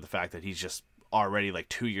has to do with the fact that he's just already like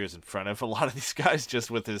 2 years in front of a lot of these guys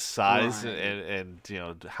just with his size and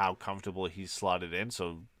how comfortable he's slotted in.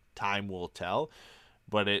 So time will tell.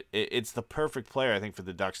 But it's the perfect player, I think, for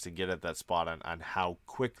the Ducks to get at that spot on how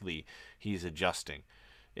quickly he's adjusting.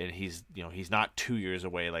 And he's not 2 years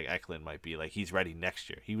away like Eklund might be. Like he's ready next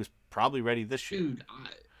year. He was probably ready this year. Dude,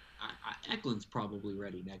 Eklund's probably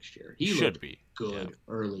ready next year. He should be good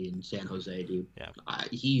early in San Jose, dude. Yeah,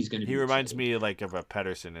 he's gonna. He reminds me like of a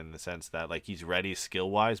Pettersson in the sense that like he's ready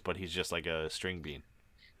skill wise, but he's just like a string bean.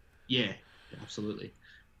 Yeah, absolutely.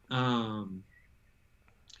 Yeah,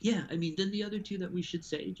 I mean, then the other 2 that we should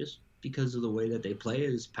say, just because of the way that they play,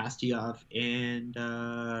 is Pastujov and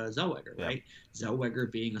Zellweger, right?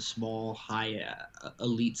 Zellweger being a small, high,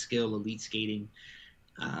 elite skill, elite skating.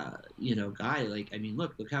 Guy, like, I mean,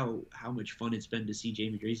 look how much fun it's been to see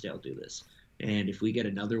Jamie Drysdale do this. And if we get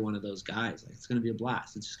another one of those guys, like, it's going to be a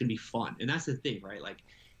blast. It's just going to be fun. And that's the thing, right? Like,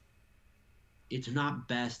 it's not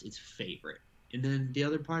best, it's favorite. And then the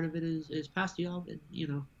other part of it is Pastujov, and,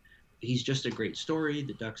 he's just a great story.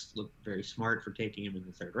 The Ducks look very smart for taking him in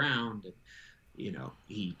the 3rd round. And,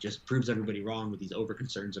 he just proves everybody wrong with these over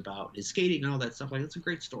concerns about his skating and all that stuff. Like, that's a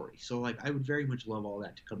great story. So, like, I would very much love all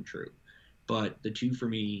that to come true. But the 2 for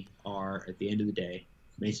me are, at the end of the day,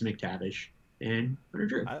 Mason McTavish and Hunter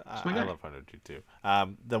Drew. I love Hunter Drew too.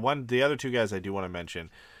 The other 2 guys I do want to mention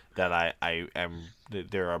that I am,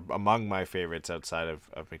 they're among my favorites outside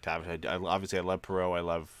of McTavish. Obviously I love Perreault. I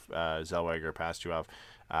love Zellweger, Pastujov.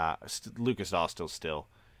 Lucas Dahl still.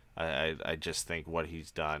 I just think what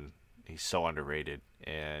he's done He's so underrated,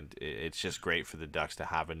 and it's just great for the Ducks to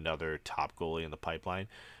have another top goalie in the pipeline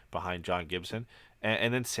behind John Gibson.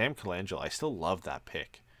 And then Sam Colangelo, I still love that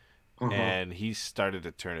pick. And he started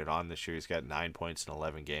to turn it on this year. He's got 9 points in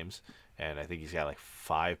 11 games, and I think he's got like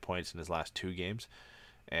 5 points in his last 2 games.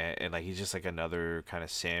 And like he's just like another kind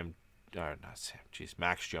of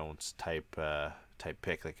Max Jones type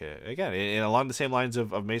pick. Like again, along the same lines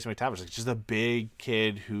of Mason McTavish, like just a big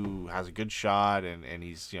kid who has a good shot, and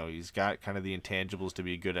he's he's got kind of the intangibles to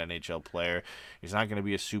be a good NHL player. He's not going to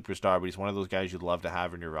be a superstar, but he's one of those guys you'd love to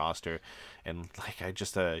have in your roster. And like I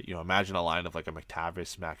just imagine a line of like a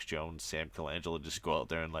McTavish, Max Jones, Sam Colangelo just go out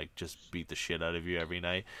there and like just beat the shit out of you every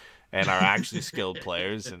night, and are actually skilled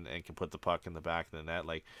players and can put the puck in the back of the net.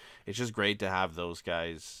 Like it's just great to have those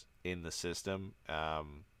guys in the system.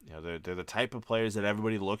 They're the type of players that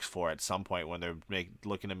everybody looks for at some point when they're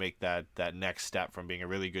looking to make that next step from being a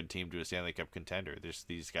really good team to a Stanley Cup contender. There's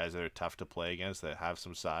these guys that are tough to play against, that have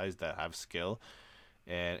some size, that have skill,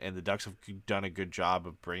 and the Ducks have done a good job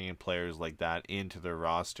of bringing players like that into their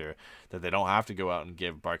roster, that they don't have to go out and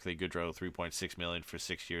give Barclay Goodrow $3.6 million for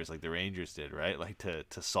 6 years like the Rangers did, right? Like to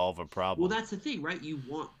solve a problem. Well, that's the thing, right? You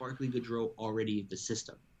want Barclay Goodrow already in the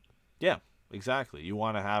system. Yeah, exactly. You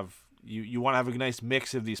want to have you want to have a nice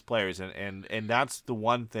mix of these players, and that's the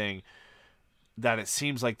one thing that it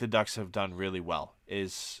seems like the Ducks have done really well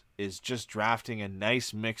is just drafting a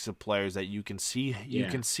nice mix of players that you can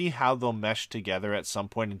see how they'll mesh together at some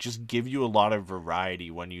point and just give you a lot of variety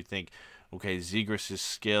when you think, okay, Zegras'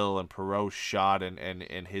 skill and Perreault's shot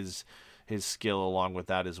and his skill along with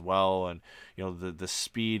that as well, and the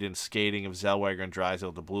speed and skating of Zellweger and Draisaitl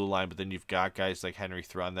at the blue line, but then you've got guys like Henry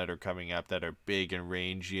Thrun that are coming up that are big and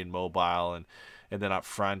rangy and mobile, and then up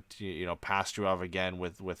front, Pastrov again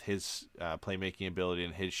with his playmaking ability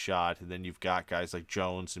and his shot, and then you've got guys like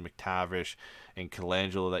Jones and McTavish and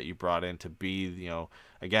Colangelo that you brought in to be,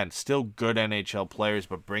 again, still good NHL players,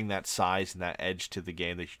 but bring that size and that edge to the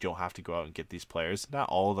game that you don't have to go out and get these players. Not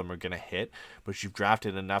all of them are going to hit, but you've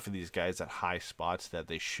drafted enough of these guys at high spots that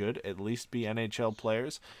they should at least be NHL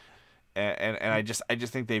players. And I just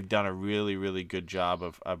think they've done a really, really good job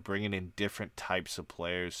of bringing in different types of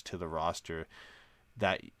players to the roster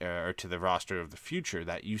or to the roster of the future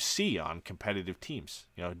that you see on competitive teams.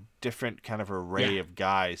 Different kind of array of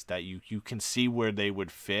guys that you can see where they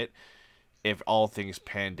would fit if all things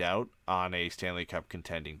panned out on a Stanley Cup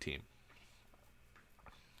contending team.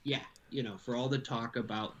 Yeah, for all the talk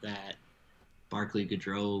about that Barclay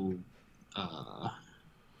Goodrow, Barclay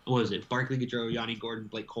Goodrow, Yanni Gordon,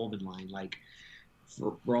 Blake Coleman line, like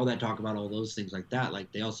for all that talk about all those things like that,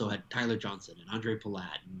 like they also had Tyler Johnson and Andre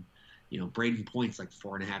Palat and Braden Point's like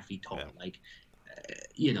 4.5 feet tall. Yeah. Like,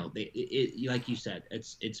 like you said,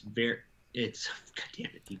 it's God damn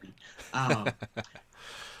it, TP.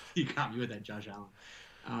 You got me with that, Josh Allen.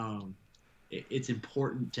 It's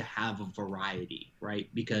important to have a variety, right?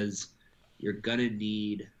 Because you're gonna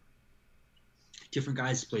need different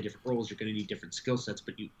guys to play different roles. You're gonna need different skill sets,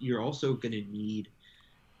 but you're also gonna need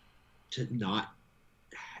to not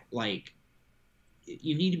like.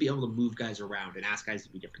 You need to be able to move guys around and ask guys to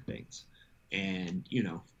be different things. And,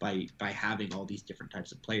 by having all these different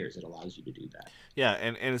types of players, it allows you to do that. Yeah,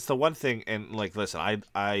 and it's the one thing, and like, listen,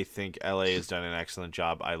 I think LA has done an excellent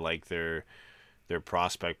job. I like their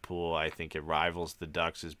prospect pool. I think it rivals the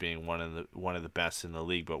Ducks as being one of the best in the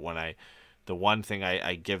league. But the one thing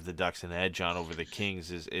I give the Ducks an edge on over the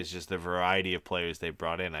Kings is just the variety of players they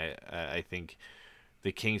brought in. I think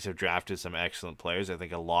the Kings have drafted some excellent players. I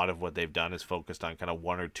think a lot of what they've done is focused on kind of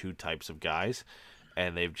one or two types of guys,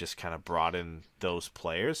 and they've just kind of brought in those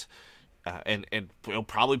players. And it'll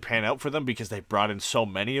probably pan out for them because they brought in so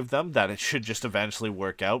many of them that it should just eventually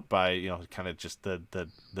work out by, kind of just the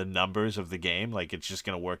numbers of the game. Like, it's just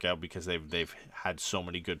going to work out because they've had so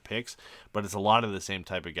many good picks. But it's a lot of the same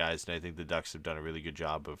type of guys, and I think the Ducks have done a really good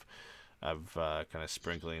job of kind of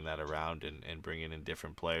sprinkling that around and bringing in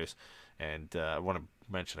different players. And I want to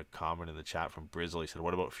mention a comment in the chat from Brizzle. He said,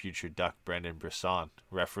 "What about future Duck Brendan Brisson?"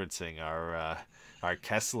 Referencing our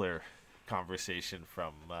Kessler conversation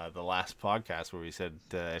from the last podcast where we said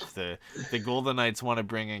if the Golden Knights want to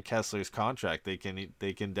bring in Kessler's contract, they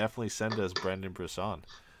can definitely send us Brendan Brisson.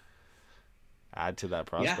 Add to that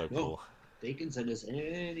prospect pool. They can send us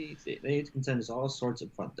anything. They can send us all sorts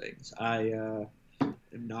of fun things. I am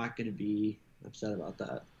not going to be upset about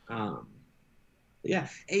that. Yeah.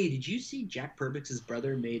 Hey, did you see Jack Perbix's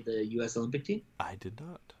brother made the U.S. Olympic team? I did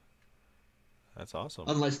not. That's awesome.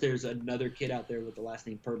 Unless there's another kid out there with the last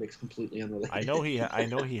name Perbix, completely unrelated. I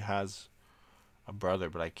know he has a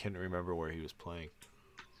brother, but I can't remember where he was playing.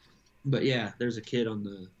 But yeah, there's a kid on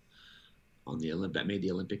on the that made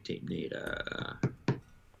the Olympic team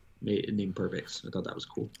named Perbix. I thought that was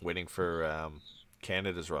cool. Waiting for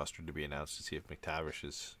Canada's roster to be announced to see if McTavish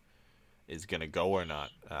is going to go or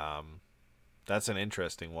not. That's an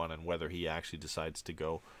interesting one, and whether he actually decides to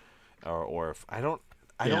go, or if I don't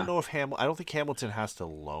know if I don't think Hamilton has to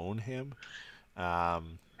loan him,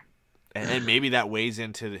 and maybe that weighs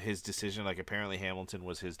into his decision. Like apparently Hamilton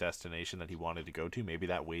was his destination that he wanted to go to. Maybe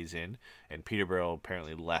that weighs in, and Peterborough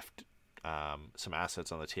apparently left some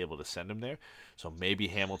assets on the table to send him there. So maybe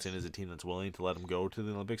Hamilton is a team that's willing to let him go to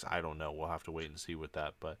the Olympics. I don't know. We'll have to wait and see with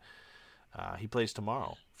that. But he plays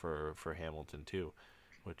tomorrow for Hamilton too,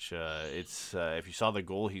 which it's if you saw the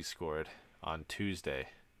goal he scored on Tuesday,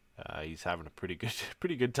 he's having a pretty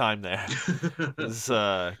good time there. It's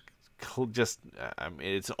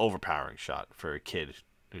it's an overpowering shot for a kid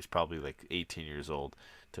who's probably like 18 years old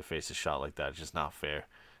to face a shot like that. It's just not fair.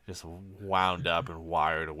 Just wound up and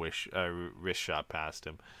wired a wrist shot past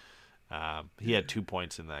him. He had 2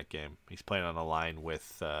 points in that game. He's playing on a line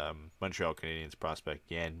with Montreal Canadiens prospect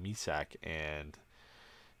Jan Misak and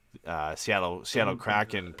Seattle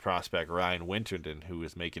Kraken prospect Ryan Winterton, who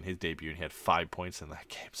was making his debut, and he had 5 points in that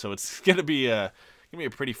game. So it's gonna be a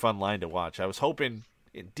pretty fun line to watch. I was hoping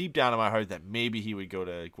deep down in my heart that maybe he would go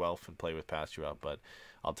to Guelph and play with Pastureau, but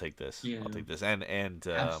I'll take this. Yeah. I'll take this. And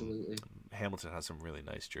Absolutely. Hamilton has some really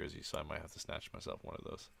nice jerseys, so I might have to snatch myself one of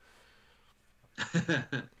those.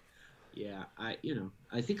 Yeah, I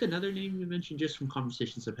think another name you mentioned just from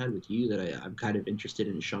conversations I've had with you that I'm kind of interested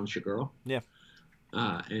in is Sean Shaguro. Yeah.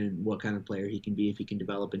 And what kind of player he can be if he can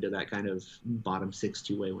develop into that kind of bottom six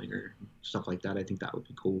two-way winger, stuff like that. I think that would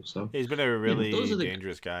be cool. So he's been a really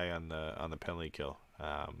dangerous guy on the penalty kill.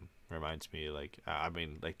 Reminds me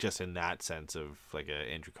just in that sense of like a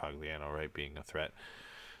Andrew Cogliano, right, being a threat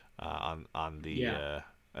on the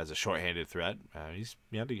as a shorthanded threat.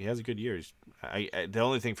 He has a good year. The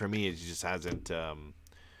only thing for me is he just hasn't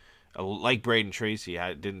like Braden Tracy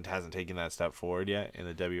hasn't taken that step forward yet in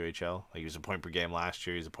the WHL. Like he was a point per game last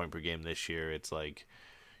year, he's a point per game this year. It's like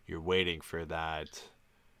you're waiting for that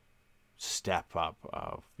step up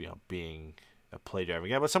of being a play driving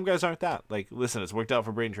guy, but some guys aren't that. Like, listen, it's worked out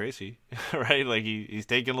for Braden Tracy, right? Like he's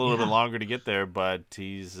taken a little bit longer to get there, but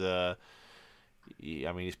he's proven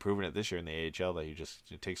it this year in the AHL that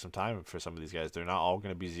it takes some time for some of these guys. They're not all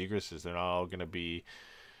going to be Zegrases. They're not all going to be,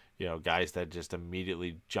 guys that just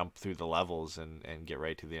immediately jump through the levels and get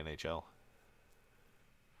right to the NHL.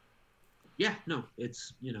 Yeah, no,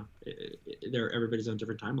 it's everybody's on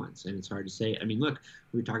different timelines, and it's hard to say. I mean, look,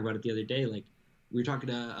 we were talking about it the other day. Like we were talking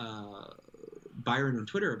to Byron on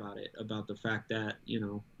Twitter about the fact that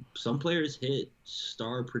some players hit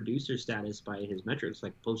star producer status by his metrics,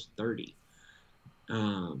 like post 30.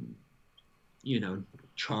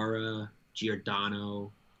 Chara,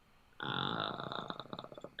 Giordano,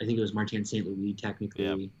 I think it was Martin St. Louis technically.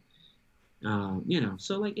 Yep.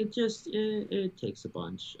 So like it takes a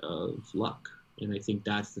bunch of luck, and I think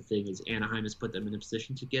that's the thing is Anaheim has put them in a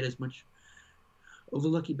position to get as much of a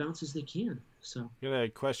lucky bounce as they can. So got a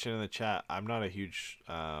question in the chat. I'm not a huge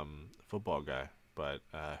football guy, but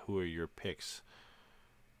who are your picks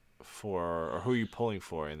for, or who are you pulling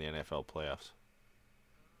for in the NFL playoffs?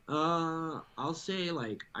 I'll say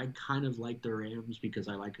I kind of like the Rams because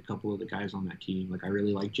I like a couple of the guys on that team. Like I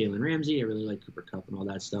really like Jalen Ramsey, I really like Cooper Kupp and all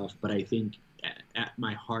that stuff. But I think at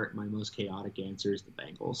my heart, my most chaotic answer is the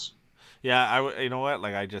Bengals. Yeah, you know what?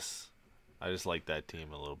 Like I just like that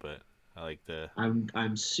team a little bit. I like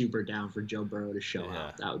I'm super down for Joe Burrow to show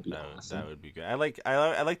up. That would be awesome. That would be good. I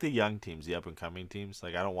like the young teams, the up and coming teams.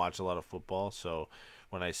 Like I don't watch a lot of football, so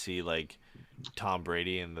when I see like Tom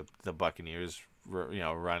Brady and the Buccaneers,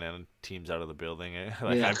 running teams out of the building,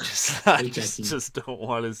 I just don't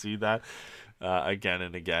want to see that again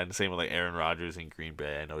and again. Same with like Aaron Rodgers in Green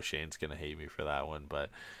Bay. I know Shane's gonna hate me for that one, but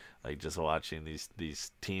like just watching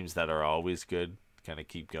these teams that are always good kind of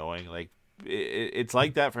keep going. Like it's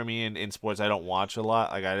like that for me in sports. I don't watch a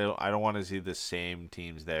lot. Like I don't want to see the same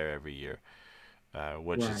teams there every year.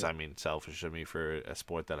 Which is, selfish of me for a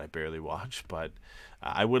sport that I barely watch. But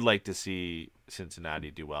I would like to see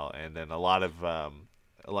Cincinnati do well. And then a lot of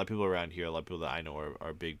people around here, a lot of people that I know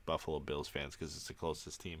are big Buffalo Bills fans because it's the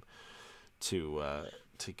closest team to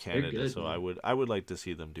Canada. Good, so man. I would like to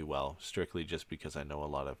see them do well, strictly just because I know a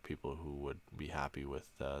lot of people who would be happy with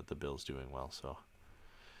the Bills doing well. So.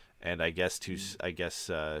 And I guess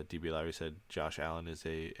DB Lowry said Josh Allen is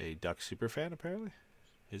a Duck super fan. Apparently,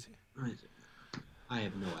 is he? I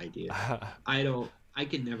have no idea. I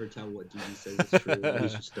can never tell what DB says is true.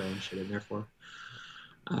 He's just throwing shit in there for.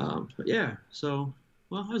 But yeah, so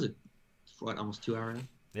that was almost 2 hours.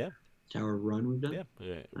 Yeah. Tower Run we've done. Yeah,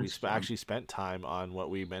 we That's fun. actually spent time on what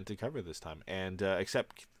we meant to cover this time, and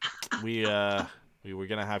except we were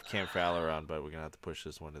gonna have Cam Fowler on, but we're gonna have to push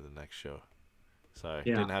this one to the next show. Sorry,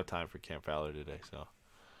 Yeah. didn't have time for Cam Fowler today, so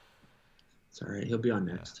It's all right. He'll be on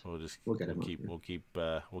yeah, next. we'll get him on here.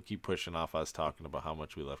 we'll keep pushing off us talking about how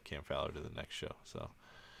much we love Cam Fowler to the next show. So,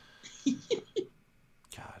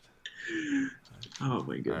 God. Oh my All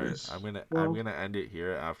right, goodness. I'm Well- gonna end it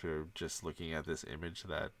here after just looking at this image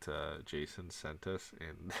that Jason sent us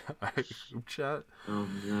in our group chat Oh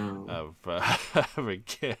no. of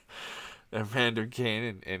Evander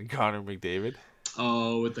Kane and Connor McDavid.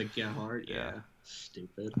 Oh, with the Get Hard. Yeah. Yeah.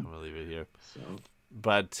 Stupid. I'm gonna leave it here. So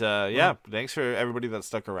But yeah, thanks for everybody that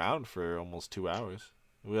stuck around for almost 2 hours.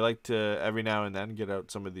 We like to every now and then get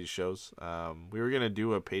out some of these shows. We were gonna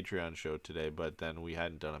do a Patreon show today, but then we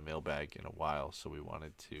hadn't done a mailbag in a while, so we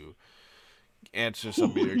wanted to answer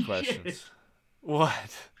some of your Holy questions. shit.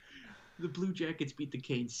 What? the Blue Jackets beat the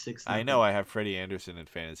Canes 6-0. I know I have Freddie Anderson in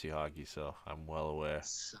fantasy hockey, so I'm well aware.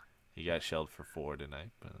 He got shelled for 4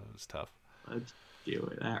 tonight, but it was tough. Let's do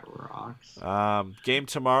it. That rocks. Game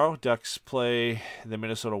tomorrow. Ducks play the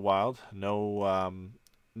Minnesota Wild.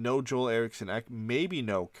 No Joel Eriksson Ek. Maybe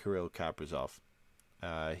no Kirill Kaprizov.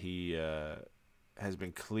 He has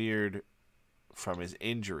been cleared from his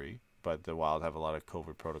injury, but the Wild have a lot of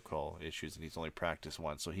COVID protocol issues, and he's only practiced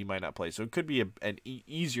once, so he might not play. So it could be an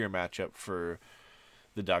easier matchup for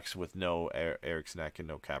the Ducks with no Eriksson Ek and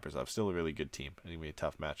no Kaprizov. Still a really good team. It's going to be a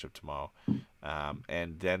tough matchup tomorrow.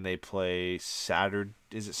 And then they play Saturday.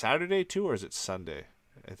 Is it Saturday too, or is it Sunday?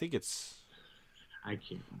 I think it's I'm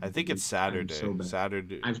Saturday. so bad.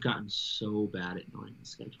 Saturday. I've gotten so bad at knowing the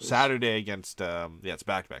schedule. Saturday against it's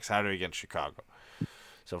back-to-back. Saturday against Chicago.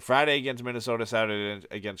 So Friday against Minnesota, Saturday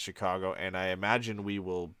against Chicago, and I imagine we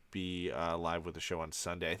will be live with the show on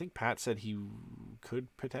Sunday. I think Pat said he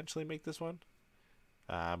could potentially make this one.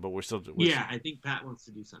 But we're still. I think Pat wants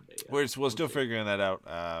to do Sunday. Yeah. We're still see. figuring that out.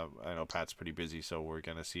 I know Pat's pretty busy, so we're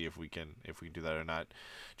gonna see if we can do that or not.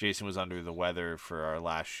 Jason was under the weather for our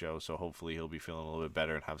last show, so hopefully he'll be feeling a little bit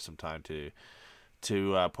better and have some time to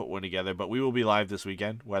put one together. But we will be live this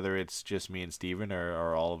weekend, whether it's just me and Steven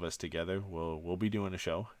or all of us together. We'll be doing a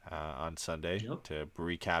show on Sunday to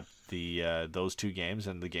recap the those two games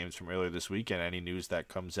and the games from earlier this week and any news that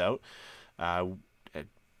comes out.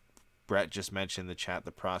 Brett just mentioned in the chat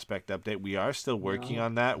the prospect update. We are still working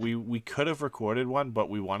on that. We could have recorded one, but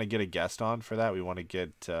we want to get a guest on for that. We want to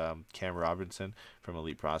get Cam Robinson from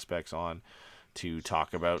Elite Prospects on to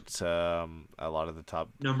talk about a lot of the top.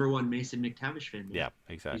 Number one Mason McTavish fan. Yeah,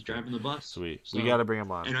 exactly. He's driving the bus. So we got to bring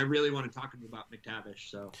him on. And I really want to talk to him about McTavish,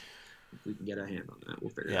 so if we can get a hand on that, we'll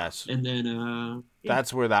figure it out. Yes. And then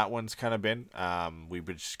that's where that one's kind of been. We've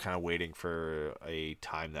been just kind of waiting for a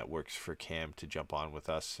time that works for Cam to jump on with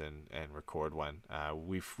us and record one.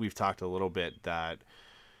 We've talked a little bit that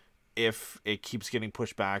if it keeps getting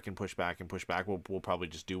pushed back, we'll probably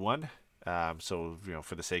just do one. So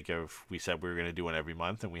for the sake of, we said we were going to do one every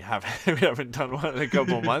month, and we haven't done one in a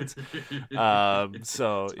couple of months.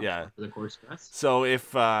 So yeah. For the course press. So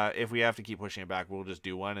if we have to keep pushing it back, we'll just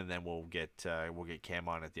do one, and then we'll get Cam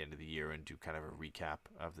on at the end of the year and do kind of a recap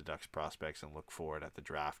of the Ducks prospects and look forward at the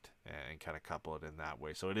draft and kind of couple it in that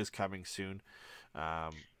way. So it is coming soon.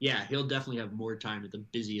 Yeah, he'll definitely have more time at the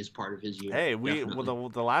busiest part of his year. Hey, Definitely.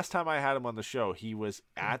 the last time I had him on the show, he was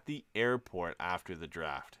at the airport after the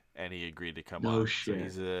draft, and he agreed to come on. No shit. So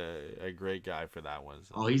he's a great guy for that one.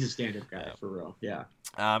 So. Oh, he's a stand-up guy for real. Yeah.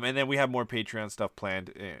 And then we have more Patreon stuff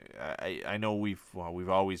planned. I know we've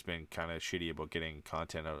always been kind of shitty about getting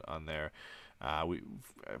content out on there.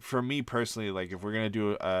 For me personally, like if we're gonna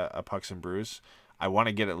do a Pucks and Brews, I want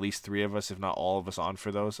to get at least 3 of us, if not all of us, on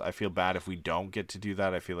for those. I feel bad if we don't get to do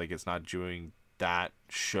that. I feel like it's not doing that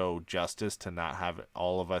show justice to not have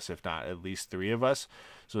all of us, if not at least 3 of us.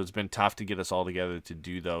 So it's been tough to get us all together to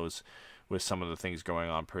do those with some of the things going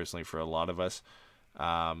on personally for a lot of us.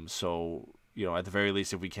 So at the very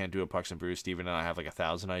least, if we can't do a Pucks and Brews, Steven and I have like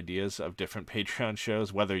 1,000 ideas of different Patreon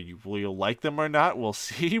shows. Whether you'll like them or not, we'll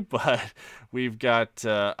see. But we've got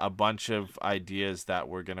a bunch of ideas that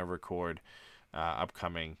we're gonna record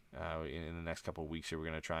upcoming in the next couple of weeks here. We're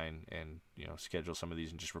going to try and schedule some of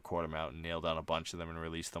these and just record them out and nail down a bunch of them and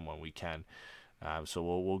release them when we can. So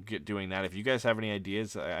we'll get doing that. If you guys have any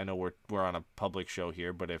ideas, I know we're on a public show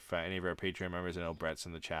here, but if any of our Patreon members, I know Brett's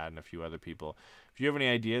in the chat and a few other people, if you have any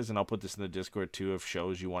ideas, and I'll put this in the Discord too, of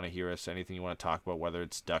shows you want to hear us, anything you want to talk about, whether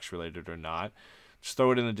it's Ducks related or not, just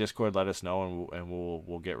throw it in the Discord. Let us know, and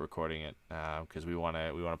we'll get recording it because we want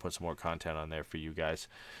to put some more content on there for you guys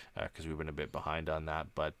because we've been a bit behind on that.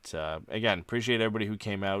 But again, appreciate everybody who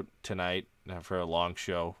came out tonight for a long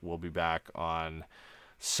show. We'll be back on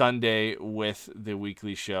Sunday with the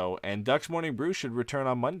weekly show, and Ducks Morning Brew should return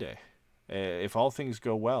on Monday if all things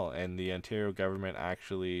go well and the Ontario government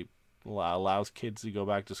actually allows kids to go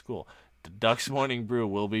back to school. The Ducks Morning Brew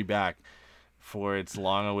will be back for its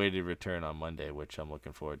long-awaited return on Monday, which I'm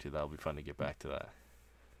looking forward to. That'll be fun to get back to that.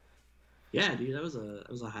 Yeah, dude, that was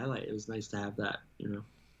a highlight. It was nice to have that, in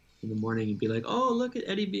the morning and be like, oh, look at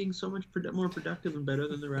Eddie being so much more productive and better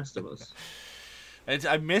than the rest of us.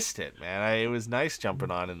 I missed it, man. It was nice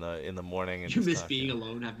jumping on in the morning. And you miss being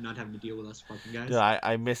alone, not having to deal with us fucking guys. Yeah,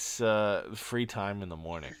 I miss free time in the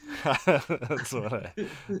morning. That's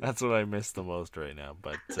what I miss the most right now.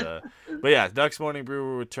 But yeah, Ducks Morning Brew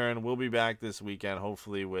will return. We'll be back this weekend,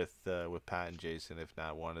 hopefully with Pat and Jason, if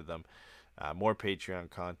not one of them. More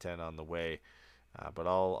Patreon content on the way. But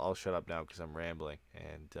I'll shut up now because I'm rambling.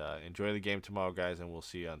 And enjoy the game tomorrow, guys, and we'll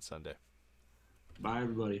see you on Sunday. Bye,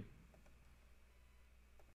 everybody.